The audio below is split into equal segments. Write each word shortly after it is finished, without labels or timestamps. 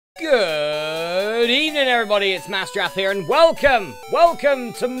Good evening, everybody. It's Masterath here, and welcome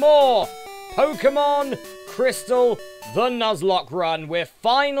to more Pokemon Crystal, the Nuzlocke run. We're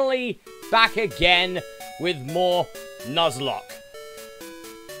finally back again with more Nuzlocke.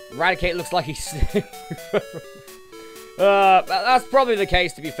 Eradicate looks like he's... that's probably the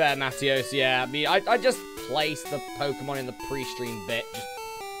case, to be fair, Mattios. Yeah, I mean, I just placed the Pokemon in the pre-stream bit, just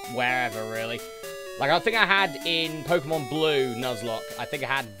wherever, really. Like, I think I had in Pokemon Blue Nuzlocke, I think I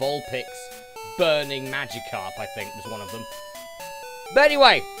had Vulpix burning Magikarp, I think was one of them. But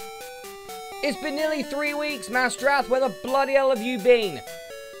anyway, it's been nearly 3 weeks, Masterath. Where the bloody hell have you been?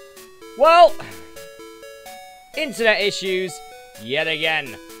 Well, internet issues yet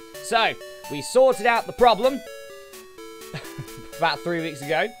again. So, we sorted out the problem about 3 weeks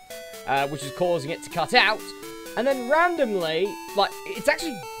ago, which was causing it to cut out. And then randomly, like, it's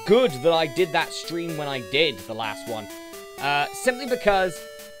actually good that I did that stream when I did the last one. Simply because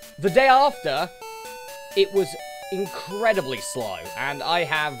the day after, it was incredibly slow. And I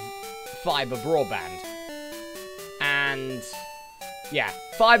have fiber broadband. And, yeah,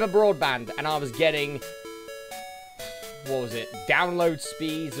 fiber broadband. And I was getting, what was it, download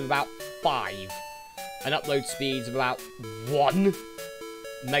speeds of about 5. And upload speeds of about 1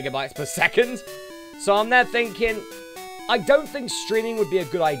 megabytes per second. So I'm there thinking, I don't think streaming would be a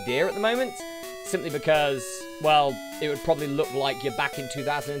good idea at the moment, simply because, well, it would probably look like you're back in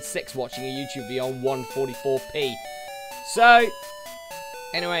 2006 watching a YouTube video on 144p. So,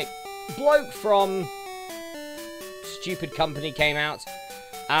 anyway, bloke from stupid company came out,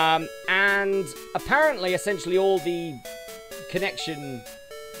 and apparently, essentially, all the connection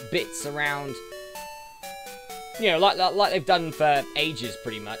bits around, you know, like they've done for ages,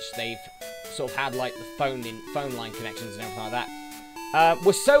 pretty much. They've sort of had like the phone line connections and everything like that,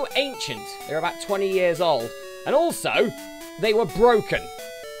 were so ancient. They were about 20 years old, and also they were broken,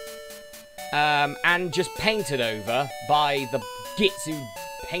 and just painted over by the gits who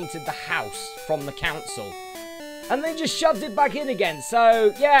painted the house from the council, and they just shoved it back in again.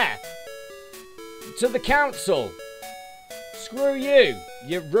 So yeah, to the council, screw you.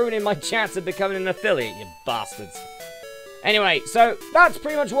 You're ruining my chance of becoming an affiliate, you bastards. Anyway, so that's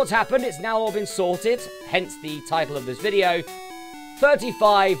pretty much what's happened. It's now all been sorted, hence the title of this video.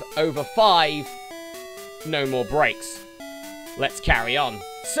 35 over 5, no more breaks. Let's carry on.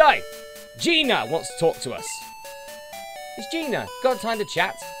 So, Gina wants to talk to us. It's Gina. Got time to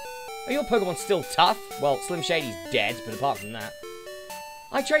chat? Are your Pokemon still tough? Well, Slim Shady's dead, but apart from that.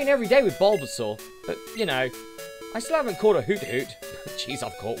 I train every day with Bulbasaur, but, you know, I still haven't caught a Hoot-Hoot. Jeez,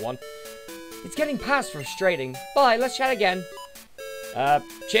 I've caught one. It's getting past frustrating. Bye, let's chat again.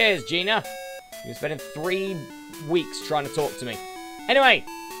 Cheers, Gina. You're spending 3 weeks trying to talk to me. Anyway,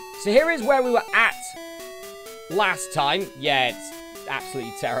 so here is where we were at last time. Yeah, it's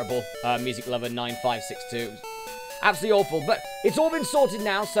absolutely terrible. Music Lover 9562. Absolutely awful, but it's all been sorted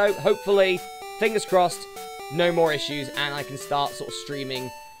now, so hopefully, fingers crossed, no more issues, and I can start sort of streaming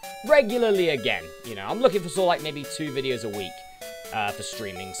regularly again. You know, I'm looking for sort of like maybe 2 videos a week. For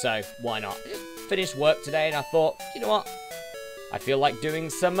streaming, so why not? Finished work today, and I thought, you know what? I feel like doing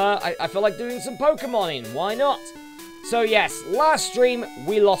some. I feel like doing some Pokemoning. Why not? So yes, last stream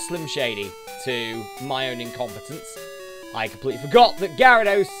we lost Slim Shady to my own incompetence. I completely forgot that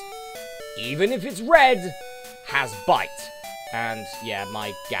Gyarados, even if it's red, has Bite, and yeah,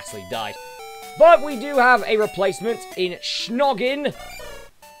 my Ghastly died. But we do have a replacement in Schnoggin,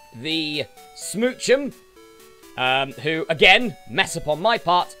 the Smoochum. Who, again, mess up on my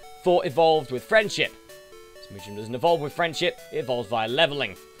part, thought evolved with friendship. Smoochum doesn't evolve with friendship, it evolves via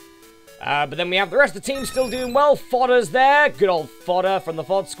leveling. But then we have the rest of the team still doing well. Fodder's there, good old Fodder from the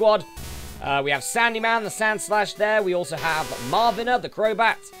Fod Squad. We have Sandyman, the Sandslash there. We also have Marvina, the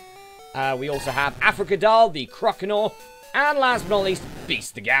Crobat. We also have Africadal, the Croconaw. And last but not least,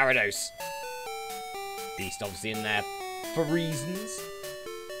 Beast the Gyarados. Beast obviously in there for reasons.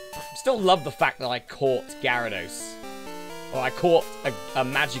 Still love the fact that I caught Gyarados. Or I caught a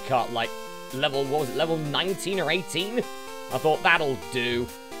Magikarp, like, level, what was it, level 19 or 18? I thought, that'll do.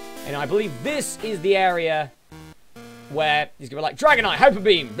 And I believe this is the area where he's going to be like, Dragonite, Hyper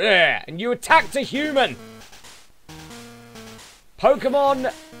Beam, bleh, and you attacked a human.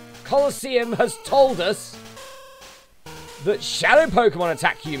 Pokemon Colosseum has told us that Shadow Pokemon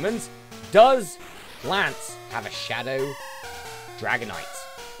attack humans. Does Lance have a Shadow Dragonite?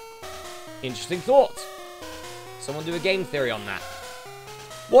 Interesting thought. Someone do a game theory on that.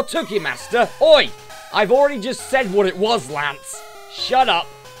 What took you, Master? Oi! I've already just said what it was, Lance. Shut up.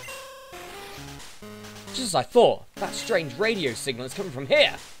 Just as I thought, that strange radio signal is coming from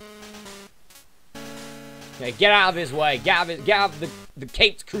here. Okay, get out of his way. Get out of the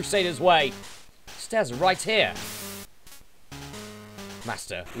Caped Crusader's way. Stairs are right here.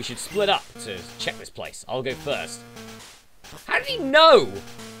 Master, we should split up to check this place. I'll go first. How did he know?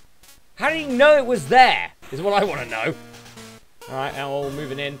 How did he know it was there? Is what I want to know. Alright, now we're all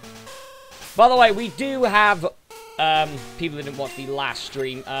moving in. By the way, we do have, people who didn't watch the last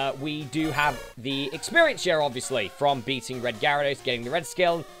stream, we do have the experience share, obviously, from beating Red Gyarados, getting the red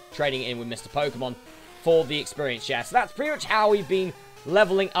skill, trading it in with Mr. Pokemon for the experience share. So that's pretty much how we've been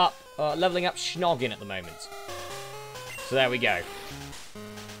leveling up Schnoggin at the moment. So there we go.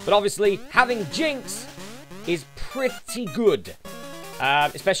 But obviously, having Jinx is pretty good.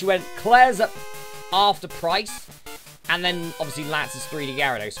 Especially when Claire's up after Price, and then obviously Lance's 3D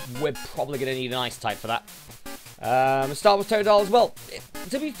Gyarados. We're probably going to need an Ice type for that. Start with Totodile as well.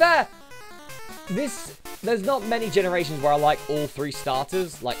 To be fair, there's not many generations where I like all three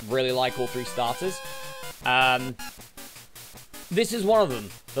starters, like really like all three starters. This is one of them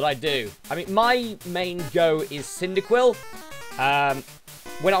that I do. I mean, my main go is Cyndaquil.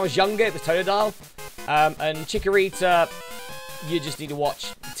 When I was younger, it was Totodile. And Chikorita, you just need to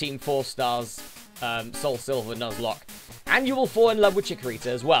watch Team 4 Stars, Soul Silver, Nuzlocke. And you will fall in love with Chikorita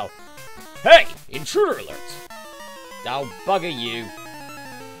as well. Hey, intruder alert! I'll bugger you.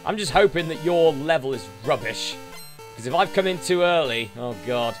 I'm just hoping that your level is rubbish. Because if I've come in too early, oh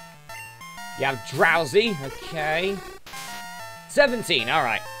god. You have Drowsy, okay. 17,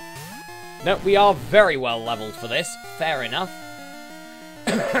 alright. No, we are very well leveled for this. Fair enough.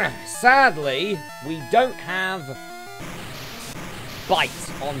 Sadly, we don't have Bite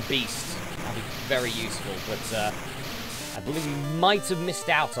on Beast. That'd be very useful, but I believe we might have missed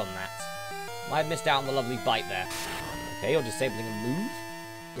out on that. Might have missed out on the lovely Bite there. Okay, you're disabling a move.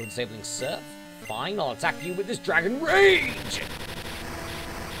 You're disabling Surf. Fine, I'll attack you with this Dragon Rage!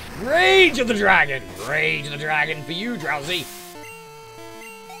 Rage of the Dragon! Rage of the Dragon for you, Drowsy!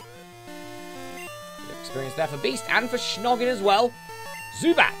 Experience there for Beast and for Schnoggin as well.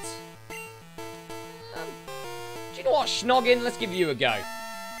 Zubat! Do you know what, Schnoggin? Let's give you a go.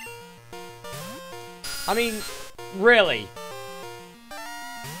 I mean, really.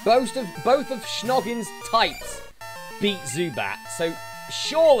 Both of Schnoggin's types beat Zubat, so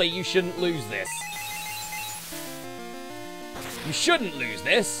surely you shouldn't lose this. You shouldn't lose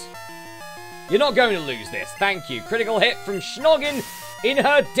this. You're not going to lose this. Thank you. Critical hit from Schnoggin in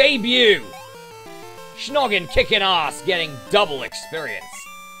her debut. Schnoggin kicking ass, getting double experience.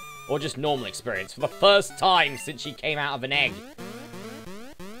 Or just normal experience for the first time since she came out of an egg.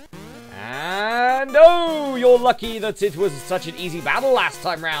 And oh, you're lucky that it was such an easy battle last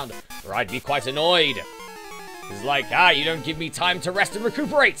time round, or I'd be quite annoyed. It's like, you don't give me time to rest and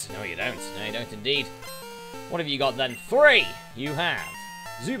recuperate. No, you don't. No, you don't indeed. What have you got then? 3. You have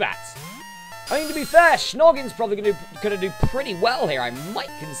Zubat. I mean, to be fair, Schnoggin's probably going to do pretty well here. I might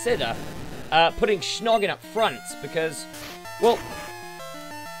consider putting Schnoggin up front because, well,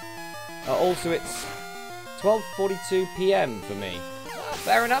 also it's 12:42 PM for me.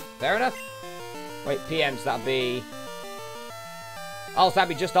 Fair enough, fair enough. Wait, PM, so that'd be... Oh, so that'd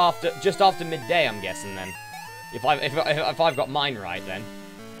be just after midday, I'm guessing then. If I've got mine right, then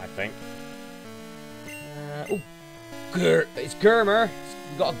I think. Oh, it's Gurmer.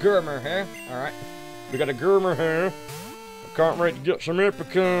 We've got a Gurmer here. All right, we got a Gurmer here. I can't wait to get some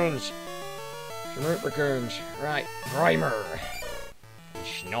Epicons. Some Epicons. Right, Grimer.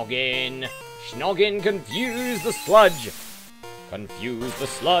 Schnoggin. Schnoggin, confuse the sludge. Confuse the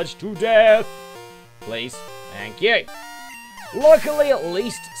sludge to death. Please. Thank you. Luckily, at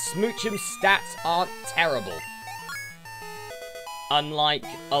least, Smoochum's stats aren't terrible. Unlike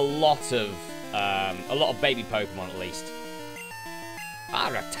a lot of baby Pokemon, at least.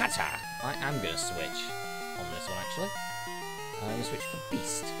 Rattata. I am going to switch on this one, actually. I'm going to switch for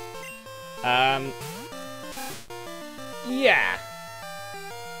Beast. Yeah.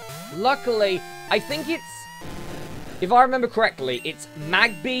 Luckily, I think it's... If I remember correctly, it's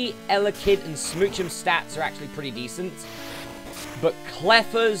Magby, Elekid, and Smoochum's stats are actually pretty decent. But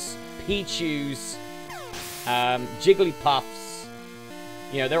Clefairs, Pichu's, Jigglypuffs,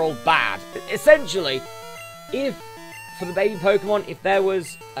 you know, they're all bad. Essentially, for the baby Pokemon, if there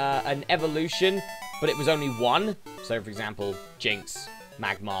was an evolution, but it was only one, so for example, Jinx,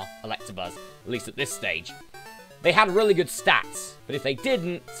 Magmar, Electabuzz, at least at this stage, they had really good stats. But if they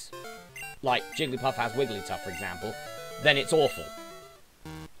didn't, like Jigglypuff has Wigglytuff, for example, then it's awful.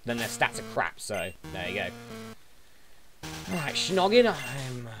 Then their stats are crap, so there you go. Alright, Schnoggin,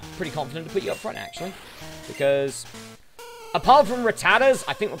 I'm pretty confident to put you up front, actually. Because, apart from Rattatas,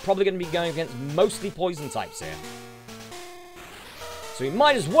 I think we're probably going to be going against mostly poison types here. So we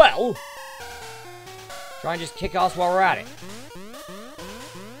might as well Try and just kick ass while we're at it.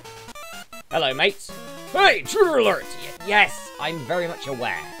 Hello, mates. Hey, intruder alert! Yes, I'm very much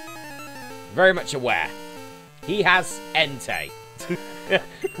aware. Very much aware. He has Entei.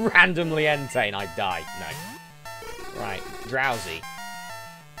 Randomly Entei and I die. No. Right, Drowsy.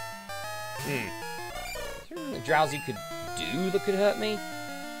 Is there anything that Drowsy could do that could hurt me?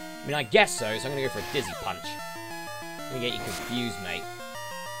 I mean, I guess so, so I'm gonna go for a Dizzy Punch. I'm gonna get you confused, mate.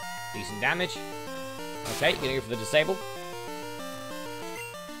 Decent damage. Okay, you're gonna go for the Disable.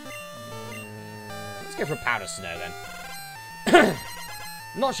 Let's go for a Powder Snow, then.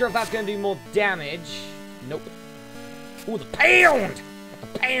 Not sure if that's gonna do more damage. Nope. Ooh, the Pound!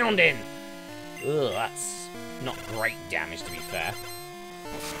 Got the Pound in! Ugh, that's not great damage, to be fair.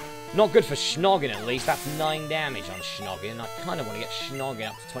 Not good for Schnoggin, at least. That's 9 damage on Schnoggin. I kind of want to get Schnoggin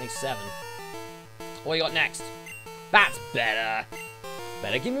up to 27. What you got next? That's better.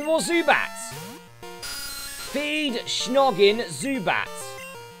 Better give me more Zubats. Feed Schnoggin Zubats.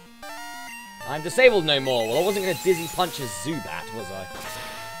 I'm disabled no more. Well, I wasn't going to Dizzy Punch a Zubat, was I?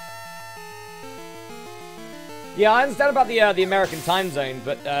 Yeah, I understand about the American time zone,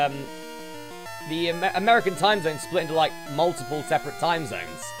 but the American time zone split into, like, multiple separate time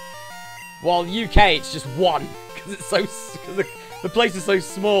zones. While UK, it's just one, because it's so, cause the place is so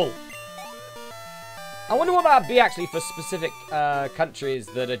small. I wonder what that would be, actually, for specific countries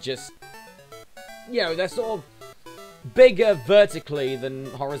that are just, you know, they're sort of bigger vertically than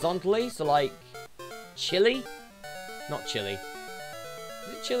horizontally. So, like, Chile? Not Chile.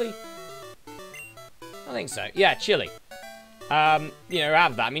 Is it Chile? I think so. Yeah, Chile. You know,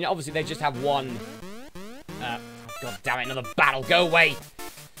 have that. I mean, obviously, they just have one. God damn it, another battle. Go away.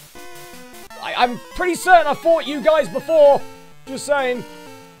 I'm pretty certain I fought you guys before. Just saying.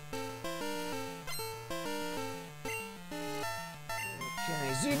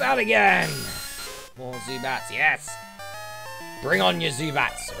 Okay, Zubat again. More Zubats, yes. Bring on your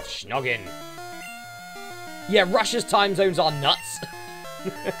Zubats. Schnoggin. Yeah, Russia's time zones are nuts.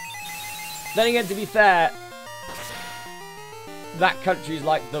 Then again, to be fair, that country's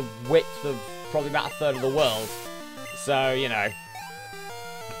like the width of probably about a third of the world. So, you know.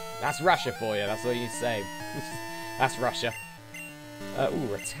 That's Russia for you, that's all you say. That's Russia. Ooh,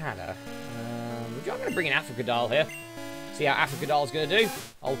 Rattata. I'm going to bring in Africadile here. See how Africadile's going to do.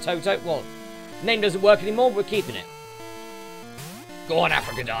 Old Toto. Well, name doesn't work anymore, but we're keeping it. Go on,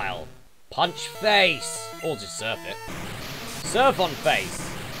 Africadile. Punch face. Or just surf it. Surf on face.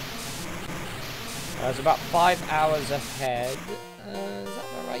 It's about 5 hours ahead. Is that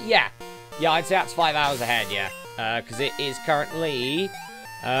about right? Yeah. Yeah, I'd say that's 5 hours ahead, yeah. Because it is currently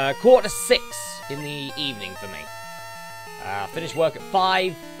 5:45 in the evening for me. Finished work at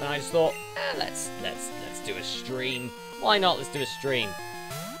 5, and I just thought, let's do a stream. Why not? Let's do a stream.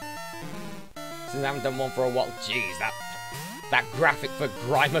 Since I haven't done one for a while. Jeez, that graphic for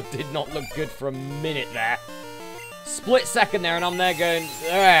Grimer did not look good for a minute there. Split second there, and I'm there going,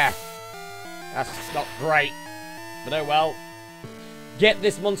 ugh. That's not great. But oh well. Get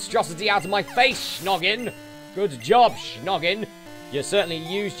this monstrosity out of my face, Schnoggin. Good job, Schnoggin. You certainly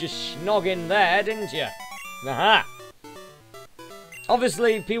used your Schnoggin there, didn't you? Aha.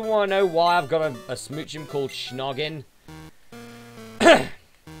 Obviously, people want to know why I've got a smoochum called Schnoggin.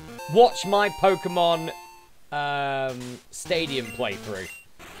 Watch my Pokemon Stadium playthrough.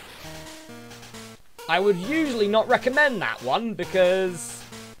 I would usually not recommend that one because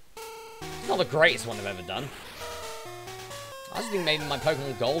it's not the greatest one I've ever done. I just think maybe my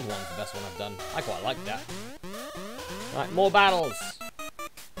Pokemon Gold one's the best one I've done. I quite like that. Right, more battles.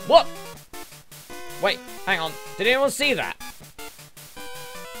 What? Wait, hang on. Did anyone see that?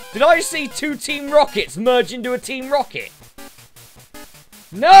 Did I see 2 Team Rockets merge into a Team Rocket?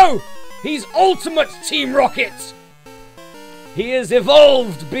 No! He's Ultimate Team Rocket! He has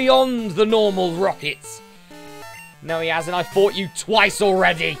evolved beyond the normal rockets. No, he hasn't. I fought you twice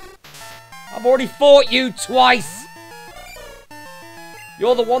already. I've already fought you twice.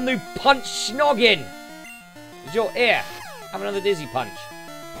 You're the one who punched Schnoggin. Is your ear? Have another Dizzy Punch.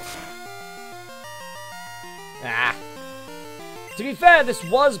 Ah. To be fair, this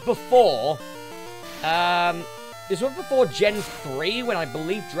was before... this was before Gen 3, when I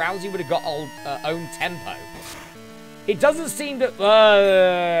believe Drowsy would have got own tempo. It doesn't seem to...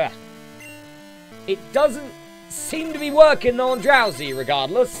 it doesn't seem to be working on Drowsy,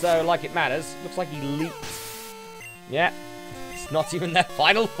 regardless, so like it matters. Looks like he leaked. Yeah. It's not even their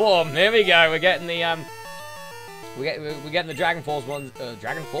final form. There we go. We're getting the, we're getting the Dragon Force ones,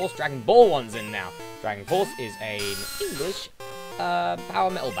 Dragon Ball ones in now. Dragon Force is an English power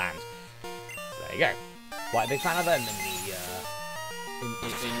metal band. So there you go. Quite a big fan of them in the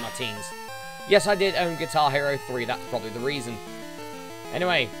in my teens. Yes, I did own Guitar Hero 3. That's probably the reason.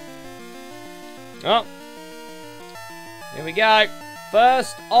 Anyway. Oh. Here we go.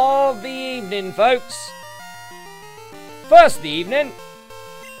 First of the evening, folks. First of the evening.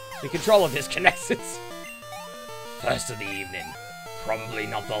 The controller disconnected. First of the evening. Probably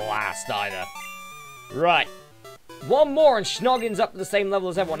not the last either. Right. One more and Schnoggin's up to the same level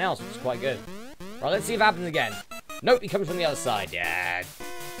as everyone else, which is quite good. Right, let's see if it happens again. Nope, he comes from the other side. Yeah.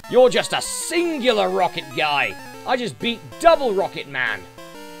 You're just a singular rocket guy. I just beat double Rocket Man.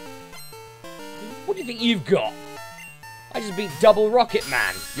 What do you think you've got? I just beat double Rocket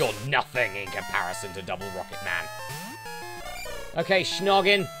Man. You're nothing in comparison to double Rocket Man. Okay,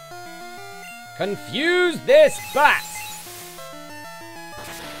 Schnoggin. Confuse this bat.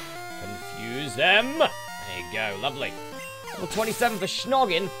 Confuse them. There you go, lovely. Level 27 for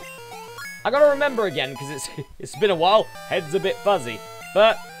Schnoggin. I gotta remember again, because it's been a while. Head's a bit fuzzy.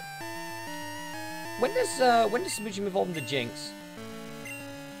 But when does Smoochum evolve into Jinx?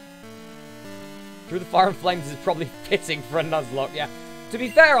 Through the Fire and Flames is probably fitting for a Nuzlocke, yeah. To be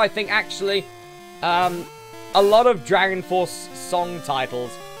fair, I think actually, a lot of Dragon Force song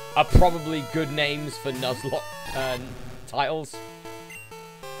titles are probably good names for Nuzlocke titles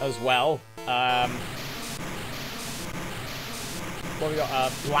as well. What we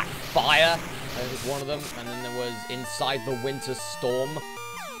got? Black Fire, that was one of them, and then there was Inside the Winter Storm,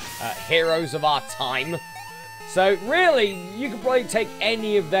 Heroes of Our Time. So really, you could probably take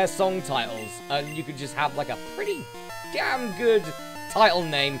any of their song titles, and you could just have like a pretty damn good title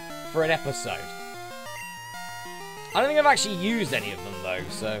name for an episode. I don't think I've actually used any of them though,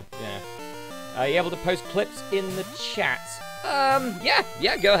 so yeah. Are you able to post clips in the chat?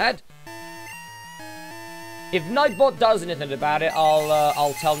 Yeah, go ahead. If Nightbot does anything about it,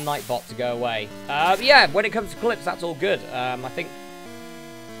 I'll tell Nightbot to go away. Yeah, when it comes to clips, that's all good. I think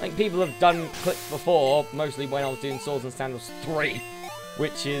people have done clips before, mostly when I was doing Swords and Sandals 3,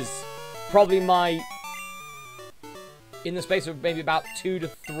 which is probably my, in the space of maybe about 2 to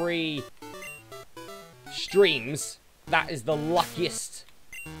 3 streams, that is the luckiest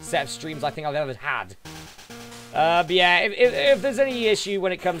set of streams I think I've ever had. But yeah, if there's any issue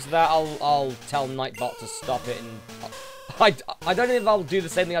when it comes to that, I'll tell Nightbot to stop it, and I don't know if I'll do the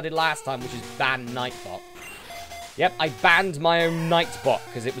same thing I did last time, which is ban Nightbot. Yep, I banned my own Nightbot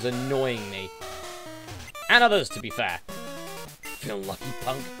because it was annoying me. And others, to be fair. Feel lucky,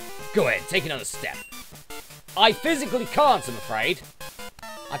 punk? Go ahead, take another step. I physically can't, I'm afraid.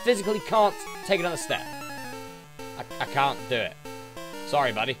 I physically can't take another step. I can't do it.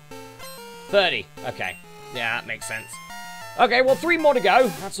 Sorry, buddy. 30. Okay. Yeah, that makes sense. Okay, well, 3 more to go.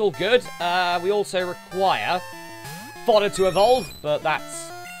 That's all good. We also require fodder to evolve, but that's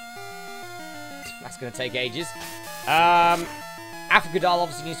going to take ages. Africadal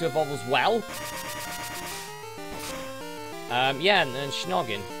obviously needs to evolve as well. Yeah, and then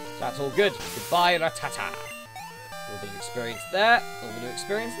Schnoggin. So that's all good. Goodbye, Rattata. A little bit of experience there. A little bit of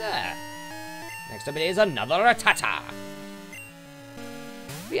experience there. Next up it is another Rattata.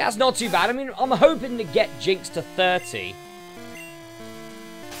 But yeah, that's not too bad. I mean, I'm hoping to get Jinx to 30.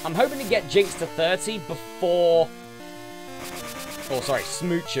 I'm hoping to get Jinx to 30 before... Oh, sorry,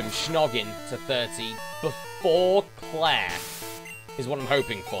 Smoochum, Schnoggin to 30 before Claire is what I'm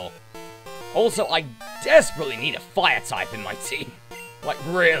hoping for. Also, I desperately need a fire type in my team. Like,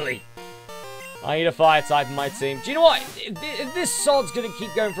 really. I need a fire type in my team. Do you know what? If this sod's going to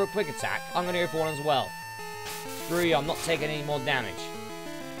keep going for a quick attack, I'm going to go for one as well. Screw you, I'm not taking any more damage.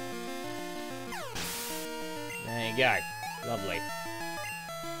 There you go. Lovely.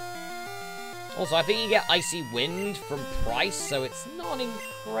 Also, I think you get Icy Wind from Price, so it's not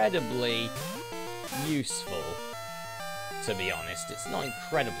incredibly useful, to be honest. It's not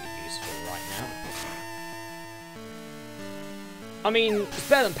incredibly useful right now. I mean, it's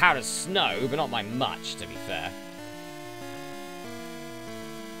better than Powdered Snow, but not by much, to be fair.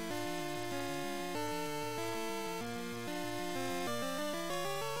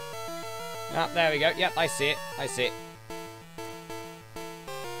 Ah, there we go. Yep, I see it. I see it.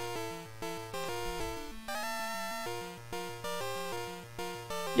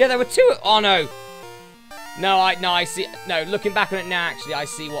 Yeah, there were 2. Oh, no. No, I see. No, looking back on it now, actually, I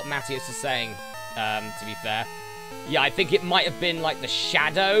see what Matthias is saying, to be fair. Yeah, I think it might have been, like, the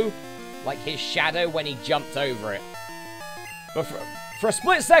shadow. Like, his shadow when he jumped over it. But for a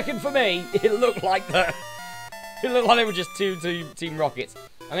split second for me, it looked like it looked like they were just two Team Rockets.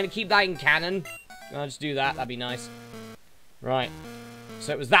 I'm going to keep that in canon. I'll just do that. That'd be nice. Right.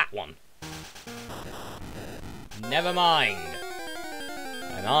 So it was that one. Never mind.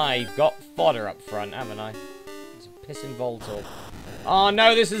 And I've got fodder up front, haven't I? It's a pissing Voltorb. Oh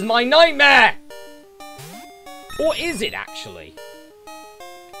no, this is my nightmare! Or is it actually?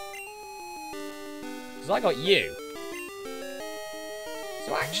 Because I got you.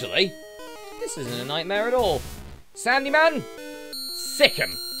 So actually, this isn't a nightmare at all. Sandyman, sick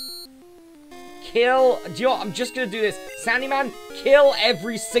him. Kill. Do you know what? I'm just going to do this. Sandyman, kill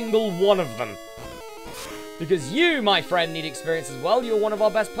every single one of them. Because you, my friend, need experience as well. You're one of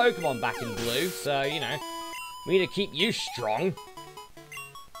our best Pokemon back in blue. So, you know, we need to keep you strong.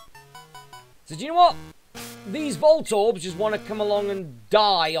 So, do you know what? These Voltorbs just want to come along and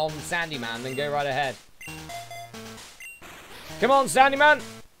die on Sandyman. Then go right ahead. Come on, Sandyman.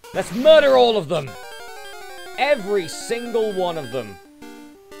 Let's murder all of them. Every single one of them.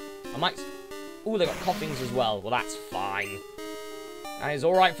 I might... Ooh, they got coughings as well. Well, that's fine. That is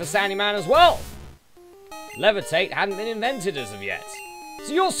alright for Sandyman as well. Levitate hadn't been invented as of yet.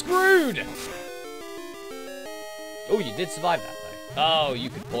 So you're screwed! Oh, you did survive that, though. Oh, you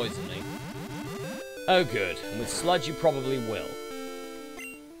could poison me. Oh, good. And with Sludge, you probably will.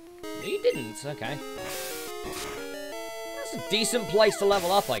 No, you didn't. Okay. That's a decent place to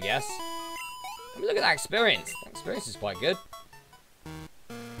level up, I guess. I mean, look at that experience. That experience is quite good.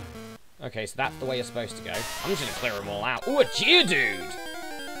 Okay, so that's the way you're supposed to go. I'm just going to clear them all out. Ooh, a Geodude!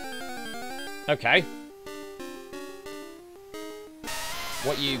 Okay.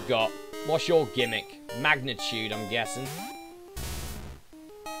 What you got? What's your gimmick? Magnitude, I'm guessing.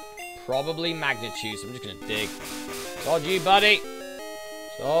 Probably Magnitude, so I'm just going to dig. Sod you, buddy!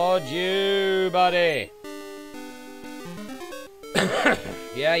 Sod you, buddy!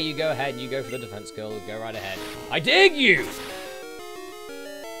 Yeah, you go ahead. You go for the defense skill. Go right ahead. I dig you!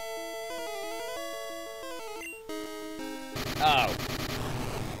 Oh.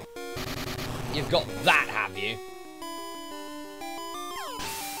 You've got that, have you?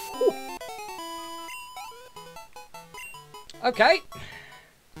 Whew. Okay.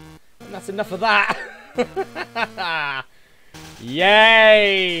 And that's enough of that.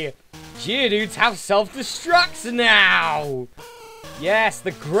 Yay! Geodudes have self-destructs now! Yes,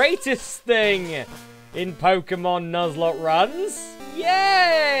 the greatest thing in Pokemon Nuzlocke runs.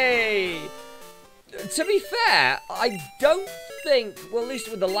 Yay! To be fair, I don't think, well, at least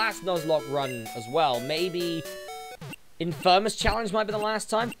with the last Nuzlocke run as well, maybe Infirmus Challenge might be the last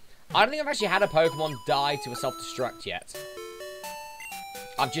time. I don't think I've actually had a Pokemon die to a self-destruct yet.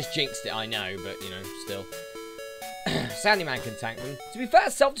 I've just jinxed it, I know, but, you know, still. Sandyman can tank them. To be fair,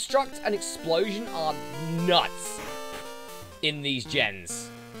 self-destruct and explosion are nuts in these gens.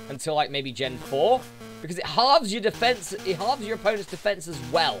 Until, like, maybe Gen 4. Because it halves your defense, it halves your opponent's defense as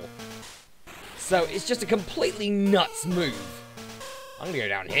well. So, it's just a completely nuts move. I'm gonna go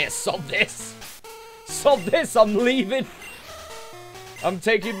down here, solve this. Solve this, I'm leaving. I'm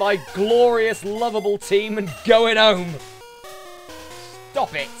taking my glorious, lovable team and going home.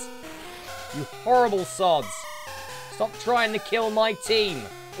 Stop it. You horrible sods. Stop trying to kill my team.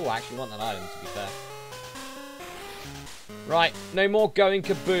 Oh, I actually want that item, to be fair. Right, no more going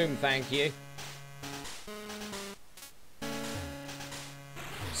kaboom, thank you.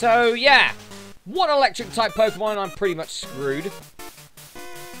 So, yeah. One electric-type Pokemon, I'm pretty much screwed.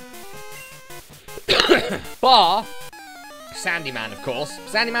 Bar Sandyman, of course.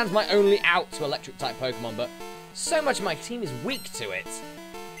 Sandyman's my only out to electric-type Pokemon, but so much of my team is weak to it.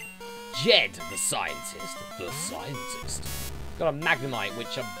 Jed, the scientist. The scientist. Got a Magnemite,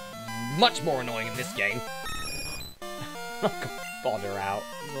 which are much more annoying in this game. I got Fodder out.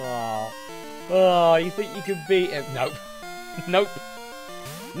 Oh. Oh, you think you could beat him? Nope. Nope.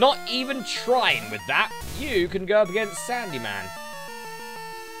 Not even trying with that. You can go up against Sandyman.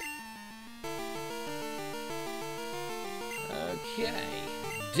 Okay.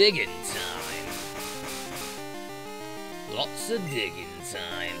 Digging time. Lots of digging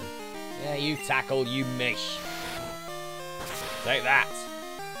time. Yeah, you tackle, you mish. Take that.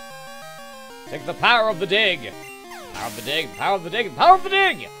 Take the power of the dig. Power of the dig, power of the dig, power of the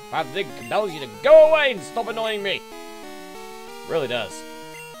dig! Power of the dig compels you to go away and stop annoying me. Really does.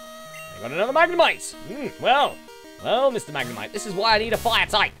 I got another Magnemite! Well, Mr. Magnemite, this is why I need a fire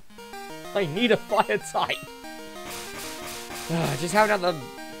type. I need a fire type. I just haven't had the...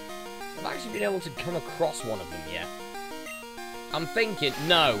 I've actually been able to come across one of them yet. I'm thinking,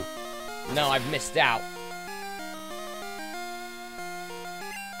 no, I've missed out.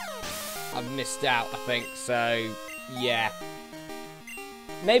 I've missed out, I think, so, yeah.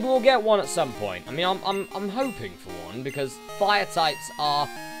 Maybe we'll get one at some point. I mean, I'm hoping for one, because fire types are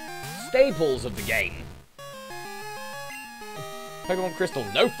staples of the game. Pokemon Crystal,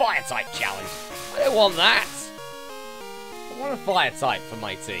 no fire type challenge. I don't want that. I want a fire type for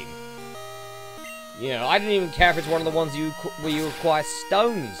my team. You know, I didn't even care if it's one of the ones where you acquire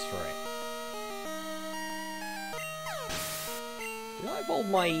stones for it. Did I evolve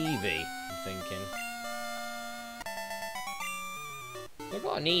my Eevee? I'm thinking. I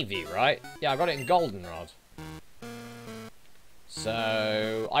got an Eevee, right? Yeah, I got it in Goldenrod.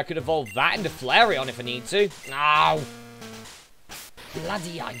 So, I could evolve that into Flareon if I need to. No!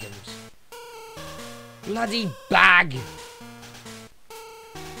 Bloody items. Bloody bag!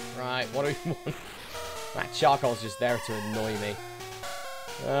 Right, what do we want? That charcoal's just there to annoy me.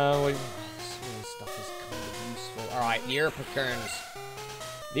 This stuff is kind of useful. Alright, the Erpikerns.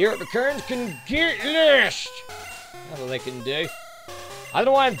 The Erpikerns can get lashed! That's what they can do. I don't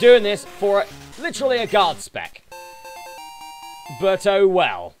know why I'm doing this for literally a guard spec. But oh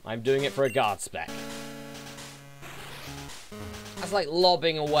well, I'm doing it for a guard spec. That's like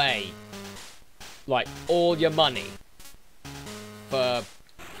lobbing away, like, all your money for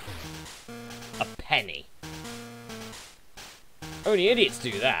a penny. Only idiots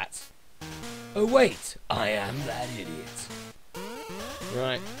do that. Oh wait, I am that idiot.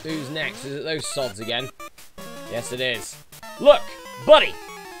 Right, who's next? Is it those sods again? Yes, it is. Look, buddy,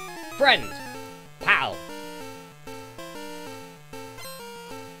 friend, pal.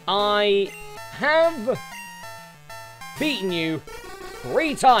 I have beaten you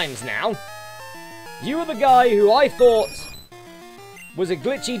 3 times now. You were the guy who I thought was a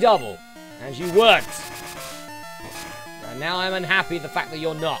glitchy double, and you weren't. And now I'm unhappy at the fact that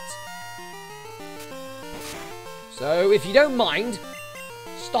you're not. So, if you don't mind,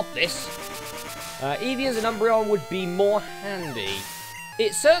 stop this. Eevee as an Umbreon would be more handy.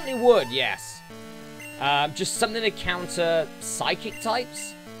 It certainly would, yes. Just something to counter psychic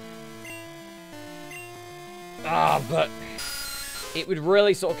types. But it would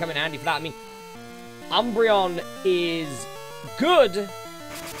really sort of come in handy for that. I mean, Umbreon is good,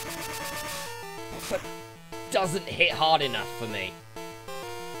 but doesn't hit hard enough for me.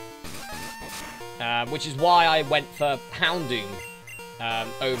 Which is why I went for Houndoom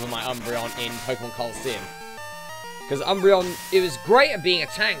over my Umbreon in Pokemon Coliseum. Because Umbreon, it was great at being a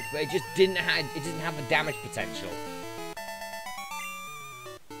tank, but it just didn't have the damage potential.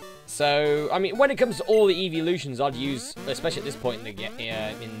 So, I mean, when it comes to all the evolutions, I'd use, especially at this point in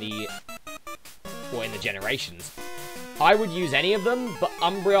the generations, I would use any of them, but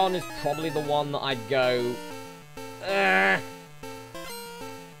Umbreon is probably the one that I'd go,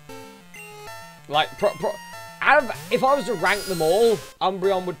 like, if I was to rank them all,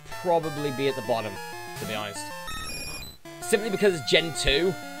 Umbreon would probably be at the bottom, to be honest. Simply because it's Gen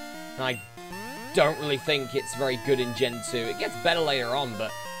 2, and I don't really think it's very good in Gen 2. It gets better later on,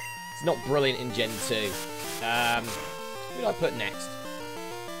 but it's not brilliant in Gen 2. Who do I put next?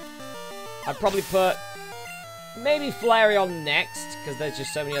 I'd probably put maybe Flareon next, because there's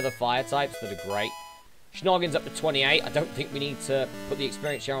just so many other fire types that are great. Schnoggin's up to 28. I don't think we need to put the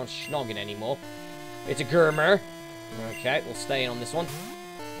experience share on Schnoggin anymore. It's a Gurmer. Okay, we'll stay in on this one.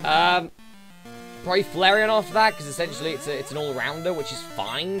 Probably Flareon after that, because essentially it's an all-rounder, which is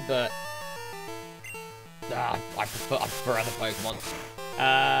fine, but I prefer other Pokemon.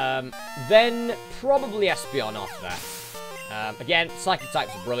 Then probably Espeon after that. Again, Psychic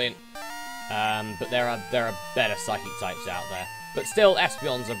types are brilliant, but there are better Psychic types out there. But still,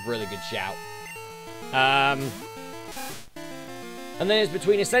 Espeon's a really good shout. And then it's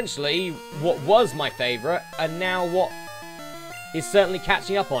between essentially what was my favourite, and now what is certainly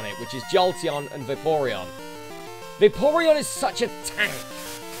catching up on it, which is Jolteon and Vaporeon. Vaporeon is such a tank.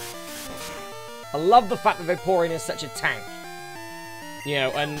 I love the fact that Vaporeon is such a tank. You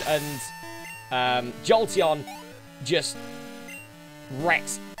know, and Jolteon just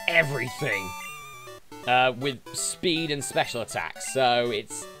wrecks everything with speed and special attacks, so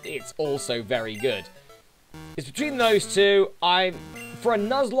it's also very good. It's between those two. For a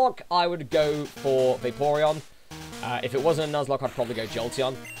Nuzlocke, I would go for Vaporeon. If it wasn't a Nuzlocke, I'd probably go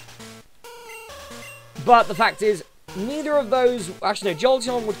Jolteon. But the fact is, neither of those... Actually, no,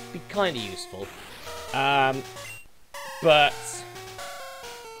 Jolteon would be kind of useful. But...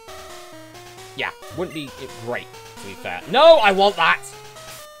 yeah, wouldn't be great, to be fair. No, I want that!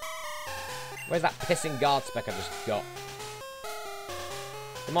 Where's that pissing guard spec I just got?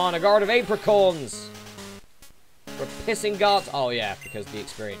 Come on, a guard of apricorns! For pissing guards... Oh, yeah, because the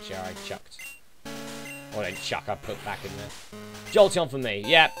experience share I chucked. Or I didn't chuck, I put back in there. Jolteon for me.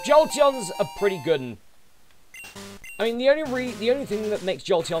 Yeah, Jolteon's a pretty good one. I mean, the only thing that makes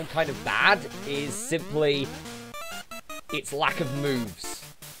Jolteon kind of bad is simply its lack of moves.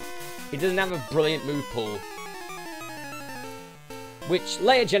 It doesn't have a brilliant move pool. Which,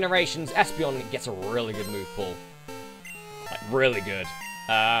 later generations, Espeon gets a really good move pool. Like, really good.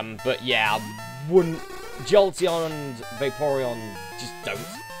 But yeah, wouldn't... Jolteon and Vaporeon just don't.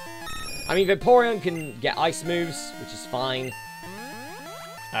 I mean, Vaporeon can get ice moves, which is fine.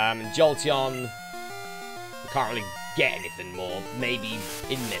 Jolteon can't really get anything more. Maybe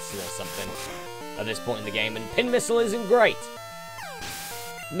Pin Missile or something at this point in the game. And Pin Missile isn't great.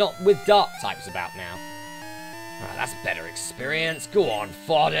 Not with Dark types about now. Oh, that's a better experience. Go on,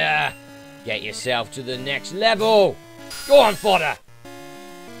 Fodder. Get yourself to the next level. Go on, Fodder.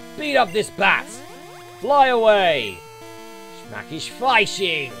 Beat up this bat. Fly away. Schmackish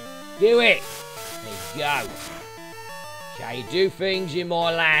fishing. Do it. There you go. Shall you do things in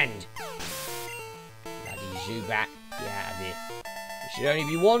my land? Bloody Zubat. Get out of here. There should only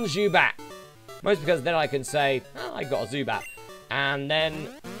be one Zubat. Most because then I can say, oh, I got a Zubat. And then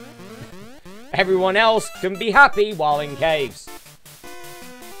everyone else can be happy while in caves.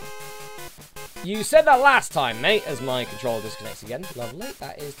 You said that last time, mate, as my controller disconnects again. Lovely.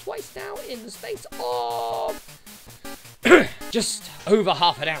 That is twice now in the space of just over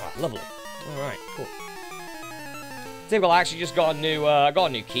half an hour. Lovely. Alright, cool. Well, I actually just got a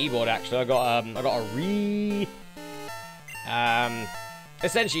new keyboard. Actually, I got a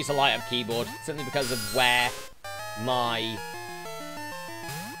essentially it's a light up keyboard, simply because of where my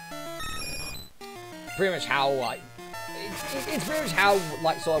pretty much how it's pretty much how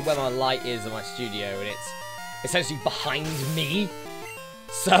like sort of where my light is in my studio, and it's essentially behind me.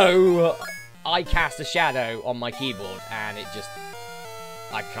 So I cast a shadow on my keyboard, and it just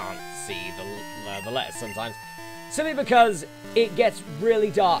I can't see the letters sometimes. Simply because it gets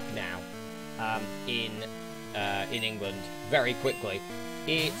really dark now in England very quickly.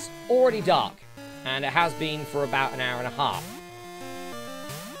 It's already dark, and it has been for about an hour and a half.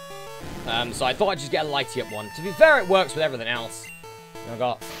 So I thought I'd just get a lighty up one. To be fair, it works with everything else. I've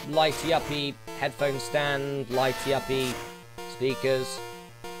got lighty uppy headphone stand, lighty uppy speakers.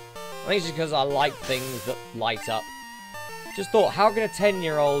 I think it's just because I like things that light up. Just thought, how can a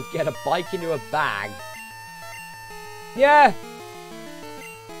 10-year-old get a bike into a bag? Yeah.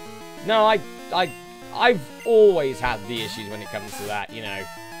 No, I've always had the issues when it comes to that, you know.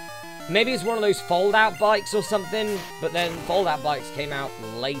 Maybe it's one of those fold-out bikes or something, but then fold-out bikes came out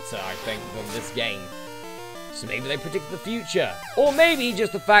later, I think, than this game. So maybe they predicted the future. Or maybe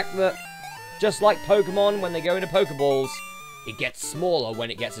just the fact that, just like Pokemon, when they go into Pokeballs, it gets smaller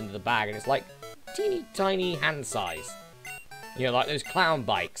when it gets into the bag, and it's like teeny tiny hand size. You know, like those clown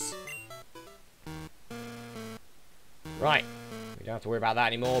bikes. Right. We don't have to worry about that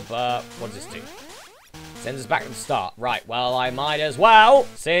anymore, but what does this do? Sends us back to the start. Right, well, I might as well,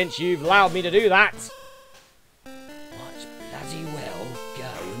 since you've allowed me to do that. Might bloody well go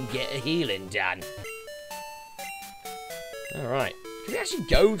and get a healing done. Alright. Can we actually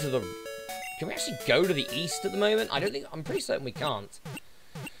go to the... Can we actually go to the east at the moment? I don't think... I'm pretty certain we can't.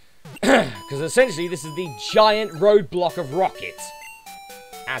 Because essentially, this is the giant roadblock of Rocket.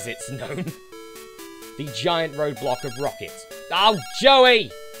 As it's known. The giant roadblock of Rocket. Oh, Joey!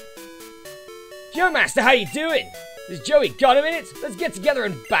 Yo, Master, how you doing? Has Joey got a minute? Let's get together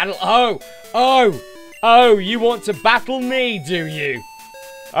and battle. Oh, you want to battle me, do you?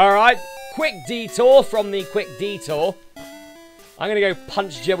 Alright, quick detour from the quick detour. I'm gonna go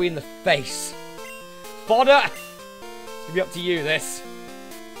punch Joey in the face. Fodder! It's gonna be up to you, this.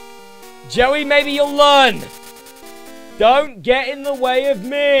 Joey, maybe you'll learn. Don't get in the way of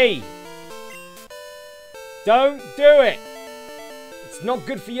me. Don't do it. It's not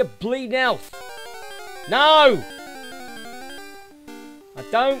good for your bleeding health. No! I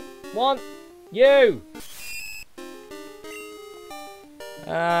don't want you.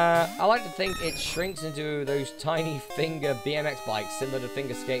 I like to think it shrinks into those tiny finger BMX bikes similar to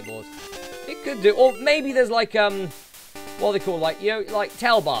finger skateboards. It could do, or maybe there's like what are they called, like, you know, like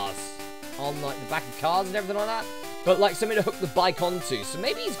tail bars on like the back of cars and everything like that. But like something to hook the bike onto. So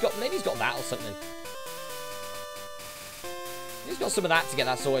maybe he's got that or something. He's got some of that to get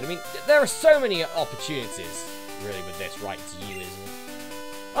that sorted. I mean, there are so many opportunities, really, with this. Right to you, isn't it?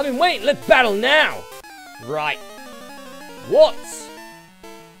 I mean, wait, let's battle now! Right. What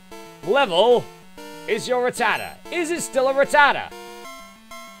level is your Rattata? Is it still a Rattata?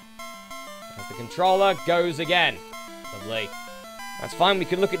 As the controller goes again. Lovely. That's fine, we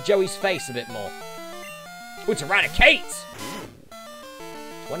can look at Joey's face a bit more. Ooh, it's Eradicate!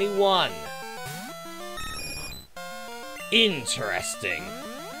 21. Interesting.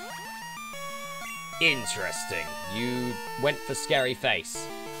 Interesting. You went for scary face.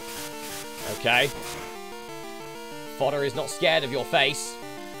 Okay. Fodder is not scared of your face.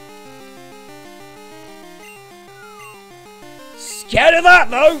 Scared of that,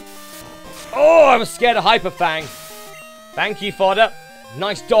 though! Oh, I'm scared of Hyper Fang. Thank you, Fodder.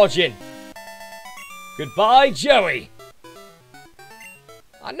 Nice dodging. Goodbye, Joey.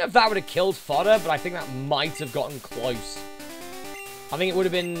 I don't know if that would have killed fodder, but I think that might have gotten close. I think it would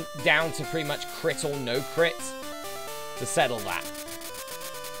have been down to pretty much crit or no crit to settle that.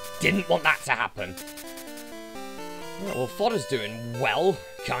 Didn't want that to happen. Yeah, well, fodder's doing well,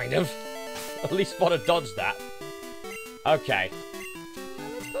 kind of. At least fodder dodged that. Okay.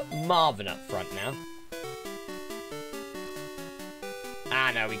 Let's put Marvin up front now.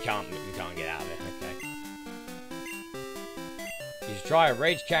 Ah, no, we can't get out of it. Okay. You should try a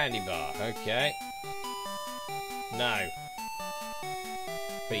Rage Candy Bar. Okay. No.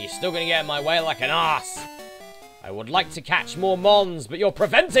 But you're still gonna get in my way like an arse. I would like to catch more Mons, but you're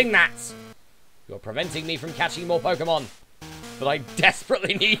preventing that! You're preventing me from catching more Pokemon. But I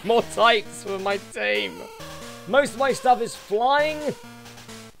desperately need more types for my team. Most of my stuff is flying.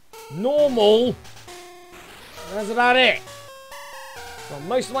 Normal. That's about it. Well,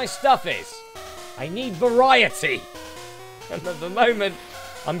 most of my stuff is. I need variety. And at the moment,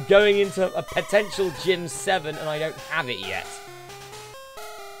 I'm going into a potential Gym 7 and I don't have it yet.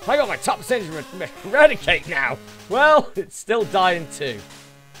 I got my top percentage Eradicate now. Well, it's still died in 2.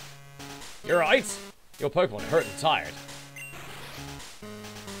 You're right. Your Pokemon hurt and tired.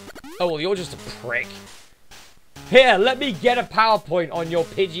 Oh, well, you're just a prick. Here, let me get a PowerPoint on your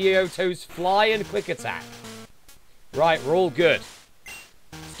Pidgeotto's Fly and Quick Attack. Right, we're all good.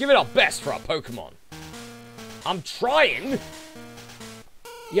 Let's give it our best for our Pokemon. I'm trying.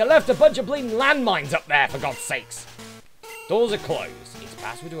 You left a bunch of bleeding landmines up there, for God's sakes. Doors are closed. Needs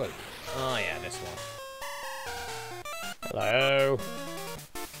password to open. Oh, yeah, this one. Hello.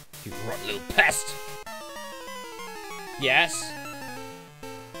 You rotten little pest. Yes.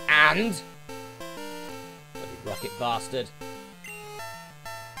 And? Bloody rocket bastard.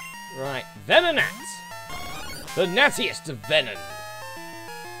 Right, Venonat. The nattiest of Venom.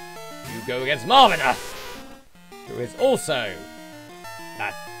 You go against Marvinath, who is also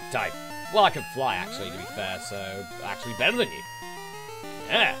that type. Well, I can fly, actually, to be fair, so actually better than you.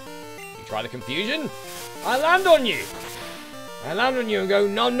 Yeah. You try the confusion, I land on you. I land on you and go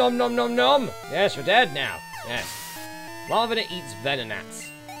nom nom nom nom nom. Yes, you're dead now. Yes. Marvina eats Venonats.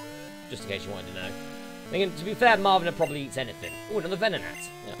 Just in case you wanted to know. I mean, to be fair, Marvina probably eats anything. Oh, another Venonat.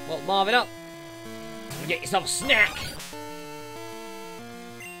 Yeah, well, Marvina, get yourself a snack.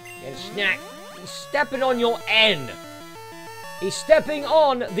 Get a snack. He's stepping on your N. He's stepping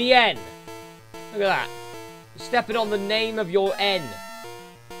on the N. Look at that. He's stepping on the name of your N.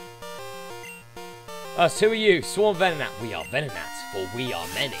 Us, who are you? Swarm Venonat. We are Venonats, for we are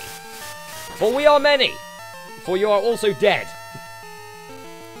many. For we are many. For you are also dead.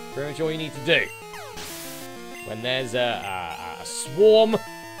 Pretty much all you need to do. When there's a swarm,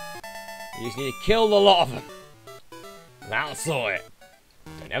 you just need to kill the lot of them. That's all it.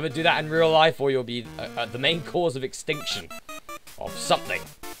 Don't ever do that in real life or you'll be the main cause of extinction. Of something.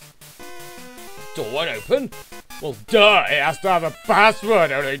 Door won't open? Well, duh, it has to have a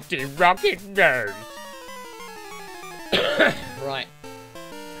password, only Team Rocket knows. Right.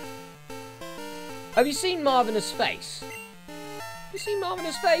 Have you seen Marvina's face? Have you seen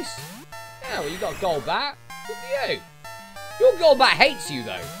Marvina's face? Yeah, well, you got a Golbat. Good for you. Your Golbat hates you,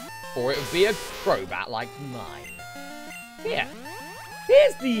 though. Or it would be a Crobat like mine. Here.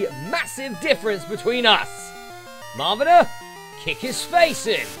 Here's the massive difference between us. Marvina, kick his face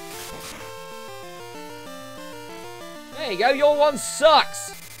in. There you go, your one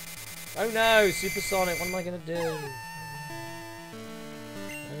sucks. Oh no, Supersonic, what am I going to do?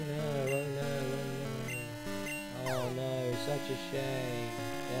 Oh no, such a shame.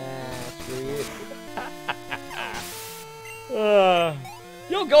 Yeah, screw you.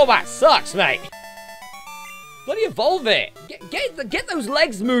 Your Golbat sucks, mate. Bloody evolve it. Get those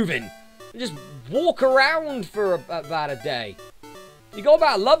legs moving. And just walk around for about a day. You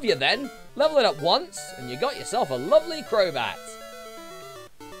Golbat love you then. Level it up once, and you got yourself a lovely Crobat.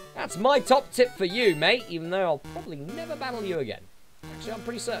 That's my top tip for you, mate, even though I'll probably never battle you again. Actually, I'm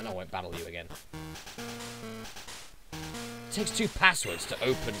pretty certain I won't battle you again. It takes 2 passwords to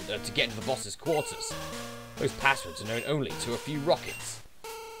open, to get into the boss's quarters. Those passwords are known only to a few rockets.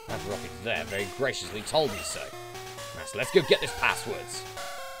 That rocket there very graciously told me so. Now, so let's go get those passwords.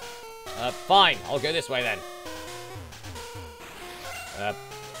 Fine, I'll go this way then.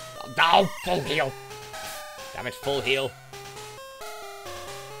 Oh, full heal. Damn it, full heal.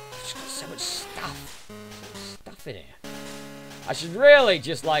 I've just got so much stuff. So much stuff in here. I should really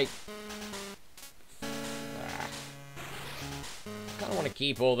just, like... I kind of want to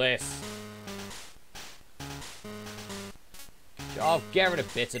keep all this. I'll get rid of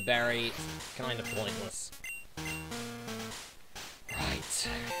Bitterberry. It's kind of pointless. Right.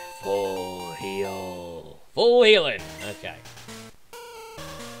 Full heal. Full healing. Okay.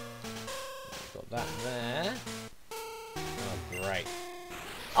 Got that there. Oh, great.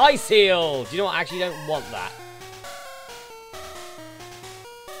 Ice heal. Do you know what? I actually don't want that.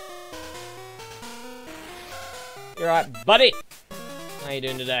 You're right, buddy. How you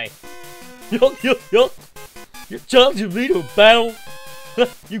doing today? Yuck, yuck, yuck. You're challenging me to a battle.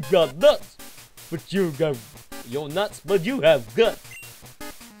 You got nuts, but you got... You're nuts, but you have guts.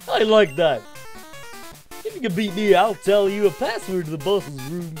 I like that. If you can beat me, I'll tell you a password to the boss's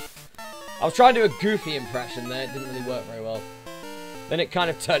room. I was trying to do a goofy impression there. It didn't really work very well. Then it kind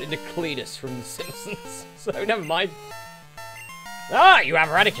of turned into Cletus from The Simpsons. So, never mind. Ah, you have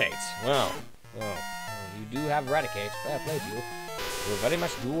Eradicate. Well, you do have Eradicate. Fair play to you. You very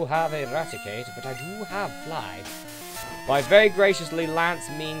much do have Eradicate, but I do have Fly. By very graciously, Lance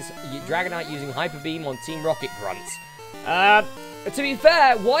means Dragonite using Hyper Beam on Team Rocket grunts. To be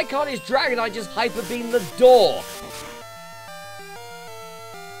fair, why can't his Dragonite just Hyper Beam the door?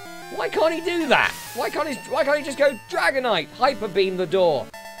 Why can't he do that? Why can't he just go Dragonite, Hyper Beam the door?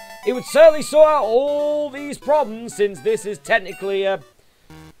 It would certainly sort out all these problems, since this is technically a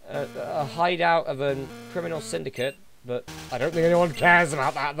hideout of a criminal syndicate. But I don't think anyone cares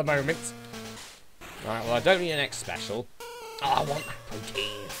about that at the moment. Alright, well, I don't need an X special. Oh, I want that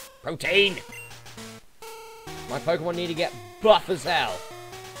protein. Protein! My Pokemon need to get buff as hell.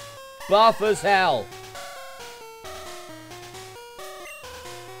 Buff as hell.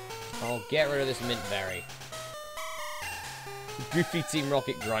 I'll get rid of this Mint Berry. Goofy Team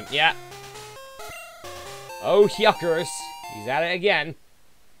Rocket grunt, yeah. Oh, yuckers. He's at it again.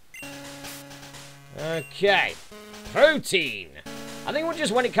 Okay. Protein. I think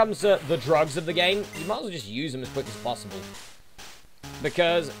just when it comes to the drugs of the game, you might as well just use them as quick as possible.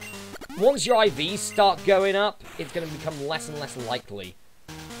 Because once your IVs start going up, it's going to become less and less likely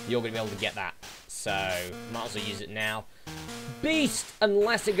you're going to be able to get that. So, might as well use it now. Beast,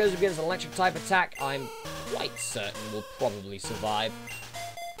 unless it goes against an electric type attack, I'm quite certain will probably survive.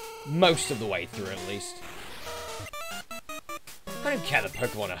 Most of the way through, at least. I don't care that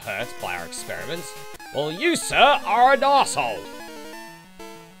Pokemon are hurt by our experiments. Well, you, sir, are an arsehole.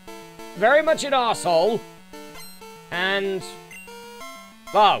 Very much an arsehole. And...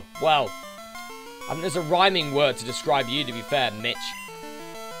 oh, well. I mean, there's a rhyming word to describe you, to be fair, Mitch.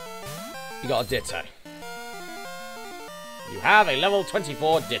 You got a Ditto. You have a level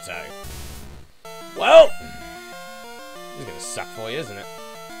 24 Ditto. Well, this is going to suck for you, isn't it?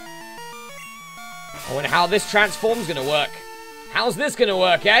 I wonder how this transform's going to work. How's this going to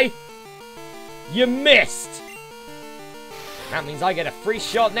work, eh? You missed! That means I get a free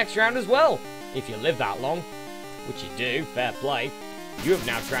shot next round as well. If you live that long. Which you do, fair play. You have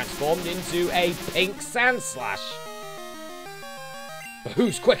now transformed into a pink Sandslash. But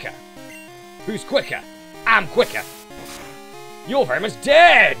who's quicker? Who's quicker? I'm quicker. You're very much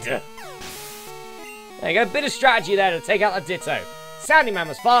dead! There you go, bit of strategy there to take out the Ditto. Sandy Man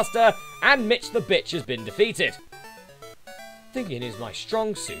was faster, and Mitch the Bitch has been defeated. Thinking is my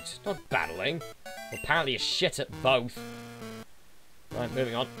strong suit, not battling. Well, apparently you're shit at both. Right,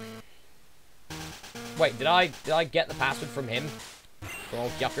 moving on. Wait, did I get the password from him? From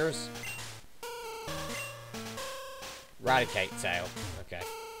old yuckers? Eradicate tail. Okay,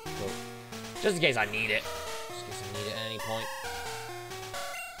 cool. Just in case I need it. Just in case I need it at any point.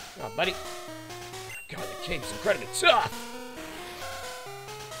 Oh, buddy. God, the cave's incredibly tough.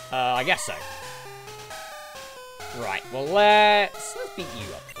 I guess so. Right, well, let's beat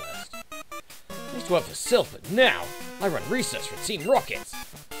you up first. I used to work for Silph, but now I run research for Team Rocket.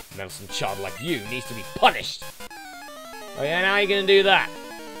 A meddlesome child like you needs to be punished. Oh yeah, now you're gonna do that.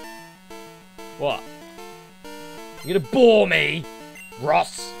 What? You're gonna bore me,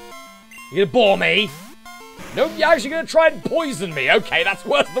 Ross? You're gonna bore me? Nope, you're actually gonna try and poison me. Okay, that's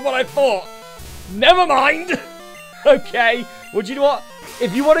worse than what I thought. Never mind. Okay, well, do you know what?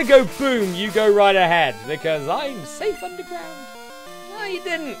 If you want to go boom, you go right ahead, because I'm safe underground. No, you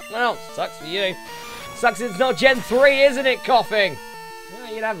didn't. Well, sucks for you. Sucks it's not Gen 3, isn't it, coughing?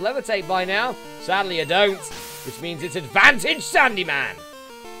 Well, you'd have Levitate by now. Sadly, you don't, which means it's Advantage Sandy Man.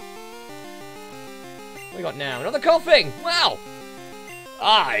 What we got now? Another coughing. Well,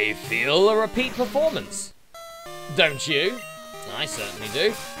 I feel a repeat performance. Don't you? I certainly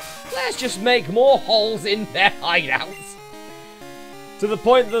do. Let's just make more holes in their hideouts. To the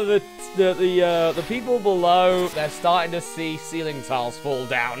point that the people below, they're starting to see ceiling tiles fall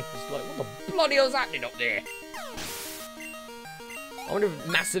down. It's like, what the bloody hell's happening up there? I wonder if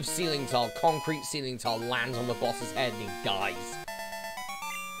a massive ceiling tile, concrete ceiling tile, lands on the boss's head and he dies.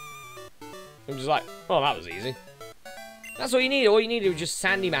 I'm just like, oh, that was easy. That's all you need. All you need is just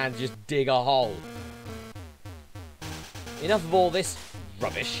Sandy Man to just dig a hole. Enough of all this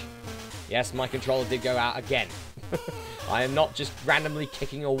rubbish. Yes, my controller did go out again. I am not just randomly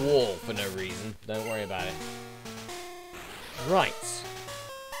kicking a wall for no reason. Don't worry about it. Right.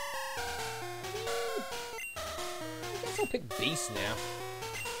 I guess I'll pick Beast now.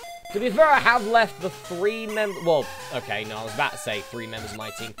 To be fair, I have left the 3 members... Well, okay, no, I was about to say 3 members of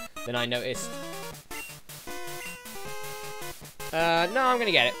my team. Then I noticed... no, I'm going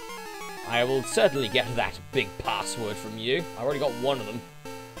to get it. I will certainly get that big password from you. I already got one of them.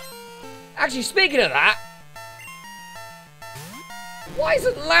 Actually, speaking of that... Why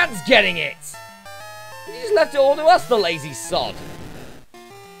isn't Lance getting it? He just left it all to us, the lazy sod.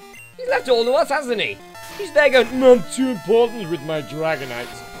 He's left it all to us, hasn't he? He's there going, I'm too important with my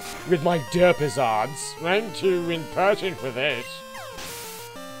Dragonites. With my Derpizards. I'm too important for this.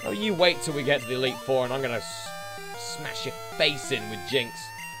 Oh, you wait till we get to the Elite Four and I'm going to smash your face in with Jinx.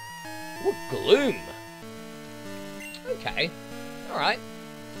 Ooh, Gloom. Okay. Alright.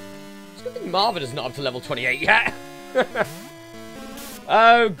 It's a good thing Marvin is not up to level 28 yet.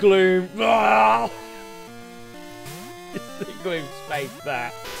 Oh, Gloom. Oh. Gloom's face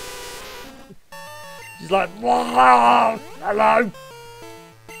there. She's like, hello.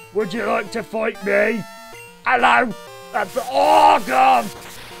 Would you like to fight me? Hello. That's oh god.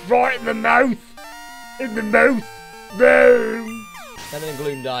 Right in the mouth. In the mouth. Boom. And then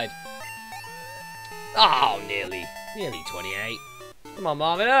Gloom died. Oh, nearly 28. Come on,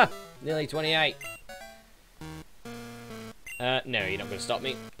 Marvin. Nearly 28. No, you're not going to stop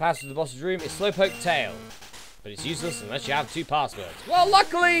me. Pass to the boss's room is Slowpoke Tail. But it's useless unless you have 2 passwords. Well,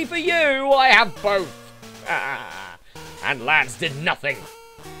 luckily for you, I have both. And Lance did nothing.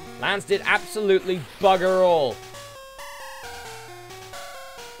 Lance did absolutely bugger all.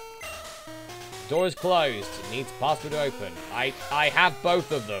 Door is closed. It needs password to open. I have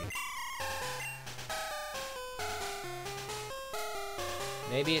both of them.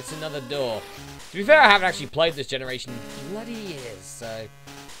 Maybe it's another door. To be fair, I haven't actually played this generation in bloody years, so...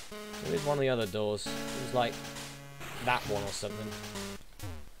 Maybe it's one of the other doors. It was like that one or something.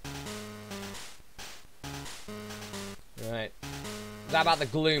 Right. Is that about the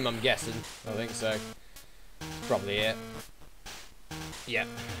Gloom, I'm guessing? I think so. Probably it. Yep.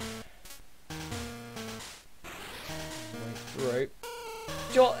 Through.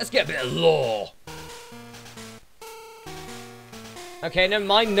 Sure, let's get a bit of lore. Okay, never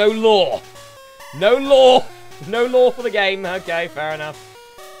mind, no lore. No lore. No lore for the game. Okay, fair enough.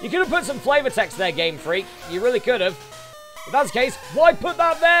 You could have put some flavor text there, Game Freak. You really could have. If that's the case, why put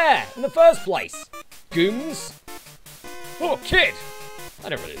that there in the first place? Goons? Oh, kid! I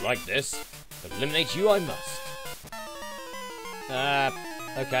don't really like this, but eliminate you I must.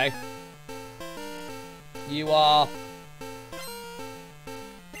 Okay. You are...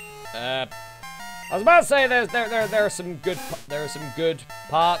 I was about to say there are some good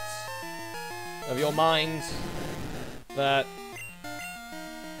parts of your mind, but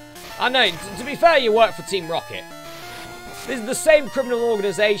I know. To be fair, you work for Team Rocket. This is the same criminal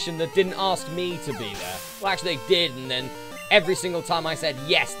organization that didn't ask me to be there. Well, actually, they did, and then every single time I said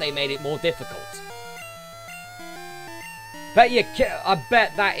yes, they made it more difficult. I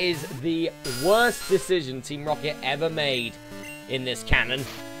bet that is the worst decision Team Rocket ever made in this canon.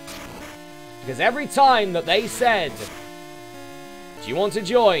 Because every time that they said, do you want to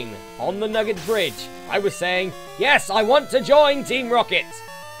join on the Nugget Bridge? I was saying, yes, I want to join Team Rocket.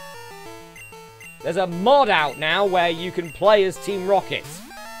 There's a mod out now where you can play as Team Rocket.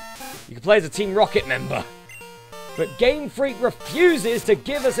 You can play as a Team Rocket member. But Game Freak refuses to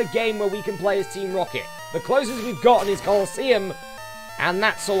give us a game where we can play as Team Rocket. The closest we've gotten is Colosseum, and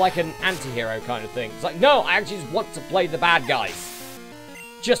that's all like an anti-hero kind of thing. It's like, no, I actually just want to play the bad guys.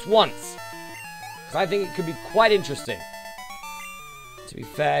 Just once. Because I think it could be quite interesting. To be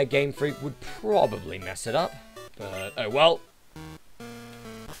fair, Game Freak would probably mess it up. But, oh well.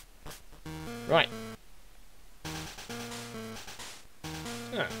 Right.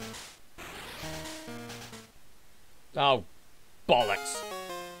 Oh. Oh, bollocks.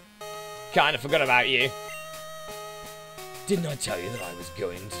 Kinda forgot about you. Didn't I tell you that I was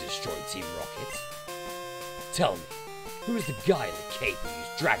going to destroy Team Rocket? Tell me, who is the guy in the cape who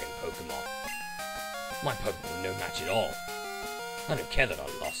used dragon Pokémon? My Pokémon were no match at all. I don't care that I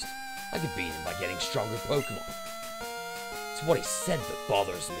lost. I could beat him by getting stronger Pokémon. It's what he said that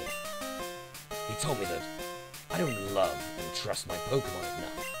bothers me. He told me that I don't love and trust my Pokémon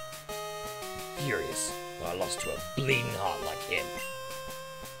enough. I'm furious that I lost to a bleeding heart like him.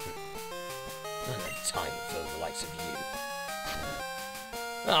 I don't have time for the likes of you.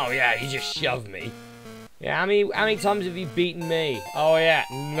 Oh yeah, he just shoved me. Yeah, how many times have you beaten me? Oh, yeah,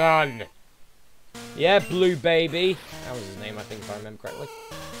 none. Yeah, Blue Baby. That was his name, I think, if I remember correctly.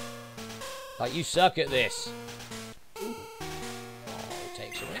 Like, you suck at this. Ooh. Oh,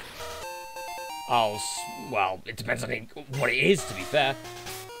 take some. Oh, well, it depends on what it is, to be fair.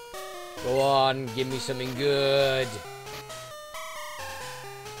 Go on, give me something good.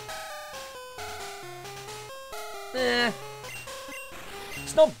 Eh.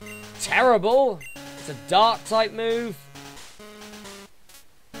 It's not terrible. It's a dark type move.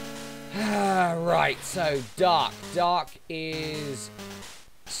 Right, so dark. Dark is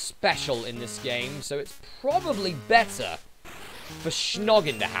special in this game, so it's probably better for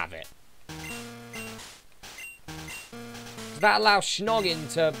Schnoggin to have it. That allows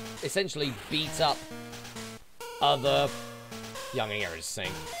Schnoggin to essentially beat up other... Yeah, I'm gonna get rid of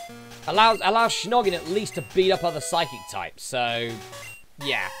Sing. Allows Schnoggin at least to beat up other psychic types, so...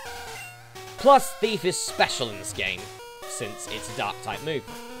 Yeah. Plus, Thief is special in this game, since it's a dark type move.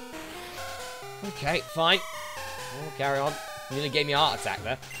 Okay, fine. We'll carry on. Nearly gave me a heart attack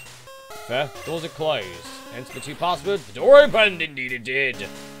there. Fair. Doors are closed. Enter the 2 passwords. The door opened. Indeed it did.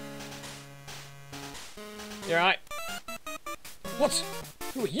 You alright? What?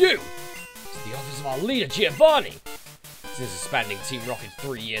 Who are you? It's the office of our leader, Giovanni. Since disbanding Team Rocket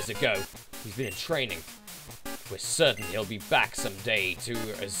 3 years ago, he's been in training. We're certain he'll be back someday to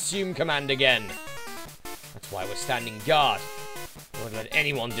assume command again. That's why we're standing guard. We won't let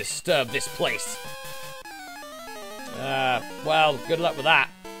anyone disturb this place. Well, good luck with that.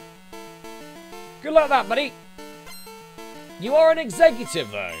 Good luck with that, buddy. You are an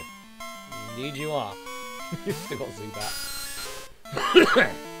executive, though. Indeed you are. You've still got Zubat.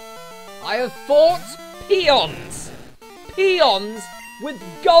 I have fought peons. Peons with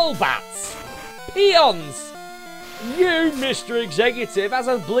Golbats. Peons. You, Mr. Executive, has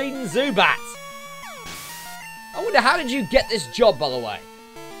a bleeding Zubat. I wonder, how did you get this job, by the way?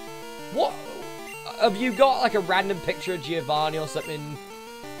 What? Have you got, like, a random picture of Giovanni or something,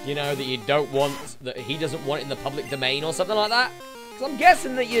 you know, that you don't want, that he doesn't want in the public domain or something like that? Because I'm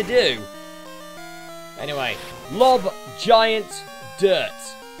guessing that you do. Anyway, lob giant dirt.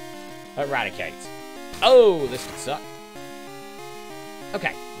 Eradicate. Oh, this could suck.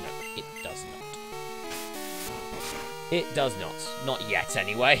 Okay, no, it does not. It does not. Not yet,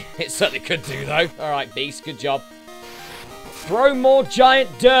 anyway. It certainly could do, though. Alright, Beast, good job. Throw more giant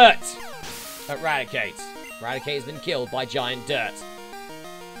dirt. Eradicate. Eradicate has been killed by giant dirt.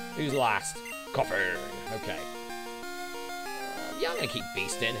 Who's last? Copper. Okay. Yeah, I'm going to keep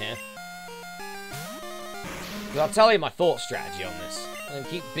Beast in here. I'll tell you my thought strategy on this. I'm going to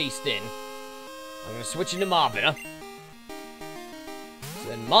keep Beast in. I'm going to switch into Marvina. So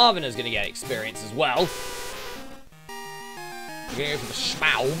then Marvina's going to get experience as well. We're going to go for the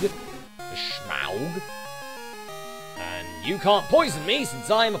Schmaug. The Schmaug. And you can't poison me since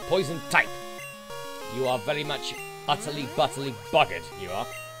I am a poison type. You are very much utterly butterly buggered, you are.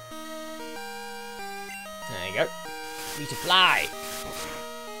 There you go. Need to fly.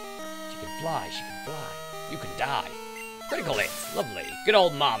 She can fly, she can fly. You can die. Critical hit. Lovely. Good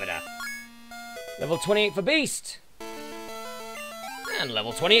old Marvina. Level 28 for Beast. And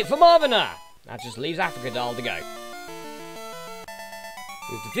level 28 for Marvina. That just leaves Africa to go.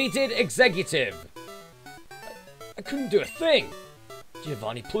 We've defeated Executive. I couldn't do a thing.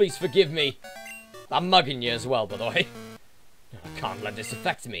 Giovanni, please forgive me. I'm mugging you as well, by the way. I can't let this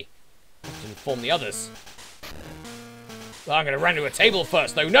affect me. I have to inform the others. I'm going to run to a table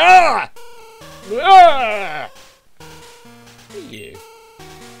first, though. No! Ah! Who are you?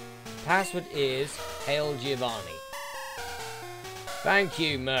 Password is Hail Giovanni. Thank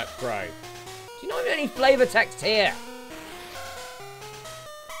you, Merc Pro. Do you not have any flavor text here?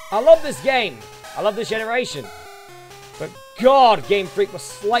 I love this game. I love this generation. But God, Game Freak was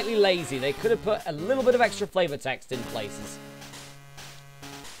slightly lazy. They could have put a little bit of extra flavor text in places.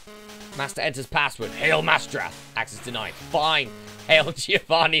 Master enters password. Hail Masterath. Access denied. Fine. Hail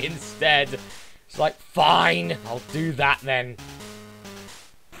Giovanni instead. It's like, fine. I'll do that then.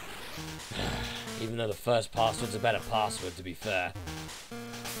 Even though the first password's a better password, to be fair.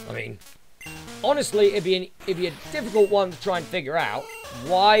 I mean, honestly, it'd be a difficult one to try and figure out.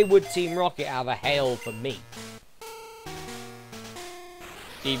 Why would Team Rocket have a hail for me?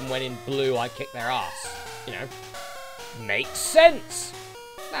 Even when in blue I kick their ass. You know, makes sense.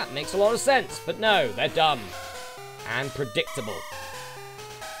 That makes a lot of sense. But no, they're dumb. And predictable.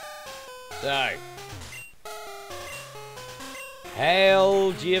 So.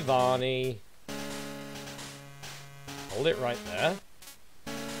 Hail Giovanni. Hold it right there.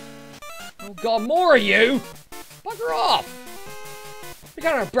 Oh God, more of you! Bugger off! We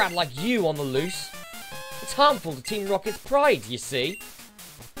got a brat like you on the loose. It's harmful to Team Rocket's pride, you see.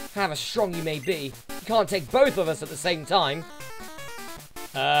 However strong you may be, you can't take both of us at the same time.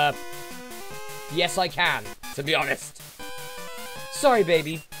 Yes I can, to be honest. Sorry,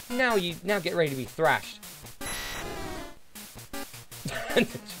 baby. Now get ready to be thrashed.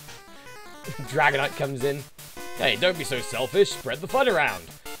 Dragonite comes in. Hey, don't be so selfish. Spread the fun around.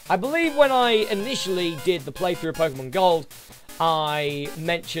 I believe when I initially did the playthrough of Pokemon Gold, I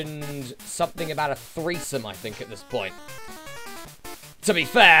mentioned something about a threesome, I think, at this point. To be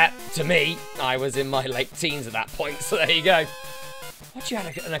fair, to me, I was in my late teens at that point, so there you go. What, you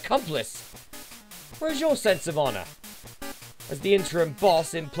had an accomplice? Where's your sense of honor? As the interim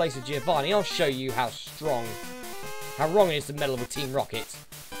boss in place of Giovanni, I'll show you how wrong it is to meddle with Team Rocket.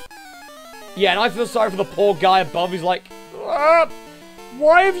 Yeah, and I feel sorry for the poor guy above who's like,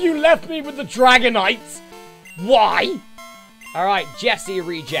 why have you left me with the Dragonites? Why? Alright, Jesse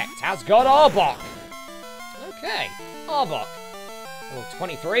reject has got Arbok. Okay, Arbok. Level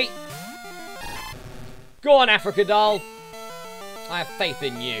 23. Go on, Africa doll. I have faith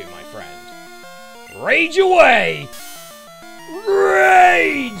in you, my friend. Rage away!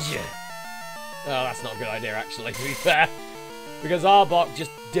 Rage! Oh, that's not a good idea, actually, to be fair. Because Arbok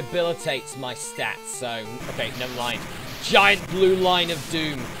just debilitates my stats, so... Okay, never mind. Giant blue line of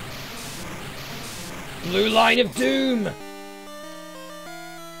doom. Blue line of doom!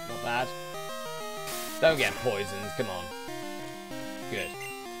 Not bad. Don't get poisoned, come on. Good.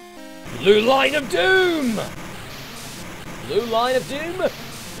 Blue line of doom! Blue line of doom!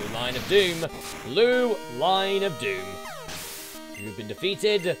 Blue line of doom! Blue line of doom. You've been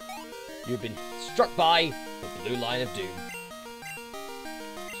defeated. You've been struck by the blue line of doom.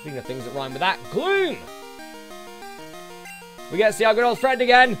 Speaking of things that rhyme with that, gloom! We get to see our good old friend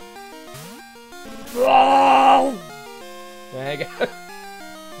again. Oh! There you go.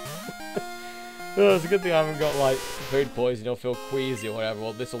 Oh, it's a good thing I haven't got, like, food poisoning or feel queasy or whatever.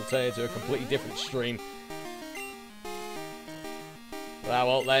 Well, this will turn into a completely different stream.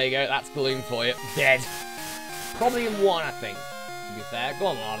 Well, there you go. That's gloom for you. Dead. Probably in one, I think, to be fair. Go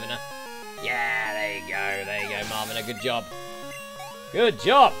on, Marvina. Yeah, there you go. There you go, Marvina. Good job. Good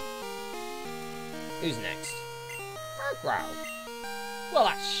job. Who's next? Growl. Well,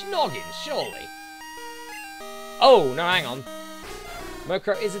 that's Snoggin, surely. Oh, no, hang on.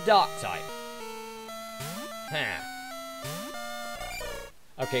 Murkrow is a dark type. Huh.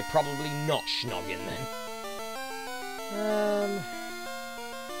 Okay, probably not Snoggin then.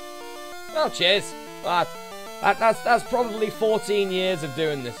 Well, cheers. That's probably 14 years of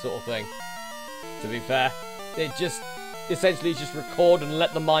doing this sort of thing. To be fair, it just essentially just record and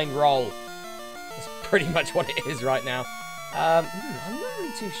let the mind roll. That's pretty much what it is right now. I'm not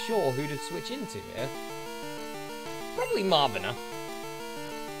really too sure who to switch into here. Probably Marvina.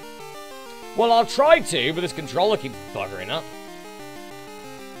 Well, I'll try to, but this controller keeps buggering up.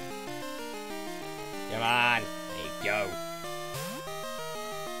 Come on, there you go.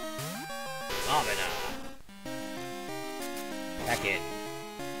 Marvina. Back in.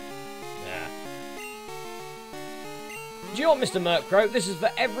 Yeah. Do you know what, Mr. Murkrow? This is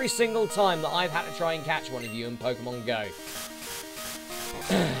for every single time that I've had to try and catch one of you in Pokemon Go.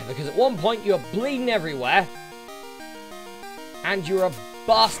 Because at one point you're bleeding everywhere, and you're a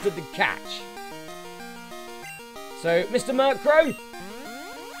bastard to catch. So, Mr. Murkrow,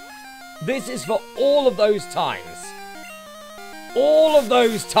 this is for all of those times. All of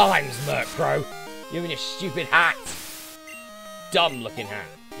those times, Murkrow. You and your stupid hat. Dumb looking hat.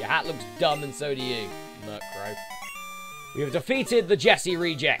 Your hat looks dumb and so do you, Murkrow. We have defeated the Jesse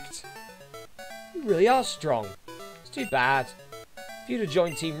reject. You really are strong. It's too bad. If you'd have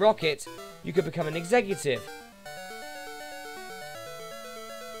joined Team Rocket, you could become an executive.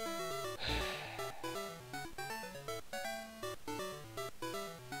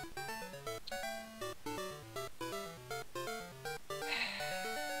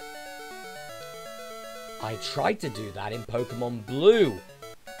 I tried to do that in Pokemon Blue.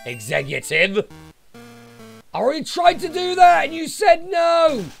 Executive! I already tried to do that and you said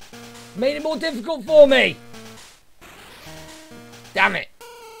no! Made it more difficult for me! Damn it!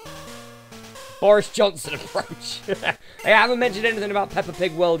 Boris Johnson approach. Hey, I haven't mentioned anything about Peppa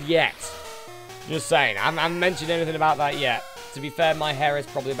Pig World yet. Just saying, I haven't mentioned anything about that yet. To be fair, my hair is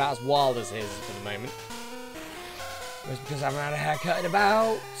probably about as wild as his for the moment. It's because I haven't had a haircut in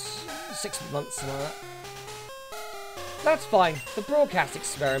about 6 months, something like that. That's fine. The broadcast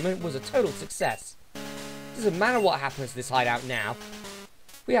experiment was a total success. It doesn't matter what happens to this hideout now.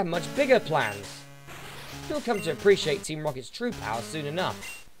 We have much bigger plans. You'll come to appreciate Team Rocket's true power soon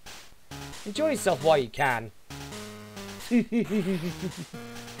enough. Enjoy yourself while you can.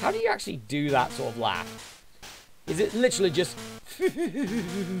 How do you actually do that sort of laugh? Is it literally just...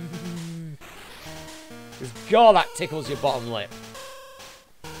 God, that tickles your bottom lip.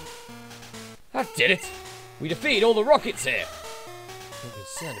 That did it. We defeated all the rockets here. I'm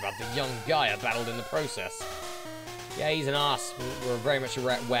concerned about the young guy I battled in the process. Yeah, he's an arse. We're very much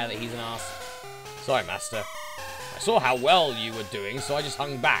aware that he's an arse. Sorry, Master. I saw how well you were doing, so I just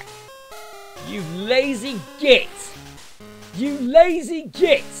hung back. You lazy git! You lazy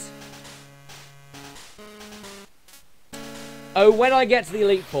git! Oh, when I get to the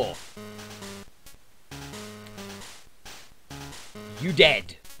Elite Four. You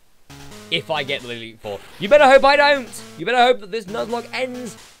dead. If I get to the Elite Four. You better hope I don't! You better hope that this Nuzlocke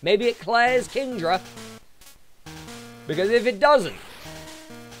ends. Maybe it clears Kingdra. Because if it doesn't,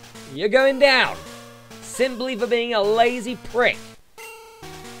 you're going down. Simply for being a lazy prick.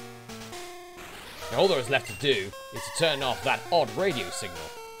 Now all there is left to do is to turn off that odd radio signal.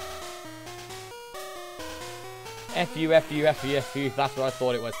 F you, F you, F you, F you. That's what I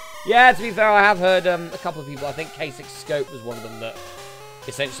thought it was. Yeah, to be fair, I have heard a couple of people. I think K6 Scope was one of them that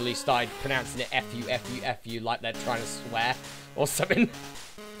essentially started pronouncing it F you, F you, F you, like they're trying to swear or something.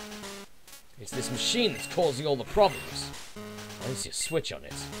 It's this machine that's causing all the problems. I don't see a switch on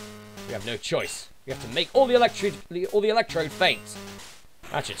it. We have no choice. We have to make all the electrode faint.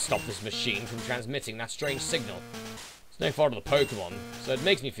 That should stop this machine from transmitting that strange signal. It's no fault of the Pokémon, so it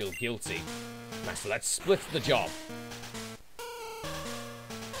makes me feel guilty. Master, let's split the job.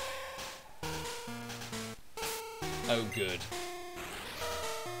 Oh, good.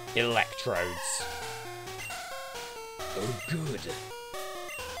 Electrodes. Oh, good.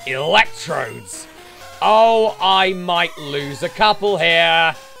 Electrodes! Oh, I might lose a couple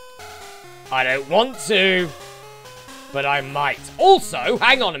here. I don't want to, but I might. Also,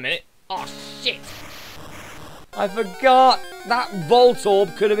 hang on a minute. Oh, shit. I forgot. That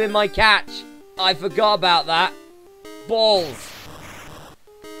Voltorb could have been my catch. I forgot about that. Balls.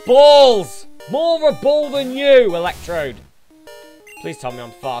 Balls! More of a ball than you, Electrode. Please tell me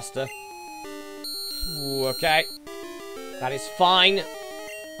I'm faster. Ooh, okay. That is fine.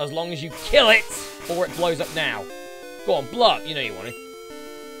 As long as you kill it, or it blows up now. Go on, blow up. You know you want it.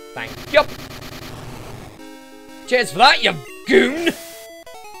 Thank you. Cheers for that, you goon.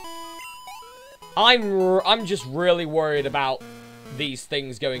 I'm just really worried about these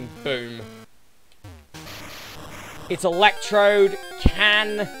things going boom. It's Electrode.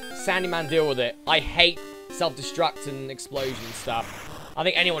 Can Sandyman deal with it? I hate self-destruct and explosion stuff. I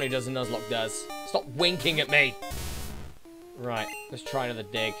think anyone who does a Nuzlocke does. Stop winking at me. Right, let's try another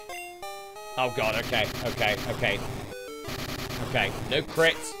dig. Oh god, okay, okay, okay. Okay, no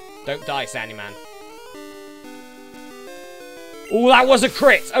crit. Don't die, Sandyman. Oh, that was a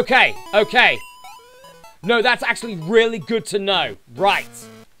crit! Okay, okay. No, that's actually really good to know. Right,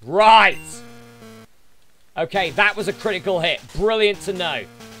 right. Okay, that was a critical hit. Brilliant to know.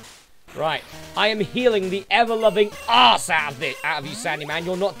 Right, I am healing the ever-loving arse out of you, Sandyman.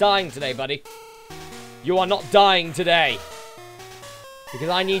 You're not dying today, buddy. You are not dying today. Because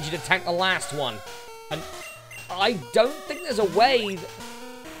I need you to tank the last one. And I don't think there's a way that...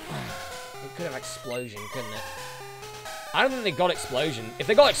 It could have explosion, couldn't it? I don't think they got explosion. If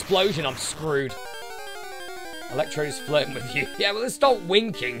they got explosion, I'm screwed. Electrode is flirting with you. Yeah, well, stop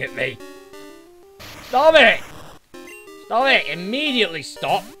winking at me. Stop it! Stop it! Immediately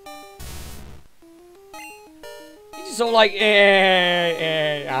stop. He's just all like,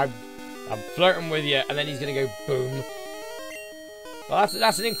 I'm flirting with you, and then he's gonna go boom. Well,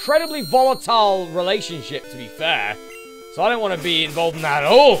 that's an incredibly volatile relationship, to be fair. So I don't want to be involved in that at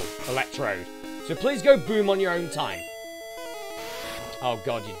all, Electrode. So please go boom on your own time. Oh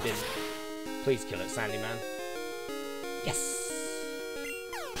god, you didn't. Please kill it, Sandyman. Yes!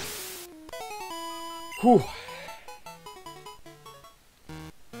 Whew.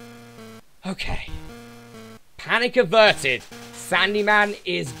 Okay. Panic averted. Sandyman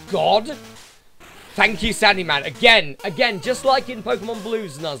is God. Thank you, Sandyman. Again, just like in Pokemon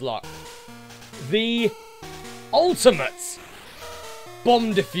Blue's Nuzlocke. The ultimate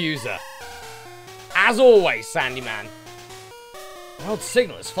bomb diffuser. As always, Sandyman. World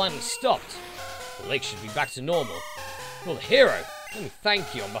signal has finally stopped. The lake should be back to normal. You're the hero. Let me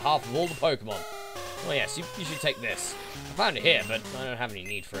thank you on behalf of all the Pokemon. Oh yes, you should take this. I found it here, but I don't have any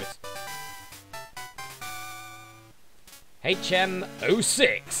need for it.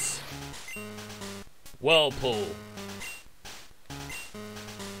 HM06. Whirlpool.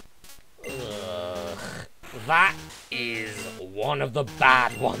 Ugh. That is one of the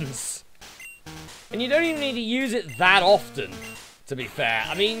bad ones. And you don't even need to use it that often, to be fair.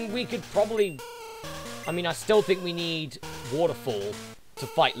 I mean, we could probably... I mean, I still think we need Waterfall to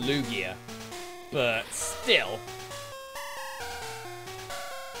fight Lugia. But still,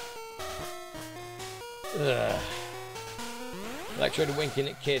 Ugh. Electrode winking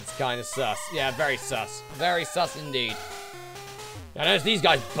at kids, kind of sus. Yeah, very sus. Very sus indeed. Now notice these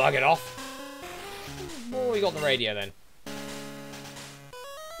guys bugging off. What we got on the radio then?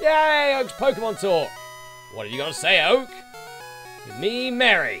 Yay, Oak's Pokemon Talk. What have you got to say, Oak? With me,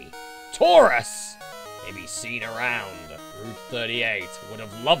 Mary. Taurus. Maybe seen around. Route 38. Would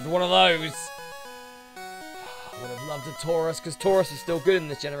have loved one of those. Would have loved a Taurus, because Taurus is still good in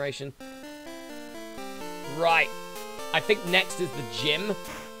this generation. Right. I think next is the gym.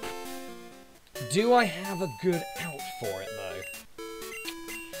 Do I have a good out for it, though?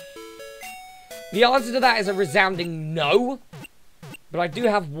 The answer to that is a resounding no. But I do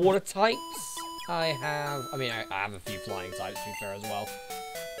have water types. I have a few flying types, to be fair, as well.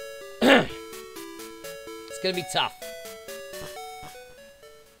 It's going to be tough.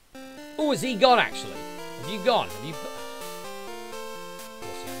 Oh, is he gone, actually? Have you gone? Have you...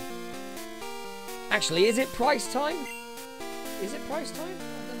 Actually, is it price time? Is it price time?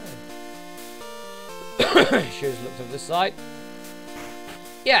 I don't know. Should have looked over this side.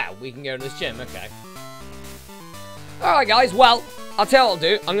 Yeah, we can go to this gym. Okay. Alright, guys. Well, I'll tell you what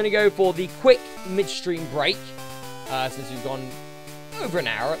I'll do. I'm going to go for the quick midstream break. Since we've gone over an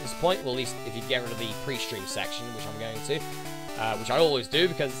hour at this point. Well, at least if you get rid of the pre-stream section, which I'm going to. Which I always do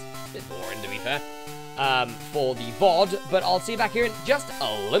because it's a bit boring, to be fair. For the VOD. But I'll see you back here in just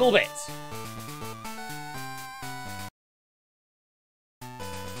a little bit.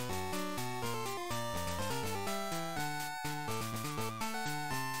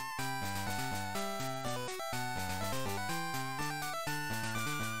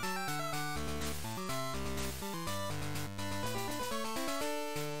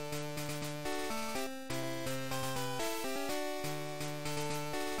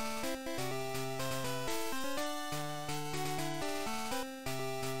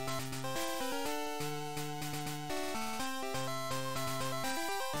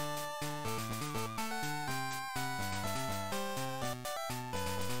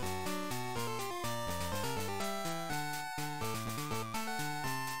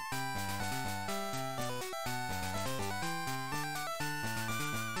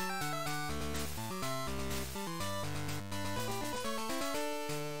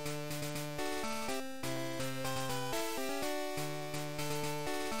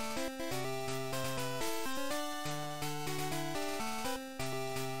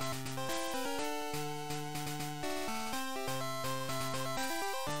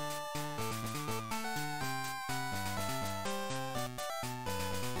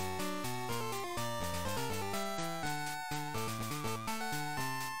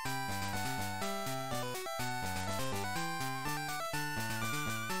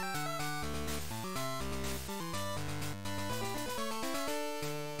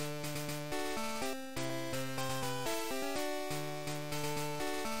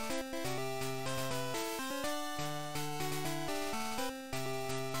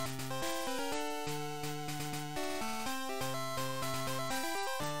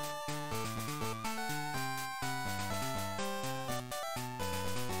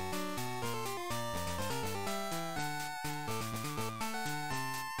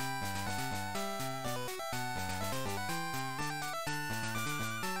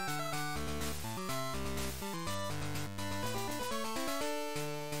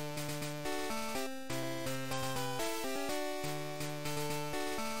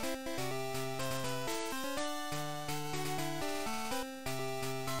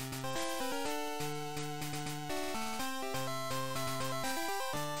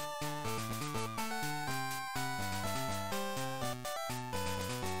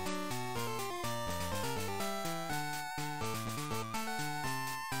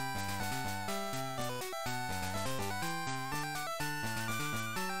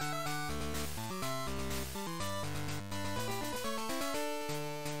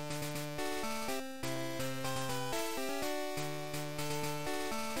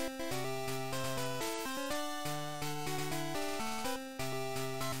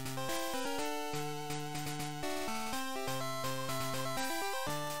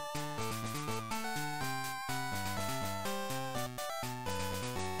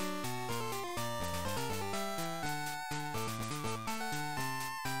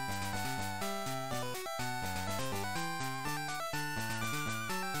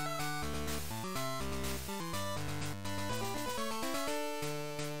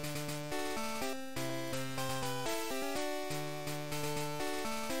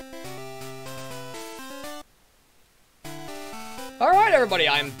 Alright everybody,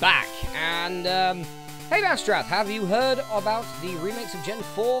 I'm back, and hey Masterath, have you heard about the remakes of Gen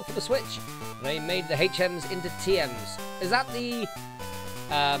 4 for the Switch? They made the HMs into TMs. Is that the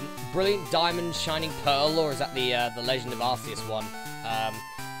Brilliant Diamond Shining Pearl, or is that the Legend of Arceus one?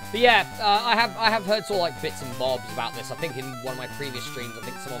 But yeah, I have heard sort of like bits and bobs about this. I think in one of my previous streams, I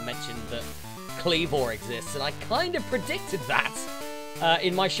think someone mentioned that Cleavor exists, and I kind of predicted that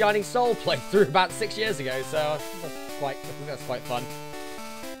in my Shining Soul playthrough about 6 years ago. So I think that's quite fun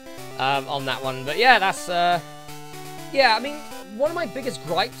on that one. But yeah, that's yeah. I mean, one of my biggest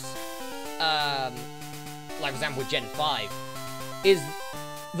gripes, like for example with Gen 5, is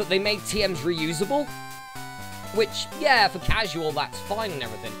that they made TMs reusable. Which, yeah, for casual, that's fine and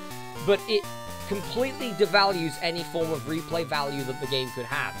everything. But it completely devalues any form of replay value that the game could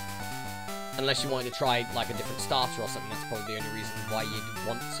have. Unless you wanted to try, like, a different starter or something. That's probably the only reason why you'd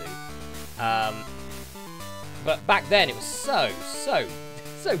want to. But back then, it was so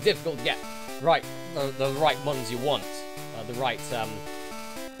difficult to get the right ones you want. The right, yeah,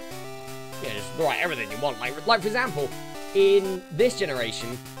 just the right everything you want. Like for example, in this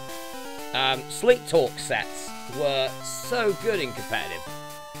generation, Sleep Talk sets were so good in competitive.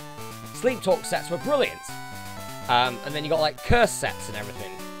 Sleep Talk sets were brilliant. And then you got like curse sets and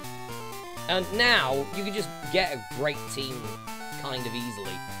everything. And now you can just get a great team kind of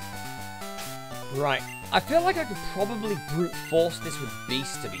easily. Right. I feel like I could probably brute force this with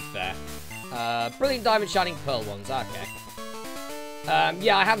Beast, to be fair. Brilliant Diamond Shining Pearl ones, okay.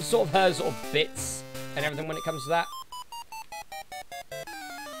 Yeah, I have sort of heard sort of bits and everything when it comes to that.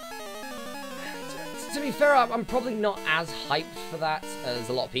 To be fair, I'm probably not as hyped for that as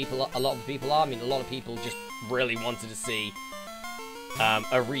a lot of the people are. I mean, a lot of people just really wanted to see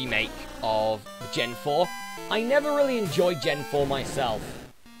a remake of Gen 4. I never really enjoyed Gen 4 myself.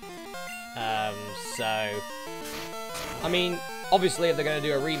 So, I mean, obviously if they're going to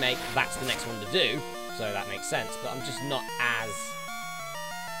do a remake, that's the next one to do, so that makes sense, but I'm just not as,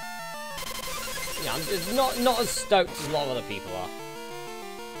 yeah, I'm just not as stoked as a lot of other people are.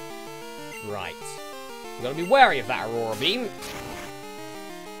 Right. We've got to be wary of that Aurora Beam.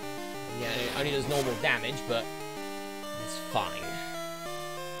 Yeah, it only does normal damage, but it's fine.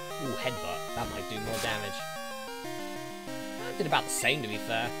 Ooh, Headbutt. That might do more damage. That did about the same, to be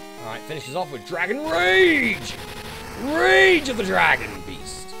fair. Alright, finishes off with Dragon Rage! Rage of the Dragon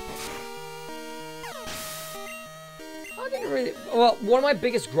Beast. I didn't really... Well, one of my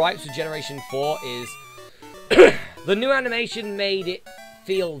biggest gripes with Generation 4 is the new animation made it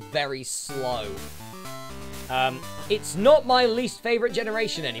feel very slow. It's not my least favorite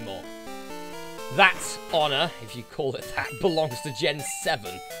generation anymore. That honor, if you call it that, belongs to Gen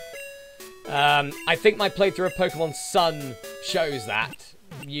 7. I think my playthrough of Pokemon Sun shows that.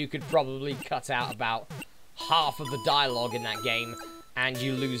 You could probably cut out about half of the dialogue in that game, and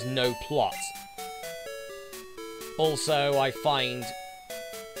you lose no plot. Also, I find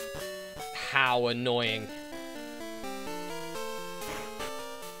how annoying.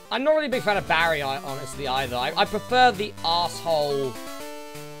 I'm not really a big fan of Barry, honestly, either. I prefer the arsehole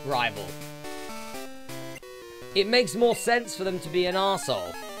rival. It makes more sense for them to be an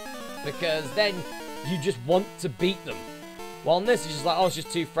arsehole, because then you just want to beat them. While in this, it's just like, oh, it's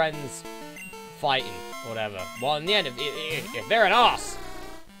just two friends fighting, whatever. Well, in the end, if they're an arse,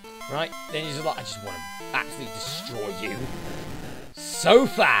 right, then you're just like, I just want to absolutely destroy you so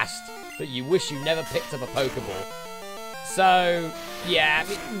fast that you wish you never picked up a Pokeball. So, yeah, I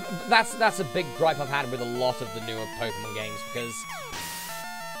mean, that's a big gripe I've had with a lot of the newer Pokemon games, because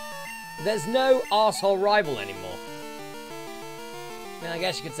there's no arsehole rival anymore. I mean, I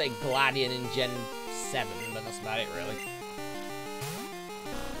guess you could say Gladion in Gen 7, but that's about it, really.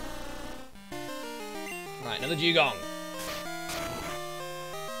 Right, another Dugong.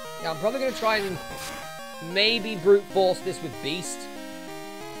 Yeah, I'm probably going to try and maybe brute force this with Beast.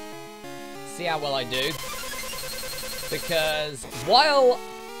 See how well I do. Because while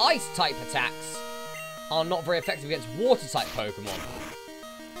Ice-type attacks are not very effective against Water-type Pokemon,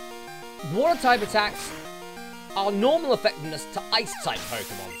 Water-type attacks are normal effectiveness to Ice-type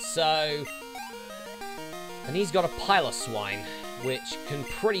Pokemon, so... And he's got a Piloswine, which can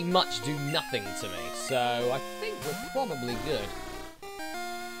pretty much do nothing to me, so I think we're probably good.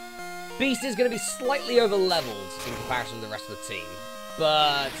 Beast is going to be slightly over-leveled in comparison to the rest of the team,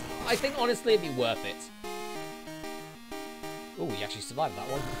 but I think, honestly, it'd be worth it. Oh, you actually survived that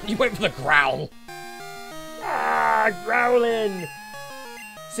one. You went for the growl. Ah, growling.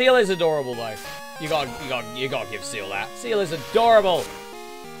 Seal is adorable, though. You gotta give Seal that. Seal is adorable.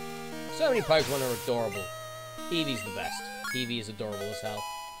 So many Pokemon are adorable. Eevee's the best. Eevee is adorable as hell.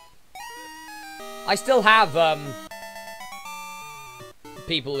 I still have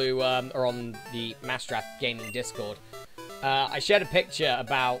people who are on the Masterath gaming Discord. I shared a picture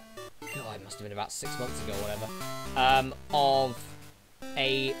about. God, must have been about 6 months ago or whatever, of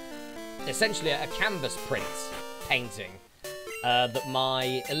essentially a canvas print painting that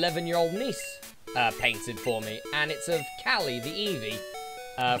my 11-year-old niece painted for me, and it's of Callie, the Eevee,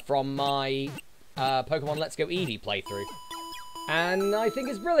 from my Pokemon Let's Go Eevee playthrough. And I think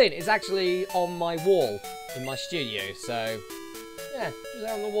it's brilliant. It's actually on my wall in my studio, so yeah, it's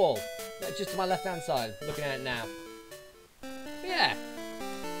there on the wall, just to my left-hand side, looking at it now. Yeah,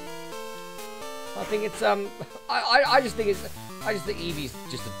 I think it's I just think Eevee's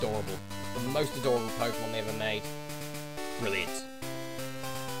just adorable, the most adorable Pokemon they ever made. Brilliant.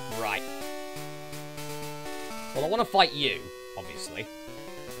 Right. Well, I want to fight you, obviously.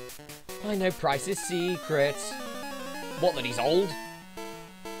 I know Price is secret. What, that he's old?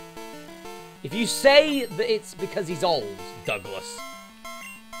 If you say that it's because he's old, Douglas,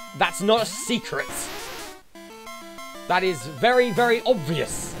 that's not a secret. That is very, very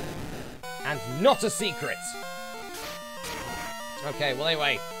obvious. And not a secret. Okay, well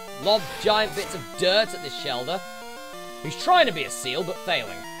anyway, lob giant bits of dirt at this Shelder, who's trying to be a seal, but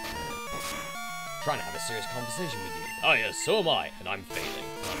failing. Trying to have a serious conversation with you. Oh yes, so am I, and I'm failing.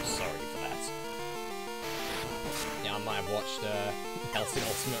 I'm sorry for that. Yeah, I might have watched Hellsing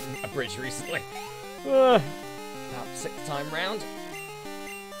Ultimate Abridged recently. About 6th time round.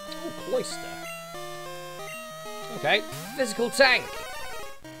 Oh, Cloyster. Okay, physical tank.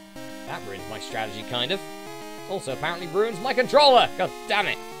 That ruins my strategy, kind of. Also, apparently ruins my controller. God damn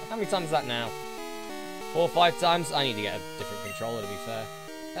it. How many times is that now? 4 or 5 times? I need to get a different controller, to be fair.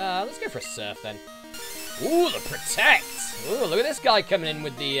 Let's go for a Surf, then. Ooh, the Protect! Ooh, look at this guy coming in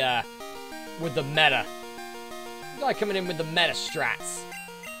with the meta. Guy coming in with the meta strats.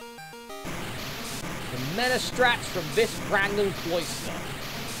 The meta strats from this random Cloyster.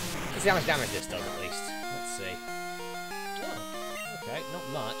 Let's see how much damage this does, at least. Let's see. Oh, okay, not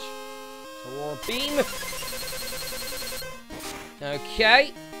much. Aurora Beam.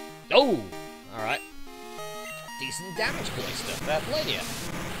 Okay. Oh, alright. Decent damage, Cloyster. Fair play to you.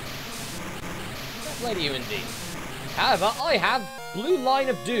 Fair play to you, indeed. However, I have Blue Line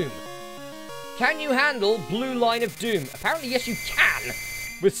of Doom. Can you handle Blue Line of Doom? Apparently, yes, you can.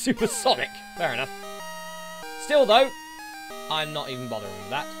 With Supersonic. Fair enough. Still, though, I'm not even bothering with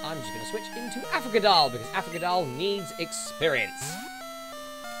that. I'm just going to switch into Africadal, because Africadal needs experience.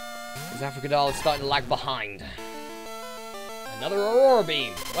 Because Africadal is starting to lag behind. Another Aurora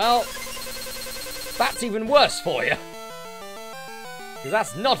Beam. Well, that's even worse for you. Because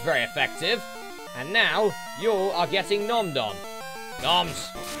that's not very effective. And now, you are getting nommed on. Noms.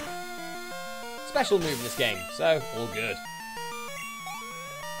 Special move in this game, so all good.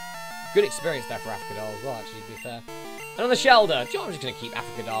 Good experience there for Africadal as well, actually, to be fair. And on the Shelder, I'm just going to keep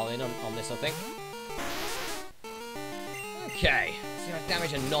Africadal in on this, I think. Okay, let's see how much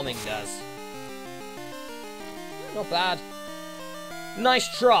damage a nomming does. Not bad. Nice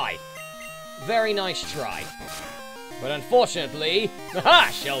try. Very nice try. But unfortunately, haha,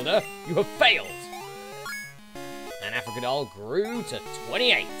 Shelder, you have failed. And Africadal grew to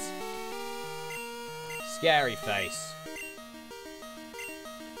 28. Scary face.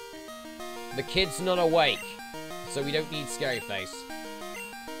 The kid's not awake, so we don't need Scary face.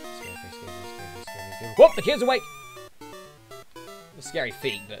 Scary face, scary face, scary face, scary face. Whoop, the kid's awake! Scary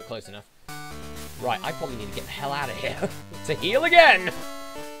feet, but close enough. Right, I probably need to get the hell out of here to heal again.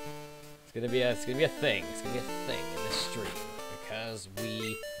 It's gonna be a thing. It's gonna be a thing in this stream because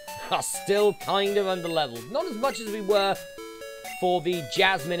we are still kind of underleveled. Not as much as we were for the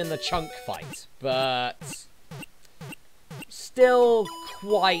Jasmine and the Chunk fight, but still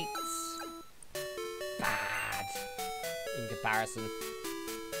quite bad in comparison.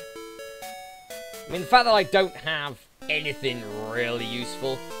 I mean, the fact that I don't have anything really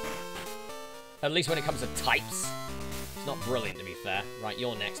useful, at least when it comes to types, it's not brilliant, to be fair. Right,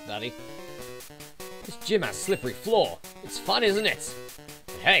 you're next, buddy. This gym has slippery floor. It's fun, isn't it?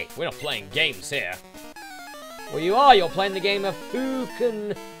 But hey, we're not playing games here. Well, you are. You're playing the game of who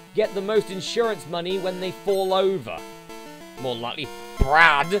can get the most insurance money when they fall over. More than likely,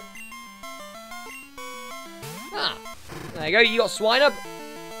 Brad. Ah, there you go. You got Swine Up.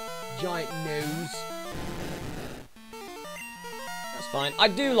 Giant nose. That's fine. I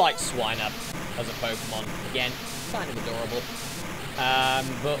do like Swine Up as a Pokemon. Again, kind of adorable.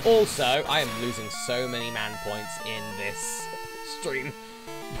 But also, I am losing so many man points in this stream.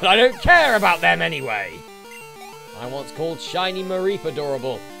 But I don't care about them anyway. I'm what's called Shiny Mareep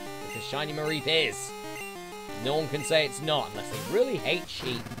adorable. Because Shiny Mareep is. No one can say it's not, unless they really hate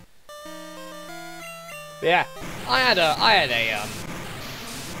sheep. But yeah, I had a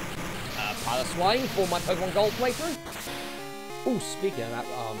Piloswine for my Pokemon Gold playthrough. Oh, speaking of that,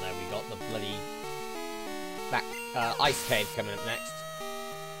 oh no, we got the bloody that ice cave coming up next.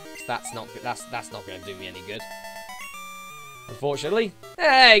 So that's not good. That's not going to do me any good. Unfortunately.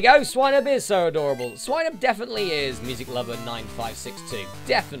 There you go. Swinub is so adorable. Swinub definitely is Music Lover 9562.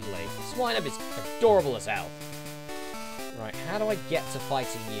 Definitely. Swinub is adorable as hell. Right, how do I get to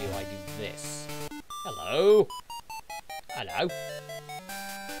fighting you? I do this. Hello. Hello.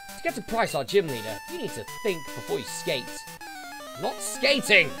 To get to Price, our gym leader, you need to think before you skate. Not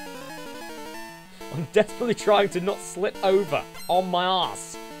skating! I'm desperately trying to not slip over on my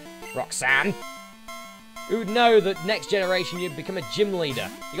ass. Roxanne. Who'd know that next generation you'd become a gym leader?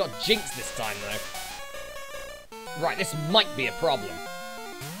 You got jinxed this time, though. Right, this might be a problem.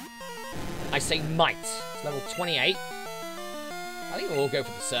 I say might. It's level 28. I think we'll go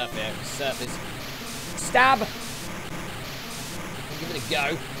for the surf here. Surf is... Stab! We'll give it a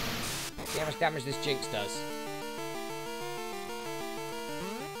go. See how much damage this jinx does.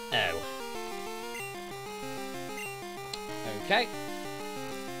 Oh. Okay.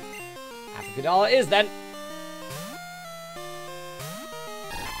 Africadala it is, then.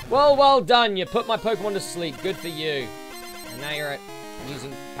 Well done. You put my Pokemon to sleep. Good for you. And now you're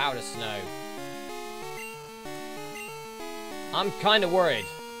using Powder Snow. I'm kind of worried.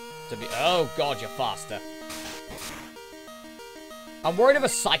 Oh, God, you're faster. I'm worried of a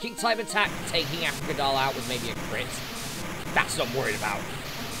Psychic-type attack taking Africadala out with maybe a crit. That's what I'm worried about.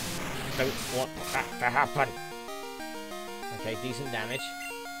 Don't want that to happen. Okay, decent damage.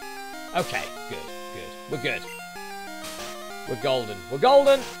 Okay, good. We're good. We're golden. We're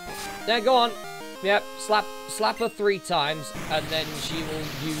golden! Now, go on. Yep, slap her 3 times, and then she will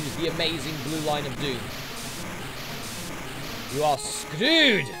use the amazing blue line of doom. You are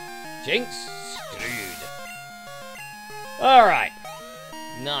screwed! Jinx, screwed. Alright.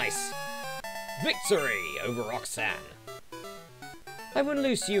 Nice. Victory over Roxanne. I wouldn't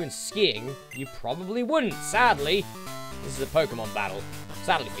lose to you in skiing. You probably wouldn't, sadly. This is a Pokemon battle.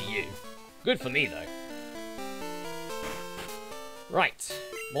 Sadly for you. Good for me, though. Right.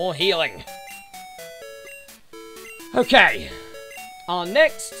 More healing. Okay. Our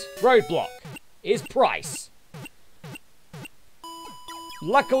next roadblock is Price.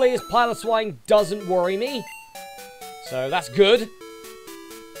 Luckily, his Piloswine doesn't worry me. So that's good.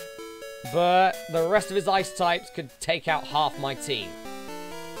 But the rest of his ice types could take out half my team.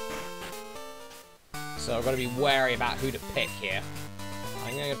 So I've got to be wary about who to pick here.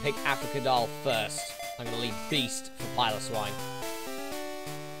 I'm going to pick Africadal first. I'm going to leave Beast for Piloswine.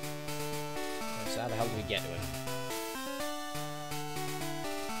 So how the hell do we get to him?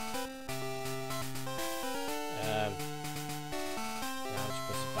 Now let's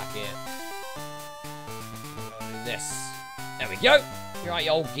put it back here. This. There we go. You're right,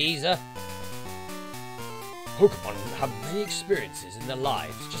 you old geezer. Pokemon have many experiences in their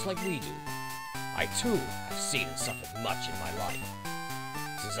lives, just like we do. I, too, have seen and suffered much in my life.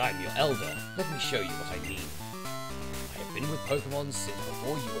 Since I'm your elder, let me show you what I mean. I have been with Pokemon since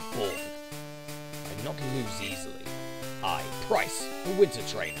before you were born. I do not lose easily. I, Price, the Winter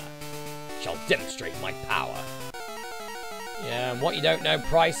Trainer, shall demonstrate my power. Yeah, and what you don't know,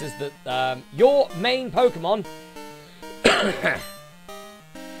 Price, is that your main Pokemon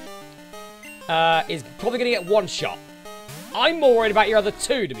is probably going to get one shot. I'm more worried about your other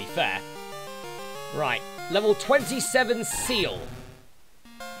 2, to be fair. Right, level 27 Seal.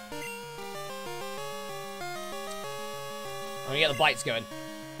 I'm going to get the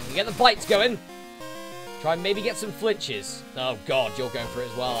bites going. Try and maybe get some flinches. Oh, God, you're going for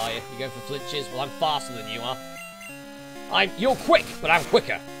it as well, are you? You're going for flinches? Well, I'm faster than you are. You're quick, but I'm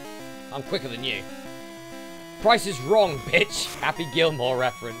quicker. I'm quicker than you. Price is wrong, bitch. Happy Gilmore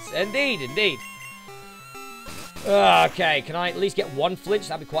reference. Indeed, indeed. Okay, can I at least get one flinch?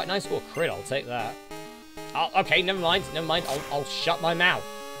 That'd be quite nice. Oh, crit, I'll take that. Okay, never mind. I'll shut my mouth.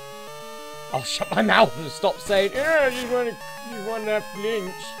 I'll shut my mouth and stop saying, yeah, you want that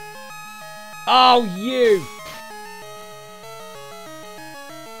flinch. Oh, you.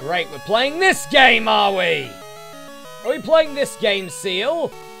 Great, we're playing this game, are we? Are we playing this game,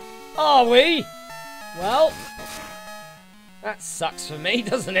 Seal? Are we? Well, that sucks for me,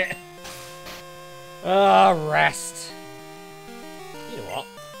 doesn't it? Rest. You know what?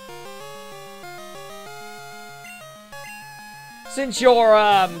 Since you're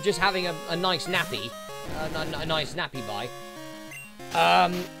just having a nice nappy, a nice nappy bye,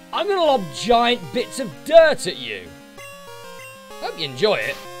 I'm gonna lob giant bits of dirt at you. Hope you enjoy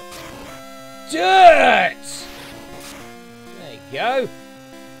it. Dirt! There you go.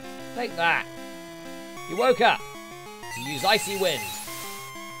 Take that. You woke up to use Icy Wind.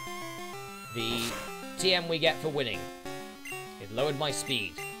 The TM we get for winning. It lowered my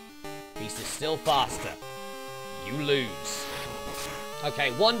speed. Beast is still faster. You lose.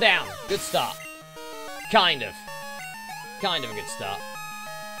 Okay, 1 down. Good start. Kind of. Kind of a good start.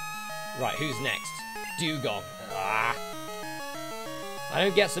 Right, who's next? Dugong. Ah. I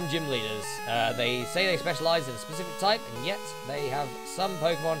don't get some gym leaders. They say they specialize in a specific type, and yet they have some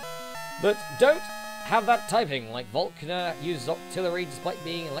Pokemon that don't have that typing, like Volkner uses Octillery despite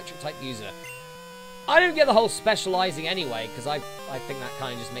being an electric type user. I don't get the whole specializing anyway, because I think that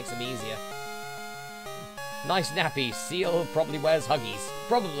kind of just makes them easier. Nice nappy. Seal probably wears Huggies.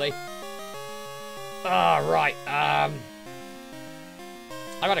 Probably. Ah, right. I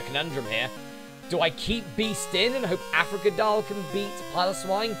got a conundrum here. Do I keep Beast in and hope Africadal can beat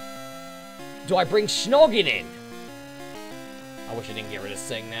Piloswine? Do I bring Schnoggin in? I wish I didn't get rid of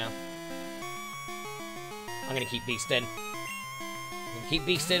Sing now. I'm going to keep Beast in. I'm going to keep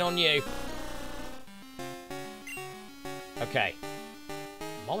Beast in on you. Okay.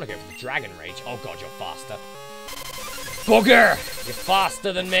 I want to go for the Dragon Rage. Oh god, you're faster. Booger! You're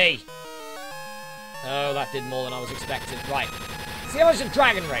faster than me. Oh, that did more than I was expecting. Right. See how much the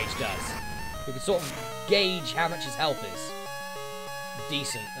Dragon Rage does. We can sort of gauge how much his health is.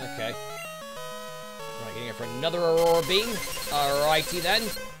 Decent. Okay. Right, gonna go for another Aurora Beam. Alrighty then.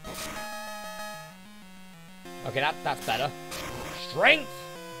 Okay, that's better. Strength!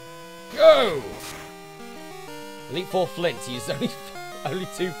 Go! Elite 4 Flint uses only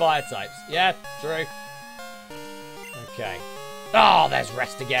 2 fire types. Yeah, true. Okay. Oh, there's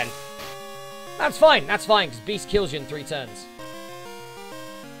rest again. That's fine, because Beast kills you in 3 turns.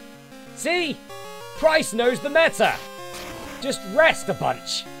 See? Price knows the meta. Just rest a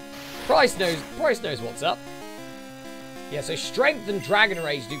bunch. Price knows what's up. Yeah, so Strength and Dragon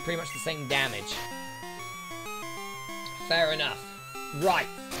Rage do pretty much the same damage. Fair enough. Right.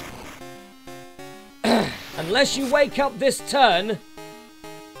 Unless you wake up this turn,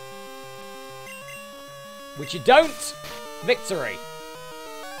 which you don't, victory.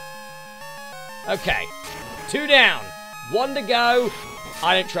 Okay. 2 down. 1 to go.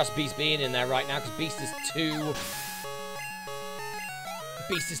 I don't trust Beast being in there right now because Beast is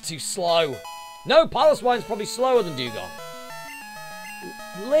too slow. No, Piloswine's probably slower than Dugong.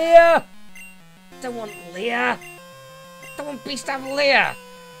 Leer! Don't want Leer. Don't want Beast to have Leer.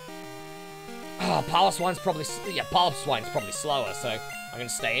 Oh, Piloswine's probably slower, so I'm gonna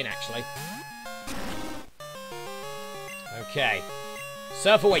stay in actually. Okay.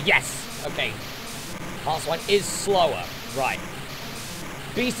 Surf away, yes! Okay. Piloswine is slower. Right.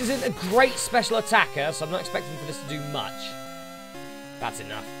 Beast isn't a great special attacker, so I'm not expecting for this to do much. That's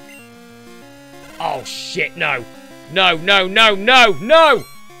enough. Oh shit, no. No, no, no, no, no!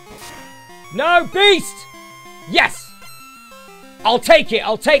 No, Beast! Yes! I'll take it,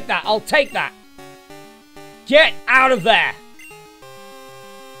 I'll take that, I'll take that. Get out of there!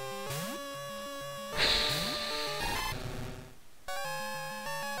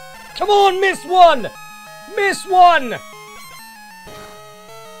 Come on, miss one! Miss one! Okay.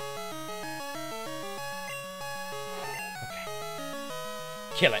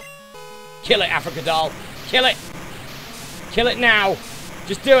 Kill it. Kill it, Africadal. Kill it! Kill it now!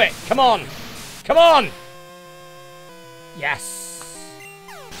 Just do it! Come on! Come on! Yes!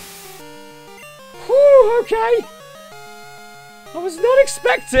 Whew, okay. I was not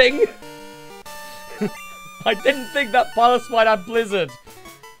expecting. I didn't think that Piloswine had Blizzard.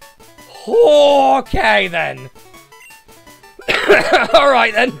 Okay then.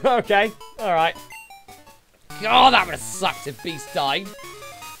 Alright then. Okay. Alright. God, that would have sucked if Beast died.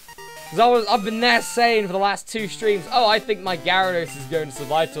 Because I've been there saying for the last 2 streams, oh, I think my Gyarados is going to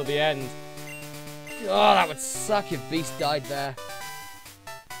survive till the end. Oh, that would suck if Beast died there.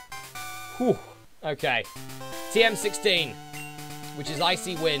 Whew. Okay. TM16, which is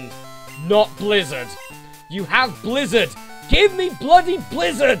Icy Wind, not Blizzard. You have Blizzard. Give me bloody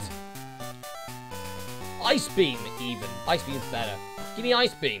Blizzard. Ice Beam, even. Ice Beam's better. Give me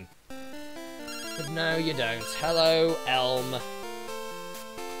Ice Beam. But no, you don't. Hello, Elm.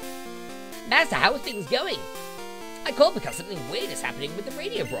 Master, how are things going? I called because something weird is happening with the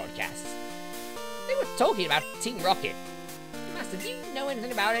radio broadcasts. They were talking about Team Rocket. Master, do you know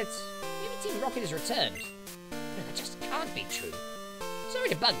anything about it? Maybe Team Rocket has returned. No, that just can't be true. Sorry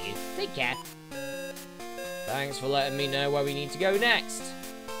to bug you. Take care. Thanks for letting me know where we need to go next.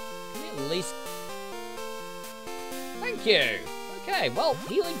 Can we at least... Thank you. Okay, well,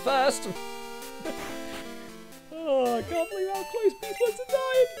 healing first. Oh, I can't believe how close Beast was to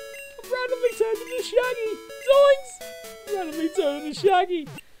dying. I've randomly turned into Shaggy. Zoinks! Randomly turned into Shaggy.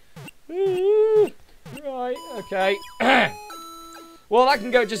 Right, okay. Well, that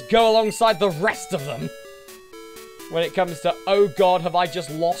can just go alongside the rest of them. when it comes to, oh god, have I just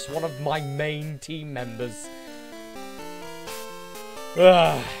lost one of my main team members.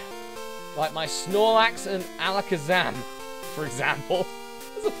 Ugh. Like my Snorlax and Alakazam, for example.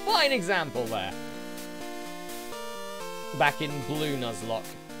 There's a fine example there. Back in Blue Nuzlocke.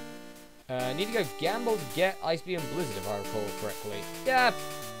 Need to go gamble to get Ice Beam and Blizzard, if I recall correctly. Yeah,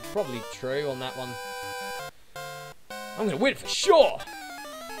 probably true on that one. I'm gonna win for sure!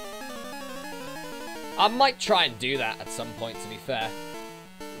 I might try and do that at some point, to be fair.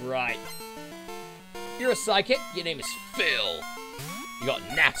 Right. You're a psychic. Your name is Phil. You got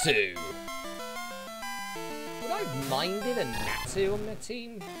Natu. Would I have minded a Natu on my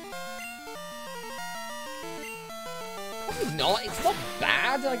team? Probably not. It's not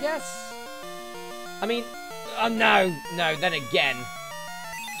bad, I guess. I mean, oh no, then again,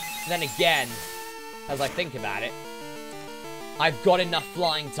 as I think about it, I've got enough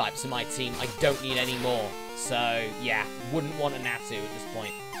flying types in my team. I don't need any more. So, yeah, wouldn't want a Natu at this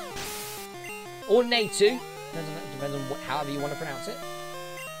point. Or Natu. Depends on however you want to pronounce it.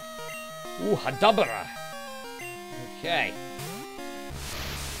 Ooh, Hadabara. Okay.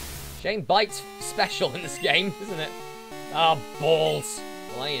 Shane Bite's special in this game, isn't it? Ah, oh, balls.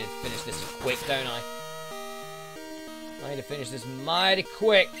 Well, I need to finish this quick, don't I? I need to finish this mighty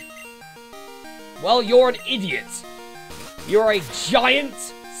quick. Well, you're an idiot. You're a giant,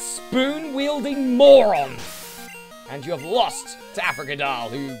 spoon-wielding moron. And you have lost to Africadal,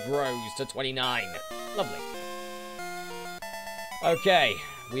 who grows to 29. Lovely. Okay,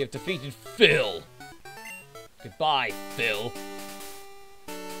 we have defeated Phil. Goodbye, Phil.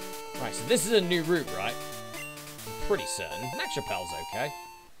 Right, so this is a new route, right? I'm pretty certain. Max Chappelle's okay.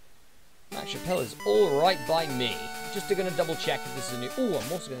 Max Chappelle is alright by me. Just gonna double check if this is a new... Ooh,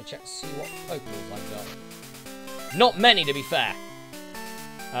 I'm also gonna check to see what Pokeballs I've got. Not many, to be fair.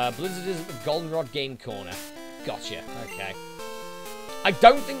 Blizzard is at the Goldenrod Game Corner. Gotcha, okay. I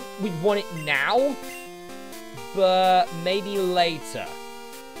don't think we'd want it now, but maybe later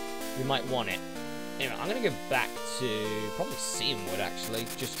we might want it. Anyway, I'm going to go back to probably Seamwood, actually.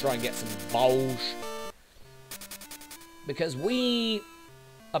 Just try and get some balls. Because we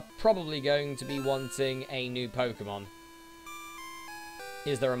are probably going to be wanting a new Pokemon.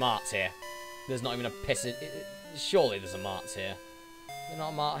 Is there a Mart here? There's not even a piss... Surely there's a Mart here. Is there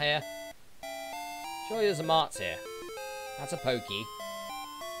not a Mart here? Surely there's a Mart here. That's a Pokey.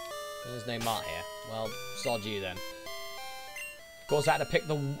 There's no Mart here. Well, sod you then. Of course, I had to pick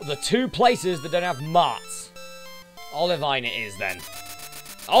the two places that don't have Marts. Olivine it is, then.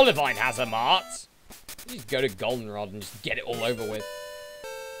 Olivine has a Mart. You just go to Goldenrod and just get it all over with.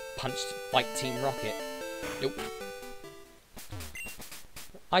 Punched like Team Rocket. Nope.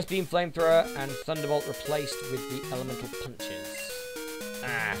 Ice Beam, Flamethrower, and Thunderbolt replaced with the Elemental Punches.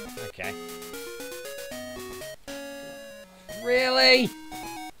 Ah, okay. Really?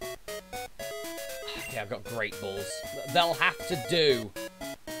 Okay, I've got Great Balls. They'll have to do.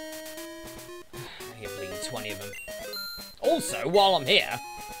 I need bleeding 20 of them. Also, while I'm here,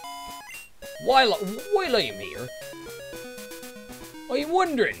 while I'm here, I'm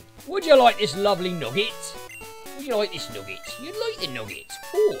wondering, would you like this lovely nugget? Would you like this nugget? You'd like the nugget.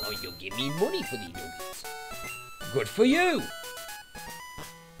 Oh, you'll give me money for the nuggets. Good for you.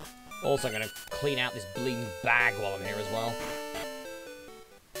 Also, I'm going to clean out this bleeding bag while I'm here as well.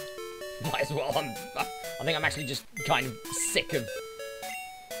 Might as well. I think I'm actually just kind of sick of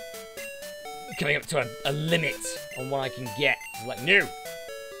coming up to a limit on what I can get. It's like, no.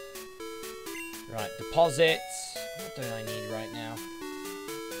 Right, deposits. What do I need right now?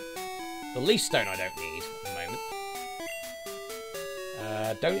 The leaf stone I don't need at the moment.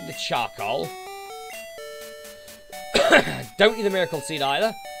 Don't need the charcoal. Don't need the miracle seed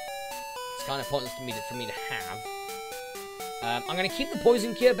either. It's kind of pointless for me to have. I'm going to keep the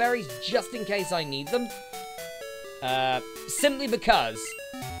poison cure berries just in case I need them. Simply because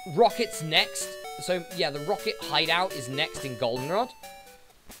Rocket's next. So, yeah, the Rocket hideout is next in Goldenrod.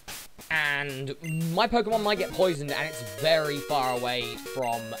 And my Pokemon might get poisoned, and it's very far away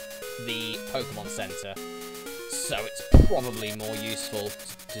from the Pokemon Center. So it's probably more useful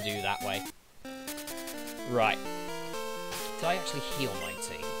to do that way. Right. Did I actually heal my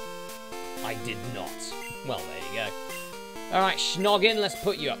team? I did not. Well, there you go. Alright, Schnoggin, let's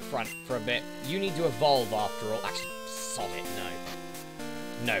put you up front for a bit. You need to evolve after all. Actually, sod it,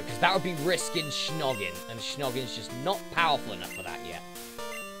 no. No, because that would be risking Schnoggin, and Schnoggin's just not powerful enough for that yet.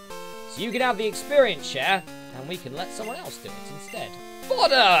 So you can have the experience share, and we can let someone else do it instead.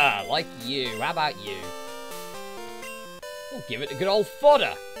 Fodder! Like you. How about you? We'll give it a good old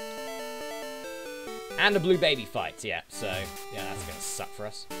fodder. And a blue baby fight, yeah. So, yeah, that's going to suck for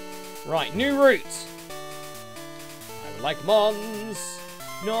us. Right, new route. like Mons.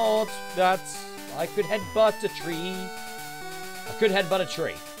 Not that I could headbutt a tree. I could headbutt a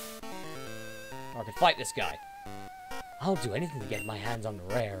tree. Or I could fight this guy. I'll do anything to get my hands on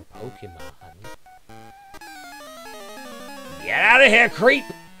rare Pokemon. Get out of here, creep!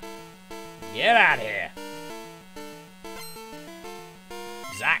 Get out of here.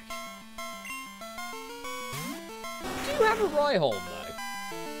 Zach. Do you have a Rhyhorn, though?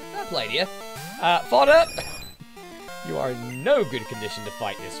 Fair play to you. Fodder! You are in no good condition to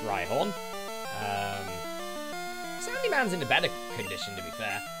fight this Rhyhorn. Sandyman's in a better condition, to be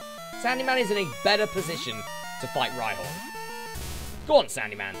fair. Sandyman is in a better position to fight Rhyhorn. Go on,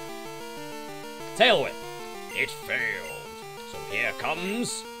 Sandyman. Tail Whip. It failed. So here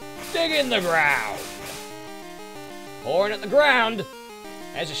comes... Dig in the ground. Pouring at the ground.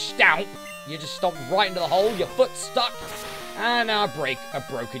 There's a stomp. You just stomped right into the hole. Your foot's stuck. And now I've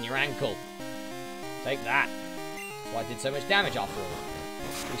broken your ankle. Take that. That's why I did so much damage after all.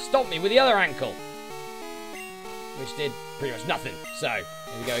 He stomped me with the other ankle. Which did pretty much nothing. So, here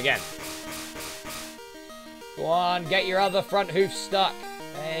we go again. Go on, get your other front hoof stuck.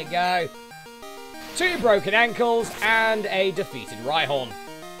 There you go. 2 broken ankles and a defeated Rhyhorn.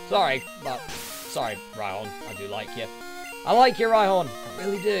 Sorry, but... Sorry, Rhyhorn. I do like you. I like your Rhyhorn. I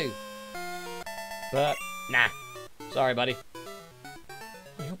really do. But, nah. Sorry, buddy.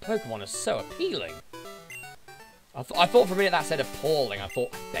 Oh, your Pokemon is so appealing. I thought for a minute that said appalling. I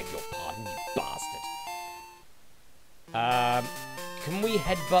thought, I beg your pardon, you bastard. Can we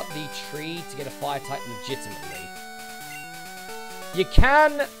headbutt the tree to get a fire type legitimately? You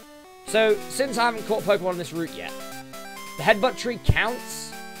can... So, since I haven't caught Pokemon on this route yet, the headbutt tree counts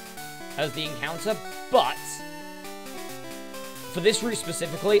as the encounter, but for this route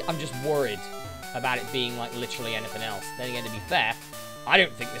specifically, I'm just worried about it being like literally anything else. Then again, to be fair, I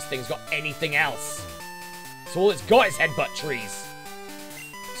don't think this thing's got anything else. So all it's got is headbutt trees.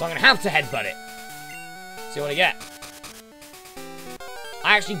 So I'm going to have to headbutt it. See what I get.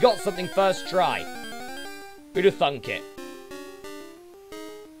 I actually got something first try. Who'd have thunk it?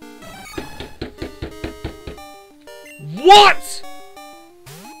 What?!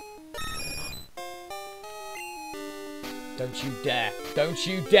 Don't you dare. Don't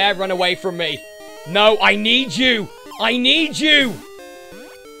you dare run away from me. No, I need you. I need you.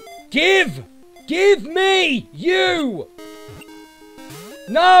 Give. Give me you.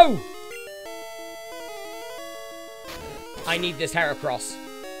 No. I need this Heracross.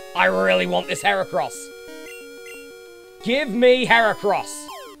 I really want this Heracross. Give me Heracross.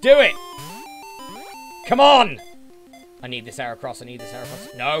 Do it. Come on. I need this Heracross. I need this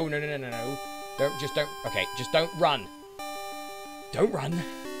Heracross. No, no, no, no, no, no. Don't. Okay, just don't run. Don't run.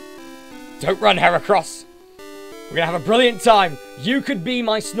 Don't run, Heracross. We're gonna have a brilliant time. You could be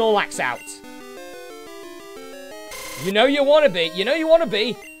my Snorlax out. You know you want to be. You know you want to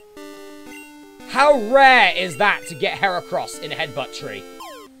be. How rare is that to get Heracross in a headbutt tree?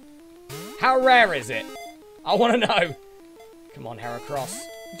 How rare is it? I want to know. Come on, Heracross.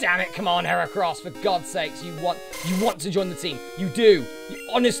 Damn it, come on, Heracross. For God's sakes, you want to join the team. You do.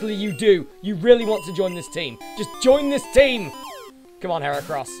 Honestly, you do. You really want to join this team. Just join this team. Come on,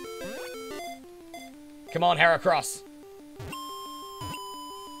 Heracross. Come on, Heracross.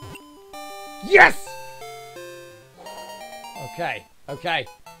 Yes! Okay, okay.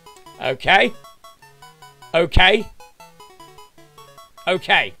 Okay. Okay.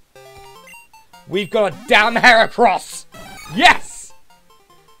 Okay. We've got a damn Heracross! Yes!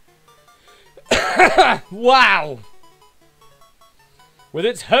 Wow! With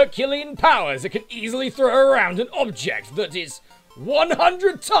its Herculean powers, it can easily throw around an object that is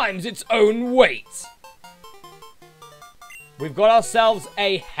 100 times its own weight. We've got ourselves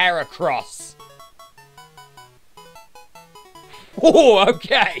a Heracross. Oh,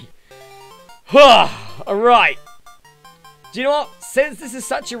 okay. Alright. Do you know what? Since this is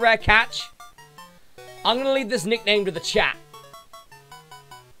such a rare catch, I'm going to leave this nickname to the chat.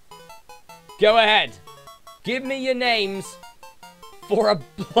 Go ahead. Give me your names for a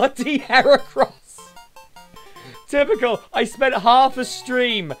bloody Heracross. Typical. I spent half a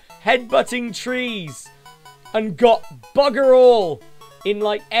stream headbutting trees and got bugger all in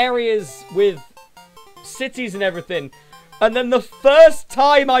like areas with cities and everything. And then the first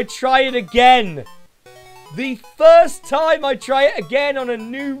time I try it again, on a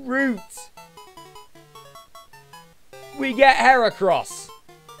new route, we get Heracross.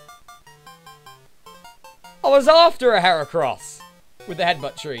 I was after a Heracross with the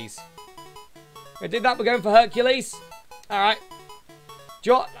headbutt trees. We did that, we're going for Hercules. Alright.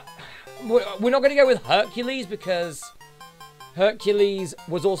 We're not going to go with Hercules because Hercules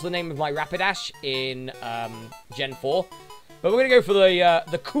was also the name of my Rapidash in Gen 4. But we're going to go for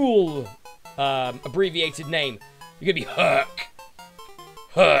the cool abbreviated name. You're going to be Herc.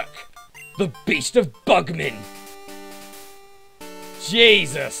 Herc. The Beast of Bugmin.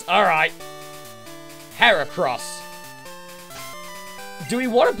 Jesus. Alright. Heracross. Do we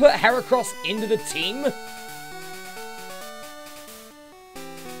want to put Heracross into the team?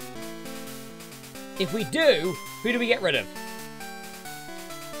 If we do, who do we get rid of?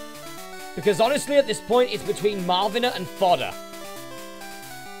 Because honestly, at this point, it's between Marvina and Fodder.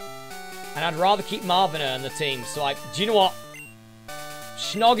 And I'd rather keep Marvina in the team, so do you know what?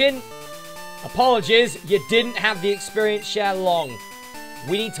 Schnoggin, apologies, you didn't have the experience share long.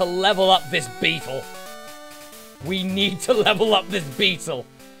 We need to level up this beetle. We need to level up this beetle.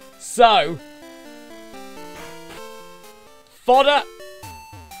 So, Fodder,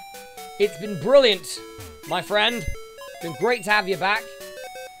 it's been brilliant, my friend. It's been great to have you back.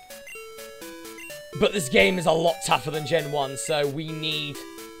 But this game is a lot tougher than Gen 1, so we need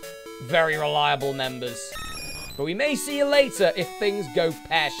very reliable members. But we may see you later if things go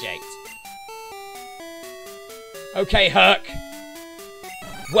pear-shaped. Okay, Herc.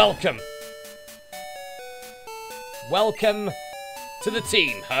 Welcome. Welcome to the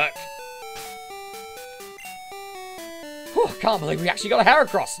team, Herc. Whew, can't believe we actually got a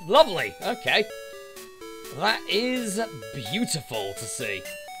Heracross. Lovely. Okay. That is beautiful to see.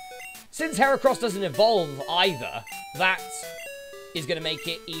 Since Heracross doesn't evolve either, that is going to make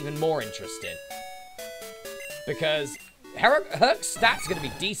it even more interesting. Because Herc's stats are going to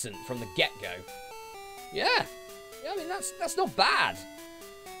be decent from the get-go. Yeah. I mean, that's not bad.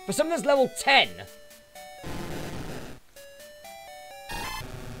 For someone that's level 10...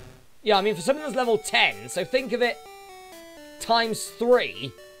 Yeah, I mean, for something that's level 10, so think of it times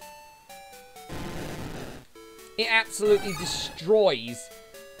 3. It absolutely destroys.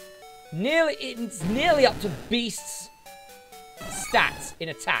 It's nearly up to Beast's stats in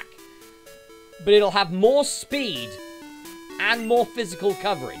attack. But it'll have more speed and more physical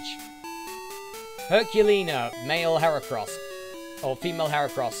coverage. Herculina, male Heracross. Or female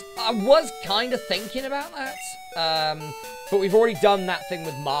Heracross. I was kind of thinking about that. But we've already done that thing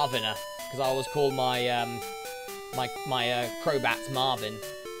with Marvina. Because I always call my Crobats Marvin.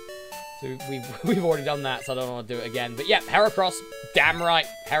 So we've already done that, so I don't want to do it again. But yeah, Heracross. Damn right,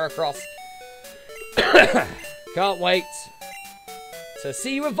 Heracross. Can't wait to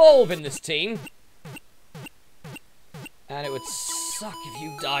see you evolve in this team. And it would suck if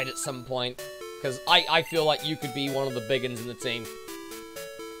you died at some point. Because I feel like you could be one of the big uns in the team.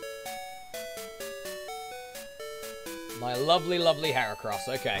 My lovely, lovely Heracross.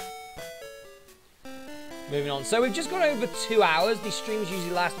 Okay. Moving on. So we've just gone over 2 hours. These streams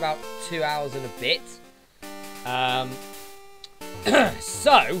usually last about 2 hours and a bit.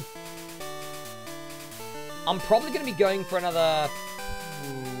 So, I'm probably going to be going for another...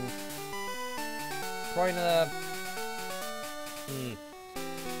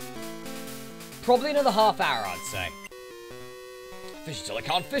 Probably another half hour, I'd say. Fish until I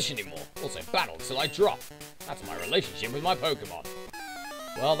can't fish anymore. Also, battle till I drop. That's my relationship with my Pokemon.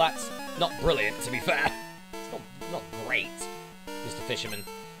 Well, that's not brilliant, to be fair. It's not great, Mr. Fisherman.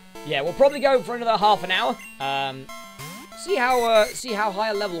 Yeah, we'll probably go for another half an hour. See how high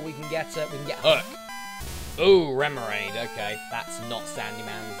a level we can get. We can get Herc. Ooh, Remoraid. Okay, that's not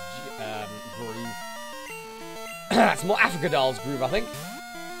Sandyman's groove. That's more Africadal's groove, I think.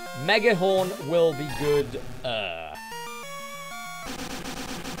 Megahorn will be good.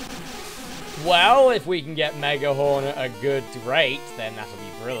 Well, if we can get Megahorn at a good rate, then that'll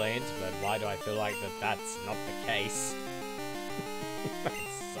be brilliant. But why do I feel like that's not the case? That'd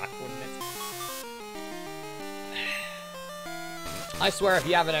suck, wouldn't it? I swear if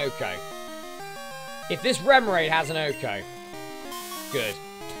you have an Oko. If this Remoraid has an Oko. Good.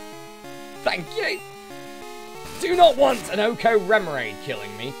 Thank you. Do not want an Oko Remoraid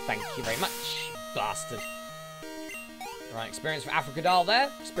killing me. Thank you very much, bastard. Right, experience for Africadal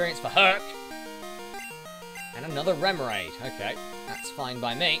there. Experience for Herc. And another Remoraid. Okay, that's fine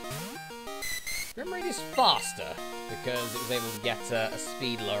by me. Remoraid is faster because it was able to get a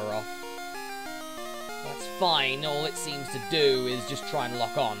speed lower off. That's fine. All it seems to do is just try and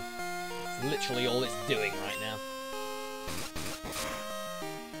lock on. It's literally all it's doing right now.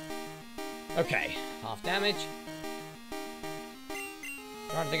 Okay, half damage.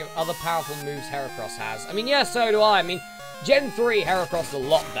 Trying to think of other powerful moves Heracross has. I mean, yeah, so do I. I mean, Gen 3 Heracross is a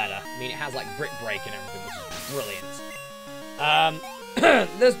lot better. I mean, it has, like, Brick Break and everything, which is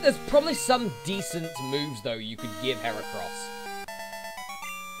brilliant. There's probably some decent moves, though, you could give Heracross.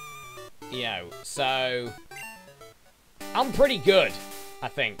 You know, so... I'm pretty good, I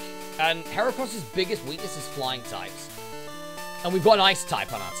think. And Heracross's biggest weakness is flying types. And we've got an ice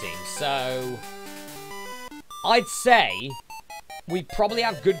type on our team, so... I'd say we probably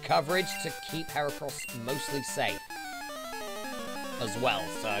have good coverage to keep Heracross mostly safe. As well,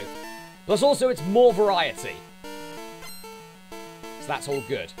 so... Plus also, it's more variety. So that's all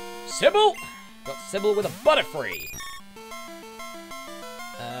good. Sybil! Got Sybil with a Butterfree.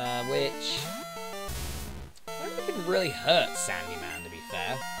 Which... I don't think it really hurt Sandyman, to be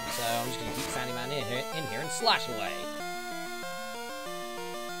fair. So I'm just going to keep Sandyman in here and slash away.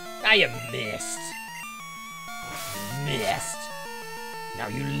 Ah, you missed. Missed. Now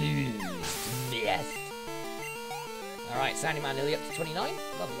you lose. Missed. Alright, Sandyman nearly up to 29.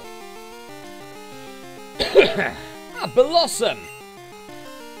 Lovely. Ah, Blossom.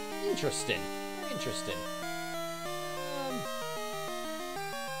 Interesting. Very interesting.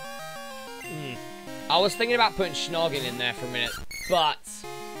 I was thinking about putting Schnoggin in there for a minute, but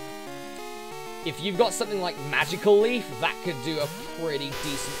if you've got something like Magical Leaf, that could do a pretty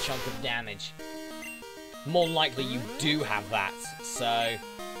decent chunk of damage. More than likely you do have that, so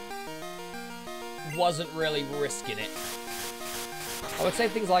wasn't really risking it. I would say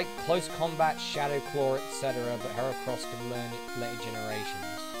things like Close Combat, Shadow Claw, etc., but Heracross can learn it later generations.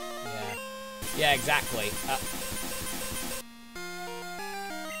 Yeah, exactly.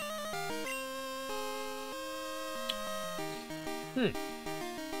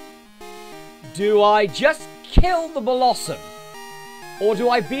 Do I just kill the Blossom? Or do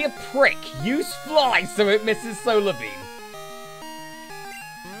I be a prick, use Fly so it misses Solar Beam?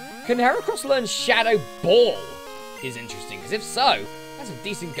 Can Heracross learn Shadow Ball? Is interesting, because if so, that's a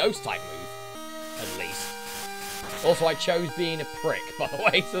decent Ghost type move. At least. Also, I chose being a prick, by the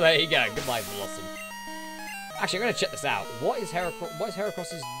way, so there you go. Goodbye, Blossom. Actually, I'm going to check this out. What is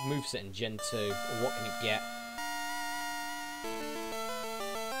Heracross's moveset in Gen 2? Or what can it get?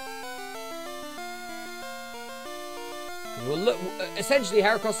 Essentially,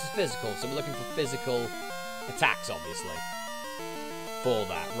 Heracross is physical, so we're looking for physical attacks, obviously. For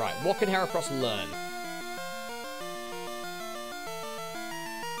that. Right, what can Heracross learn?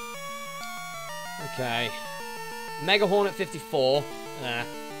 Okay. Mega Horn at 54.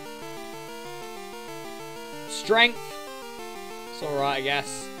 Strength. It's alright, I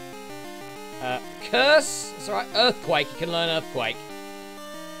guess. Curse. It's alright. Earthquake. You can learn Earthquake.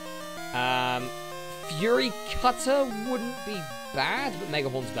 Fury Cutter wouldn't be bad, but Mega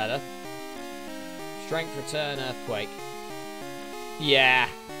Horn's better. Strength, Return, Earthquake. Yeah,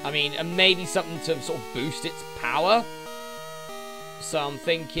 I mean, and maybe something to sort of boost its power. So I'm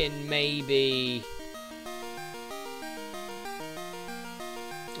thinking maybe...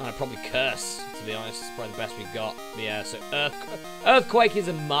 probably Curse, to be honest. It's probably the best we've got. But yeah, so Earthquake is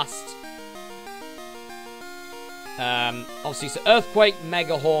a must. Obviously, so Earthquake,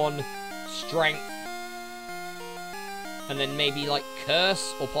 Mega Horn, Strength. And then maybe, like,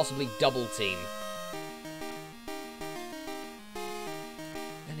 Curse or possibly Double Team.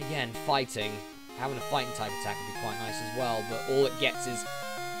 And again, fighting. Having a fighting type attack would be quite nice as well, but all it gets is...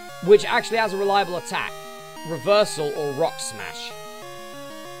 Which actually has a reliable attack. Reversal or Rock Smash.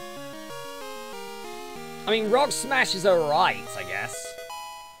 I mean, Rock Smash is alright, I guess.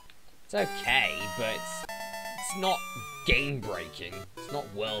 It's okay, but it's not game-breaking. It's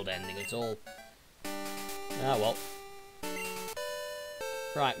not world-ending at all. Ah, well.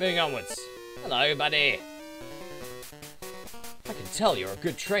 Right, moving onwards. Hello, buddy. I can tell you're a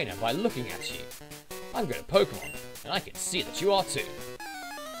good trainer by looking at you. I'm good at Pokémon, and I can see that you are too.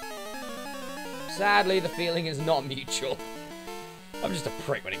 Sadly, the feeling is not mutual. I'm just a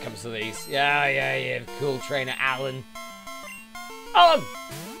prick when it comes to these. Yeah, cool trainer, Alan. Alan!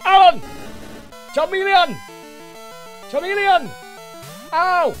 Alan! Charmeleon! Charmeleon!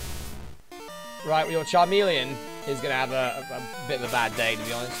 Ow! Right, well, your Charmeleon is going to have a bit of a bad day, to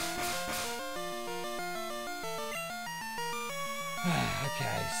be honest.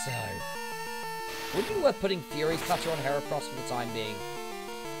 Okay, so... Would it be worth putting Fury Cutter on Heracross for the time being?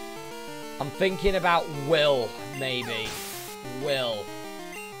 I'm thinking about Will, maybe. Will.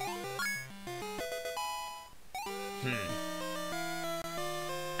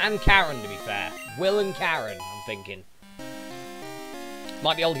 And Karen, to be fair. Will and Karen, I'm thinking.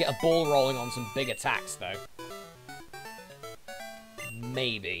 Might be able to get a ball rolling on some big attacks, though.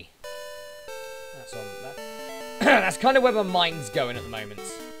 Maybe. That's on that. That's kind of where my mind's going at the moment.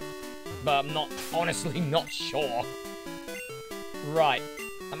 But I'm honestly not sure. Right.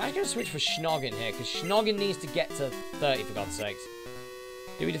 I'm actually going to switch for Schnoggin here, because Schnoggin needs to get to 30, for God's sakes.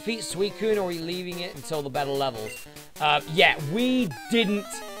 Do we defeat Suicune, or are we leaving it until the better levels? Yeah, we didn't...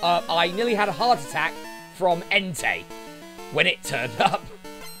 I nearly had a heart attack from Entei. when it turned up.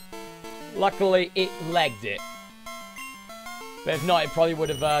 Luckily, it legged it. But if not, it probably would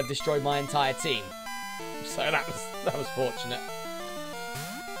have destroyed my entire team. So that was fortunate.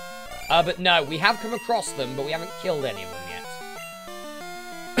 But no, we have come across them, but we haven't killed any of them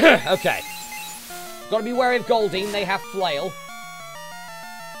yet. Okay. Gotta be wary of Goldeen, they have Flail.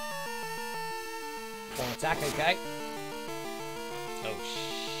 One attack, okay. Oh,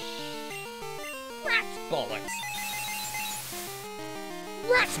 rat bollocks.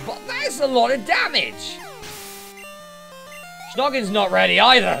 That's a lot of damage. Schnoggin's not ready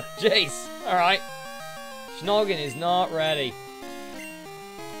either. Jeez. Alright. Schnoggin is not ready.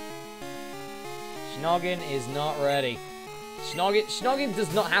 Schnoggin is not ready. Schnoggin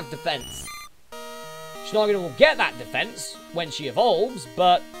does not have defense. Schnoggin will get that defense when she evolves,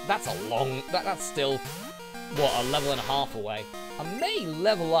 but that's a long... That's still, what, a level and a half away. I may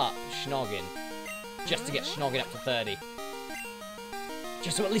level up Schnoggin just to get Schnoggin up to 30.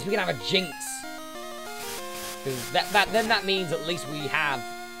 Just so at least we can have a Jinx. Because then that means at least we have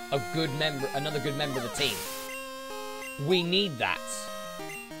a good member, another good member of the team. We need that.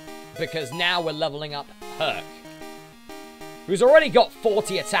 Because now we're leveling up Herc. Who's already got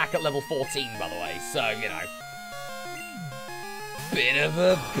 40 attack at level 14, by the way. So, you know. Bit of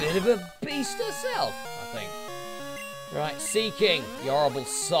a beast herself, I think. Right, Seeking, you horrible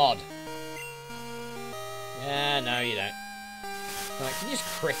sod. Yeah, no, you don't. Right, can you just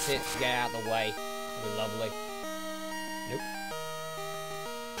crit it to get out of the way? That'd be lovely. Nope.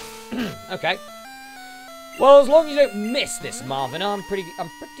 Okay. Well, as long as you don't miss this, Marvin, I'm pretty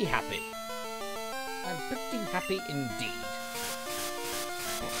happy. I'm pretty happy indeed.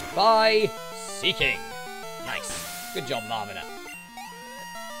 By Seeking. Nice. Good job, Marvina.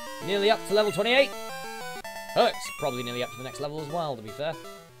 Nearly up to level 28. Herc's probably nearly up to the next level as well, to be fair.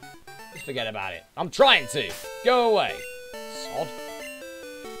 Just forget about it. I'm trying to. Go away. Sod.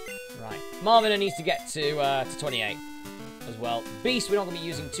 Right. Marvina needs to get to 28 as well. Beast we're not going to be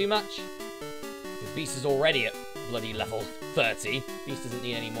using too much. The Beast is already at bloody level 30. Beast doesn't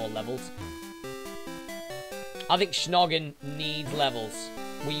need any more levels. I think Schnoggin needs levels.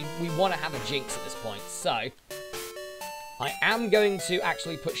 We want to have a Jinx at this point, so I am going to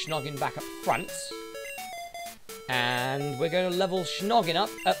actually put Schnoggin back up front, and we're going to level Schnoggin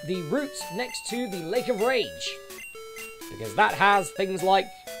up at the route next to the Lake of Rage, because that has things like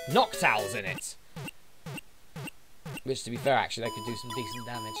Noctowls in it, which, to be fair, actually, they could do some decent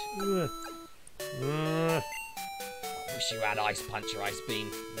damage. I wish you had Ice Punch or Ice Beam.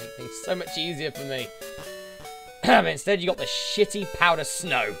 Make things so much easier for me. But instead, you got the shitty Powder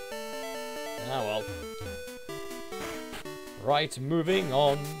Snow. Oh well. Right, moving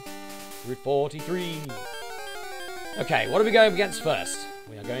on. Route 43. Okay, what are we going up against first?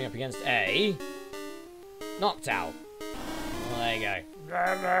 We are going up against a Noctowl. Well, there you go.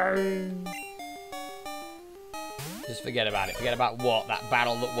 Just forget about it. Forget about what? That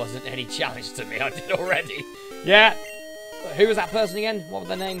battle that wasn't any challenge to me. I did already. Yeah. Who was that person again? What was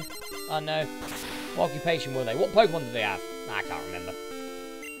their name? Oh, no. What occupation were they? What Pokemon did they have? I can't remember.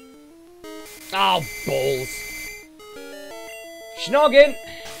 Oh, balls. Schnoggin,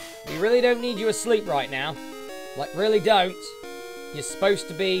 we really don't need you asleep right now. Like, really don't. You're supposed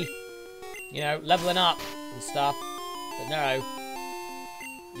to be, you know, leveling up and stuff. But no.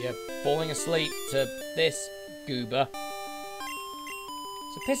 You're falling asleep to this goober.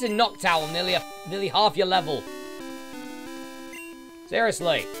 It's a pissing Noctowl, nearly half your level.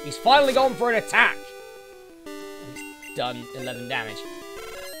 Seriously, he's finally gone for an attack. And he's done 11 damage.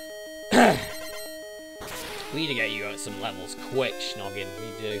 We need to get you at some levels quick, Schnoggin.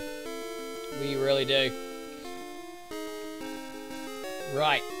 We do. We really do.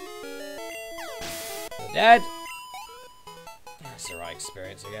 Right. You're dead. That's the right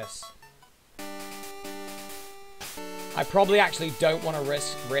experience, I guess. I probably actually don't want to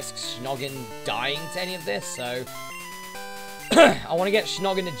risk Schnoggin dying to any of this, so I want to get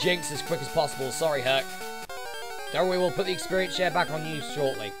Schnoggin to Jinx as quick as possible. Sorry, Herc. Don't worry, we'll put the experience share back on you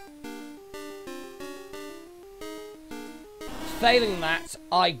shortly. Failing that,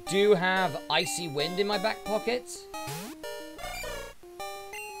 I do have Icy Wind in my back pocket.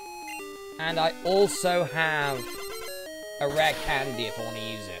 And I also have a rare candy if I want to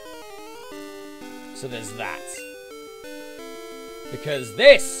use it. So there's that. Because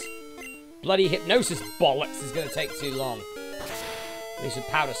this bloody hypnosis bollocks is going to take too long. At least with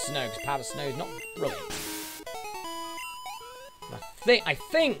Powder Snow, because Powder Snow is not brilliant. I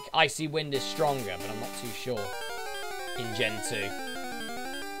think Icy Wind is stronger, but I'm not too sure. In Gen 2.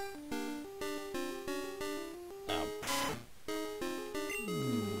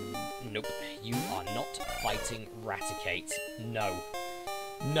 Nope, you are not fighting Raticate. No.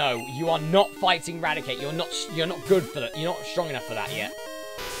 No, you are not fighting Raticate. You're not good for that. You're not strong enough for that yet.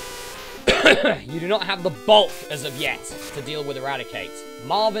 You do not have the bulk as of yet to deal with Eradicate.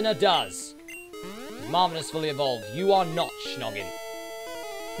 Marvina does. Marvina's fully evolved. You are not, Schnoggin.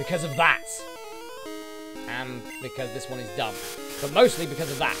 Because of that. And because this one is dumb. But mostly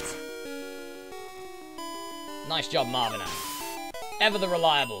because of that. Nice job, Marvina. Ever the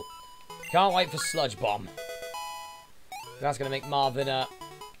reliable. Can't wait for Sludge Bomb. That's going to make Marvina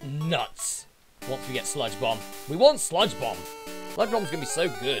nuts once we get Sludge Bomb. We want Sludge Bomb. Sludge Bomb's going to be so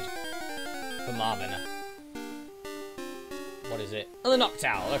good for Marvina. What is it? Oh, the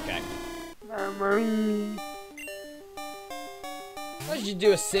Noctowl. Okay. I should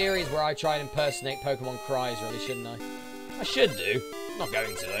do a series where I try and impersonate Pokemon cries, really, shouldn't I? I should do. I'm not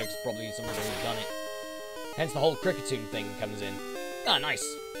going to, though, because probably someone's already done it. Hence the whole Cricketune thing comes in. Ah, nice.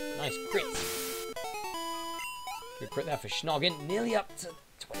 Nice crit. Good crit there for Schnoggin. Nearly up to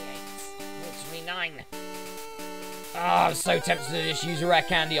 28. Nearly 29. Ah, I'm so tempted to just use a rare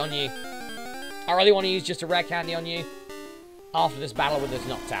candy on you. I really want to use just a rare candy on you after this battle with this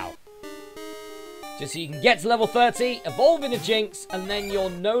Noctowl. Just so you can get to level 30, evolve into Jinx, and then you're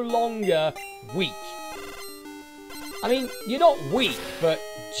no longer weak. I mean, you're not weak, but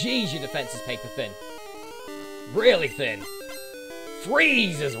geez, your defense is paper thin. Really thin.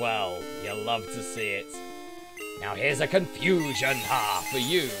 Freeze as well. You love to see it. Now here's a confusion for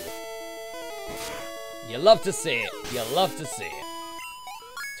you. You love to see it. You love to see it.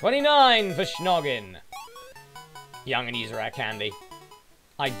 29 for Schnoggin. Yeah, I'm going to use a rare candy.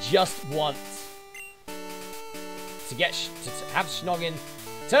 I just want to get to have Schnoggin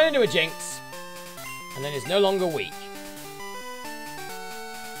turn into a Jinx, and then is no longer weak.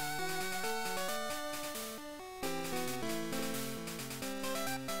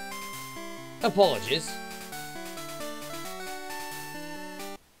 Apologies.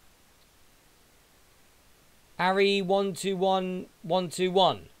 Harry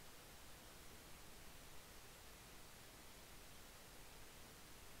 121121.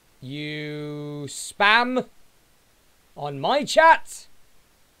 You spam on my chat?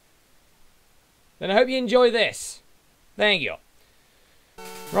 Then I hope you enjoy this. Thank you.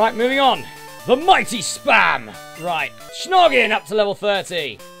 Right, moving on. The mighty spam. Right, Schnoggin up to level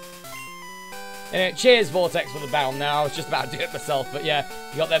 30. Cheers, Vortex, for the battle now. I was just about to do it myself, but yeah,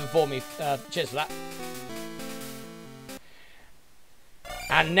 you got there before me. Cheers for that.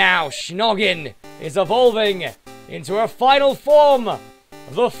 And now Schnoggin is evolving into a final form of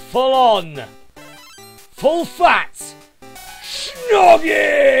the full-on, full-fat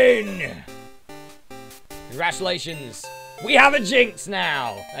Schnoggin! Congratulations. We have a Jinx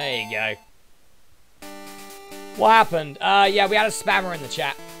now. There you go. What happened? Yeah, we had a spammer in the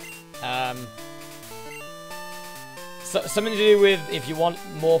chat. So, something to do with if you want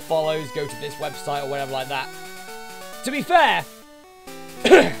more follows, go to this website or whatever like that. To be fair,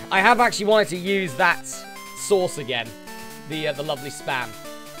 I have actually wanted to use that source again, the lovely spam.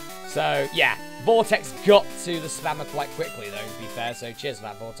 So yeah, Vortex got to the spammer quite quickly though, to be fair. So cheers for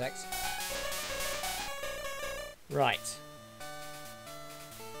that, Vortex. Right,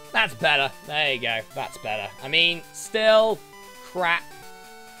 that's better. There you go. That's better. I mean, still crap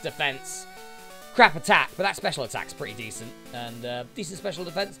defense. Crap attack, but that special attack's pretty decent. And decent special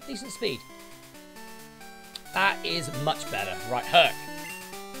defense, decent speed. That is much better. Right, Herc.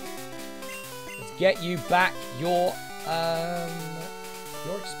 Let's get you back your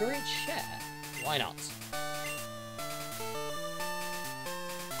experience share. Why not?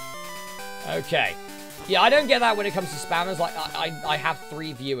 Okay. Yeah, I don't get that when it comes to spammers. Like, I have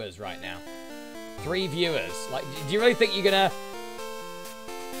 3 viewers right now. 3 viewers. Like, do you really think you're gonna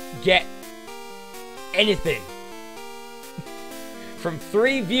get anything from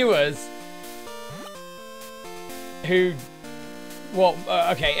 3 viewers who, well,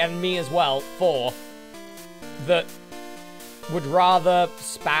 okay, and me as well, 4, that would rather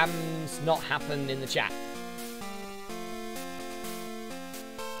spams not happen in the chat?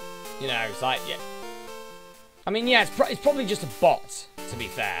 You know, it's like, yeah. I mean, yeah, it's probably just a bot, to be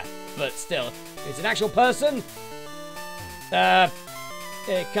fair, but still, if it's an actual person,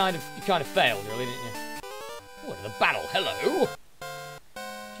 you kind of failed, really, didn't you? What in the battle? Hello? Do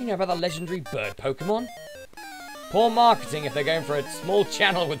you know about the legendary bird Pokemon? Poor marketing if they're going for a small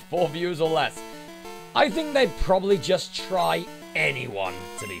channel with 4 views or less. I think they'd probably just try anyone,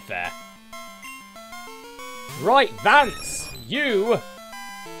 to be fair. Right, Vance, you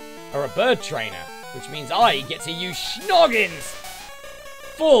are a bird trainer, which means I get to use Schnoggin's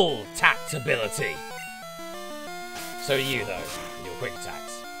full tact ability. So do you, though, with your quick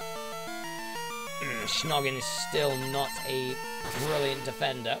attacks. Schnoggin is still not a brilliant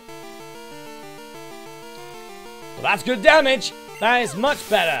defender. Well, that's good damage. That is much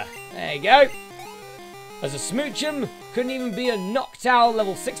better. There you go. As a Smoochum, couldn't even be a Noctowl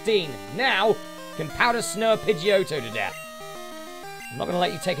level 16. Now, can powder snow a Pidgeotto to death. I'm not going to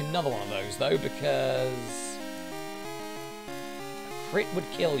let you take another one of those, though, because a crit would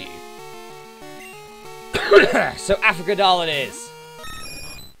kill you. So, Africadal it is.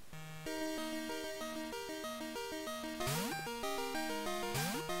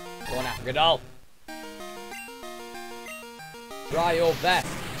 Go on, Africadal. Try your best.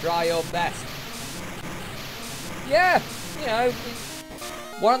 Try your best. Yeah, you know,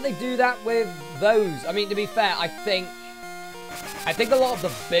 why don't they do that with those? I mean, to be fair, I think a lot of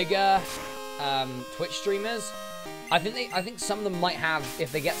the bigger Twitch streamers, I think some of them might have,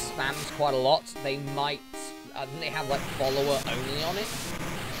 if they get spammed quite a lot, they might, I think they have like follower only on it.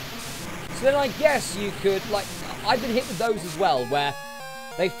 So then I guess you could, like, I've been hit with those as well, where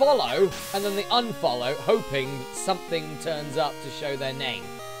they follow and then they unfollow, hoping that something turns up to show their name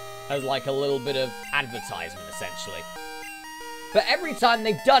as like a little bit of advertisement, essentially. But every time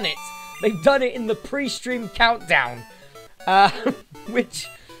they've done it in the pre-stream countdown, which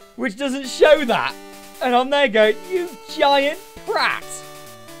doesn't show that. And I'm there going, you giant prat.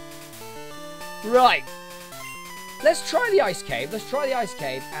 Right. Let's try the ice cave. Let's try the ice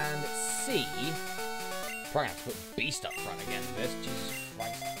cave and see. Probably have to put Beast up front again for this. Jesus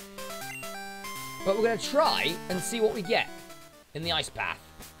Christ. But we're going to try and see what we get in the ice path.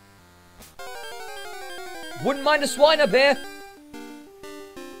 Wouldn't mind a swine up here.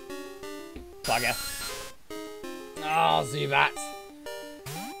 Bugger. Oh, Zubat.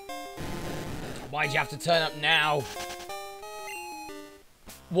 Why'd you have to turn up now?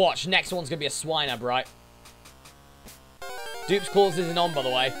 Watch, next one's gonna be a swine up, right? Dupe's Claws isn't on, by the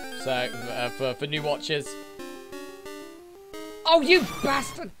way. So, for new watchers. Oh, you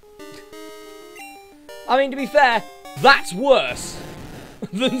bastard! I mean, to be fair, that's worse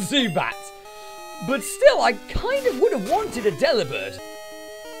than Zubat. But still, I kind of would have wanted a Delibird.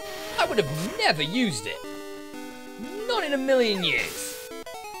 I would have never used it. Not in a million years.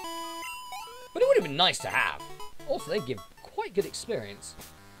 But it would have been nice to have. Also, they give quite good experience.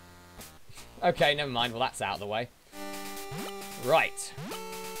 Okay, never mind. Well, that's out of the way. Right.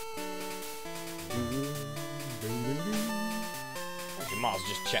 Actually, might as well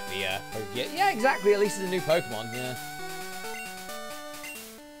just check the Pokemon. Yeah, exactly. At least it's a new Pokemon. Yeah.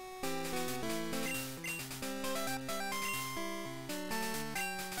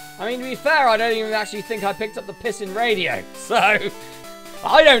 I mean, to be fair, I don't even actually think I picked up the pissin' radio. So,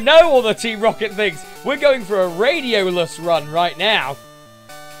 I don't know all the Team Rocket things. We're going for a radioless run right now.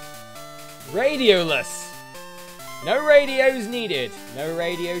 Radioless. No radios needed. No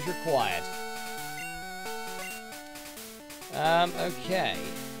radios required. Okay.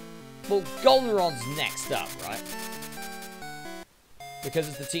 Well, Goldenrod's next up, right? Because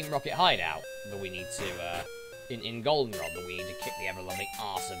it's the Team Rocket hideout that we need to, in Goldenrod that we need to kick the ever-loving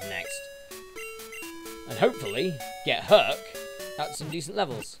arse of next. And hopefully get Herc at some decent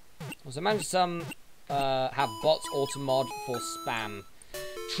levels. Also, manage some have bots auto-mod for spam.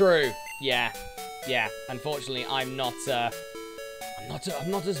 True. Yeah. Yeah. Unfortunately, I'm not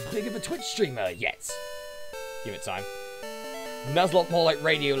as big of a Twitch streamer yet. Give it time. Nuzlocke more like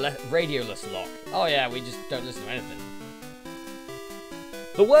radioless lock. Oh yeah, we just don't listen to anything.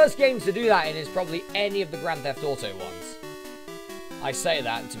 The worst games to do that in is probably any of the Grand Theft Auto ones. I say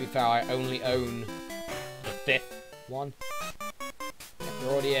that, and to be fair, I only own the 5th one. Yeah,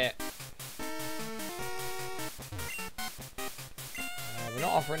 we're already here. We're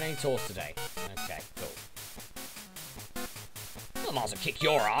not offering any tours today. Okay, cool. I might as well kick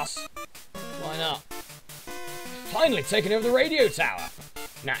your ass. Why not? Finally taken over the radio tower.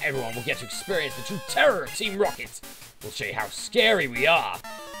 Now everyone will get to experience the true terror of Team Rocket. We'll show you how scary we are.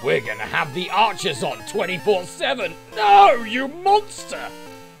 We're gonna have the archers on 24/7. No, you monster!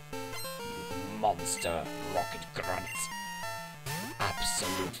 You monster, Rocket Grunt.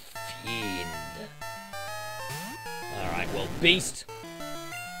 Absolute fiend. Alright, well, Beast.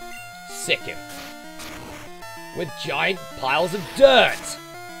 Sick him. With giant piles of dirt.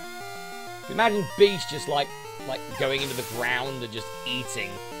 Imagine Beast just like going into the ground and just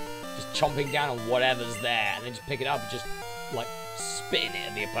eating. Just chomping down on whatever's there, and then just pick it up and just, like, spitting it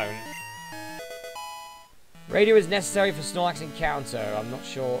at the opponent. Radio is necessary for Snorlax encounter. I'm not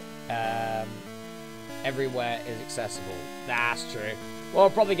sure everywhere is accessible. That's true. Well, I'll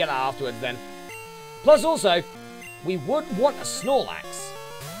probably get that afterwards then. Plus, also, we would want a Snorlax.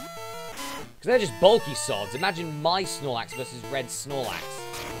 Because they're just bulky sods. Imagine my Snorlax versus Red Snorlax.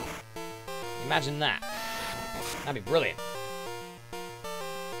 Imagine that. That'd be brilliant.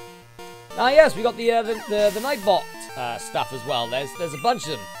 Ah, yes, we got the Nightbot stuff as well. There's a bunch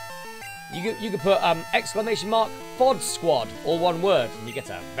of them. You could put exclamation mark VOD squad, all one word, and you get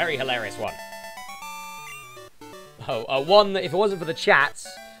a very hilarious one. Oh, one that if it wasn't for the chats,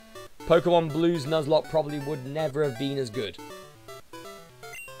 Pokemon Blue's Nuzlocke probably would never have been as good.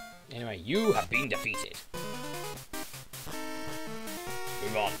 Anyway, you have been defeated.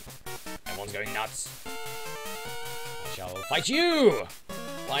 Move on. Everyone's going nuts. I shall fight you!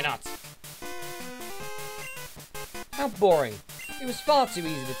 Why not? How boring. It was far too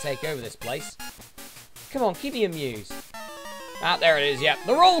easy to take over this place. Come on, keep me amused. Ah, there it is, yep.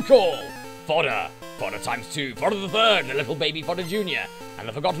 The roll call! Fodder. Fodder times 2. Fodder the third. The little baby Fodder Jr. And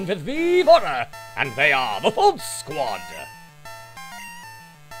the forgotten fifth V Fodder. And they are the VOD squad.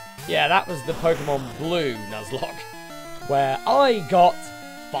 Yeah, that was the Pokemon Blue Nuzlocke, where I got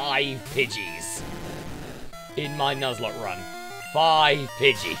 5 Pidgeys in my Nuzlocke run. 5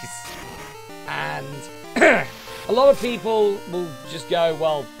 Pidgeys. And a lot of people will just go,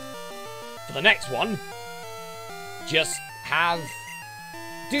 well, for the next one, just have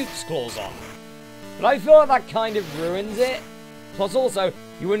Duke's Claws on. But I feel like that kind of ruins it. Plus also,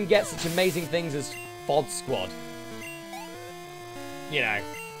 you wouldn't get such amazing things as VOD Squad. You know.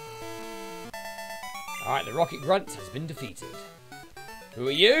 Alright, the Rocket Grunt has been defeated. Who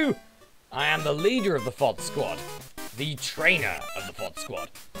are you? I am the leader of the VOD Squad. The trainer of the VOD Squad.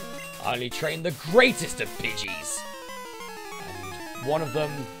 I only train the greatest of Pidgeys. And one of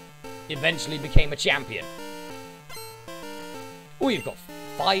them eventually became a champion. Oh, you've got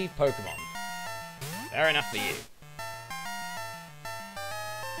 5 Pokemon. Fair enough for you.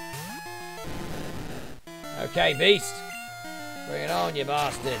 Okay, Beast. Bring it on, you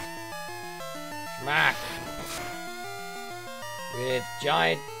bastard. Smack. With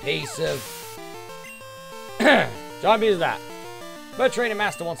giant piece of... giant piece of that. But Trainer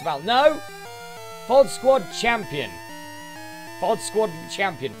Master wants about... No! VOD Squad Champion. VOD Squad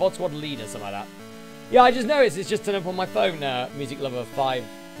Champion. VOD Squad Leader, something like that. Yeah, I just noticed it's just turned up on my phone now. Music Lover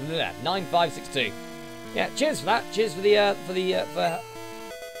 9562. Yeah, cheers for that. Cheers for for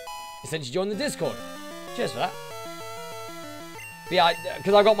essentially joining the Discord. Cheers for that. But yeah,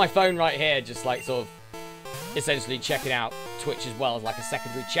 because I got my phone right here, just like sort of essentially checking out Twitch as well as like a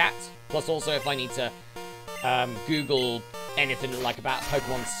secondary chat. Plus also if I need to Google anything like about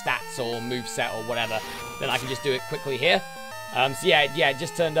Pokemon stats or moveset or whatever, then I can just do it quickly here. So yeah, it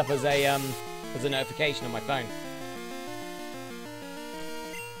just turned up as a notification on my phone.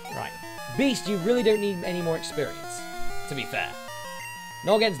 Right. Beast, you really don't need any more experience, to be fair.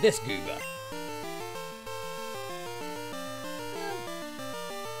 Not against this goober.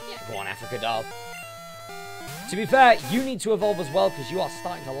 Yeah, go on, Africa Doll. To be fair, you need to evolve as well, because you are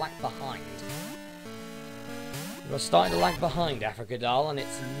starting to lag behind. You are starting to lag behind, Africa Doll, and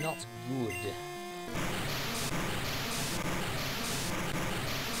it's not good.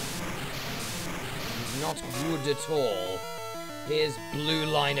 It's not good at all. Here's Blue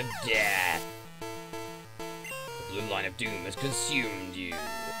Line of Death. The Blue Line of Doom has consumed you.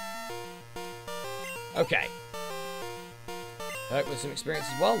 Okay. Perk with some experience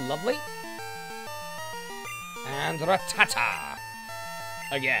as well. Lovely. And Rattata.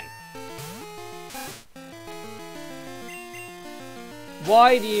 Again.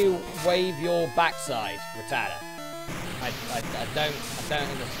 Why do you wave your backside, Rattata? I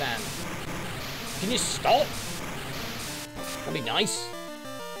don't understand. Can you stop? That'd be nice.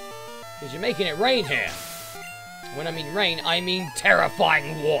 Because you're making it rain here. When I mean rain, I mean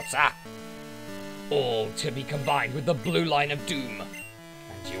terrifying water. All to be combined with the Blue Line of Doom.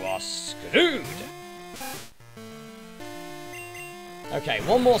 And you are screwed. Okay,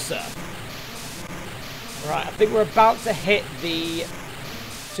 one more surf. Right, I think we're about to hit the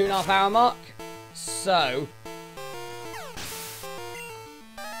 2.5 hour mark. So...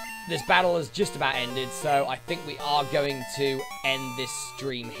 this battle has just about ended, so I think we are going to end this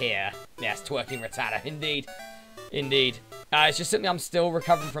stream here. Yes, twerking Rattata, indeed. Indeed. It's just simply I'm still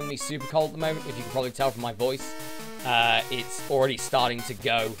recovering from the super cold at the moment, if you can probably tell from my voice. It's already starting to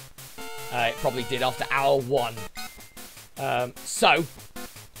go. It probably did after hour 1. So,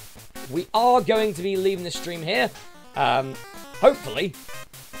 we are going to be leaving the stream here. Hopefully...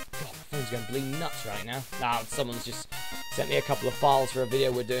 God, my phone's going bleeding nuts right now. Nah, someone's just... sent me a couple of files for a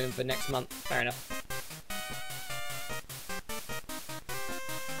video we're doing for next month. Fair enough.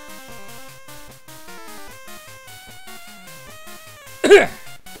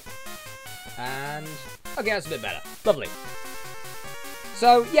 And... okay, that's a bit better. Lovely.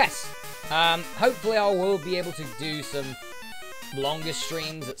 So, yes. Hopefully I will be able to do some longer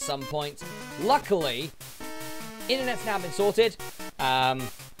streams at some point. Luckily, internet's now been sorted.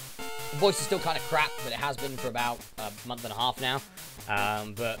 Voice is still kind of crap, but it has been for about a month and a half now.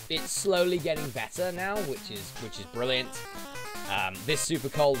 But it's slowly getting better now, which is brilliant. This super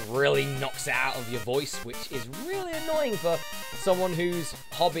cold really knocks it out of your voice, which is really annoying for someone whose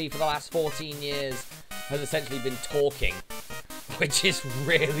hobby for the last 14 years has essentially been talking, which is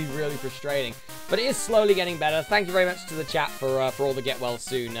really, really frustrating. But it is slowly getting better. Thank you very much to the chat for all the get well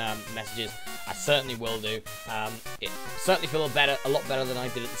soon messages. I certainly will do. It certainly feels a lot better than I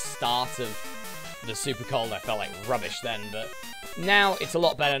did at the start of the super cold. I felt like rubbish then, but now it's a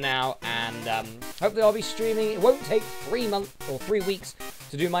lot better now, and hopefully I'll be streaming. It won't take 3 months or 3 weeks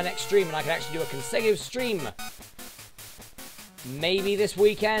to do my next stream, and I can actually do a consecutive stream. Maybe this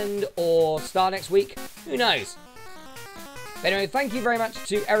weekend or start next week. Who knows? But anyway, thank you very much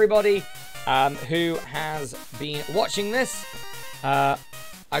to everybody who has been watching this. I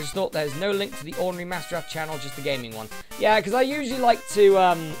just thought there's no link to the ordinary Masterath channel, just the gaming one. Yeah, because I usually like to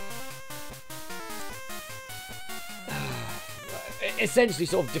essentially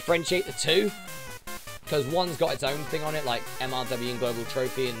sort of differentiate the two, because one's got its own thing on it, like MRW and Global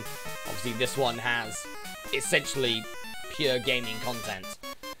Trophy, and obviously this one has essentially pure gaming content.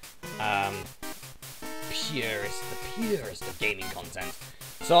 The purest of gaming content.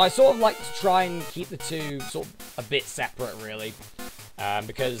 So I sort of like to try and keep the two sort of a bit separate, really,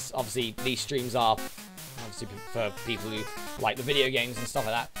 because obviously these streams are obviously for people who like the video games and stuff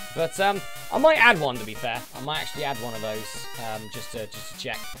like that. But I might add one, to be fair. I might actually add one of those just to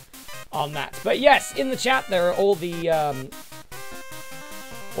check on that. But yes, in the chat there are all of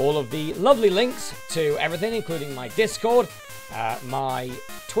the lovely links to everything, including my Discord, my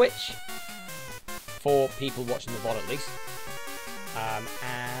Twitch, for people watching the VOD at least.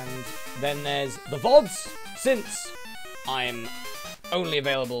 And then there's the VODs, since I'm only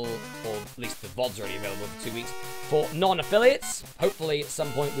available, or at least the VODs are already available for 2 weeks, for non-affiliates. Hopefully at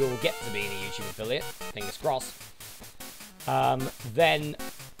some point we will get to being a YouTube affiliate, fingers crossed. Then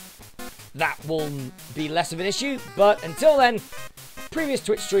that will be less of an issue, but until then, previous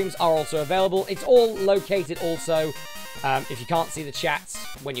Twitch streams are also available. It's all located also, if you can't see the chats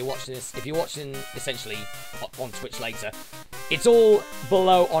when you're watching this, if you're watching essentially on Twitch later, it's all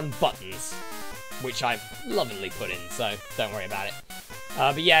below on buttons, which I've lovingly put in, so don't worry about it.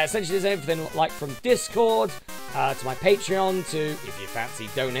 But yeah, essentially there's everything like from Discord to my Patreon to, if you fancy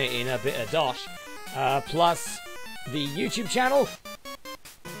donating a bit of dosh, plus the YouTube channel,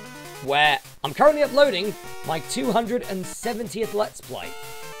 where I'm currently uploading my 270th Let's Play,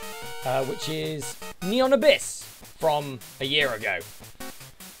 which is Neon Abyss from a year ago.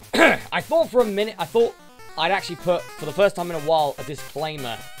 I thought for a minute, I'd actually put, for the first time in a while, a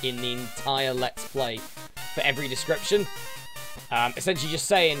disclaimer in the entire Let's Play for every description. Essentially just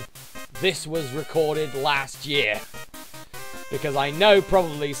saying, this was recorded last year. Because I know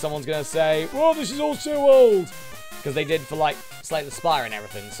probably someone's going to say, well, this is all so old. Because they did for, like, Slay the Spire and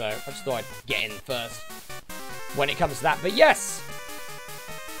everything, so I just thought I'd get in first when it comes to that. But yes,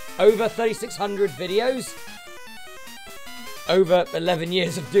 over 3,600 videos, over 11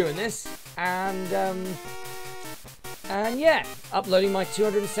 years of doing this, and yeah, uploading my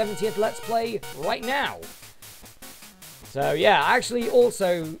 270th Let's Play right now. So yeah, I actually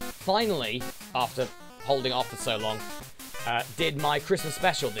also, finally, after holding off for so long, did my Christmas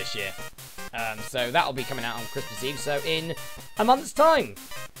special this year. So that'll be coming out on Christmas Eve, so in a month's time.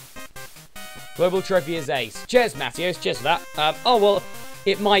 Global Trophy is ace. Cheers, Matthews. Cheers for that. Oh, well,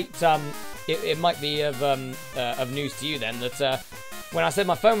 it might be of news to you then that when I said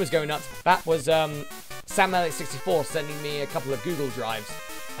my phone was going nuts, that was SamElliot64 sending me a couple of Google Drives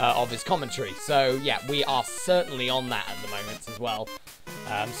of his commentary. So yeah, we are certainly on that at the moment as well.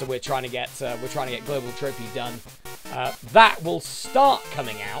 So we're trying to get Global Trophy done. That will start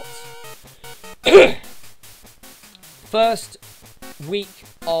coming out first week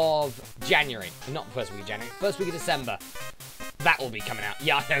of January. Not first week of January, first week of December. That will be coming out.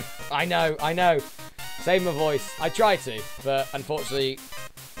 Yeah, I know. Save my voice. I try to, but unfortunately,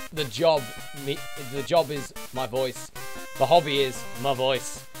 the job is my voice. The hobby is my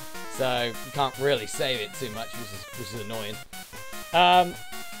voice. So you can't really save it too much, which is annoying.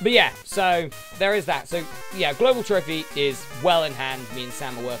 But yeah, so there is that. So yeah, Global Trophy is well in hand. Me and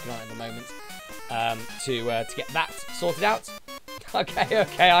Sam are working on it at the moment to get that sorted out. Okay,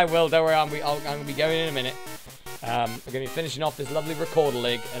 I will. Don't worry, I'm going to be going in a minute. We're going to be finishing off this lovely recorder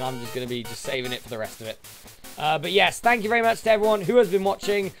lig, and I'm just going to be saving it for the rest of it. But yes, thank you very much to everyone who has been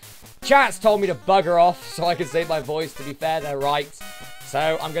watching. Chat's told me to bugger off so I can save my voice. To be fair, they're right.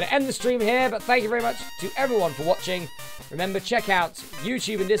 So I'm going to end the stream here, but thank you very much to everyone for watching. Remember, check out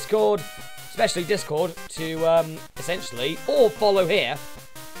YouTube and Discord, especially Discord, to essentially, or follow here,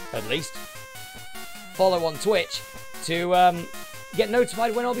 at least, follow on Twitch to get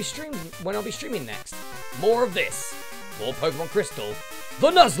notified when I'll be streaming next. More of this, more Pokemon Crystal, the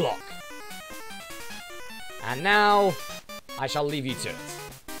Nuzlocke. And now I shall leave you to it.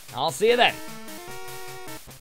 I'll see you then.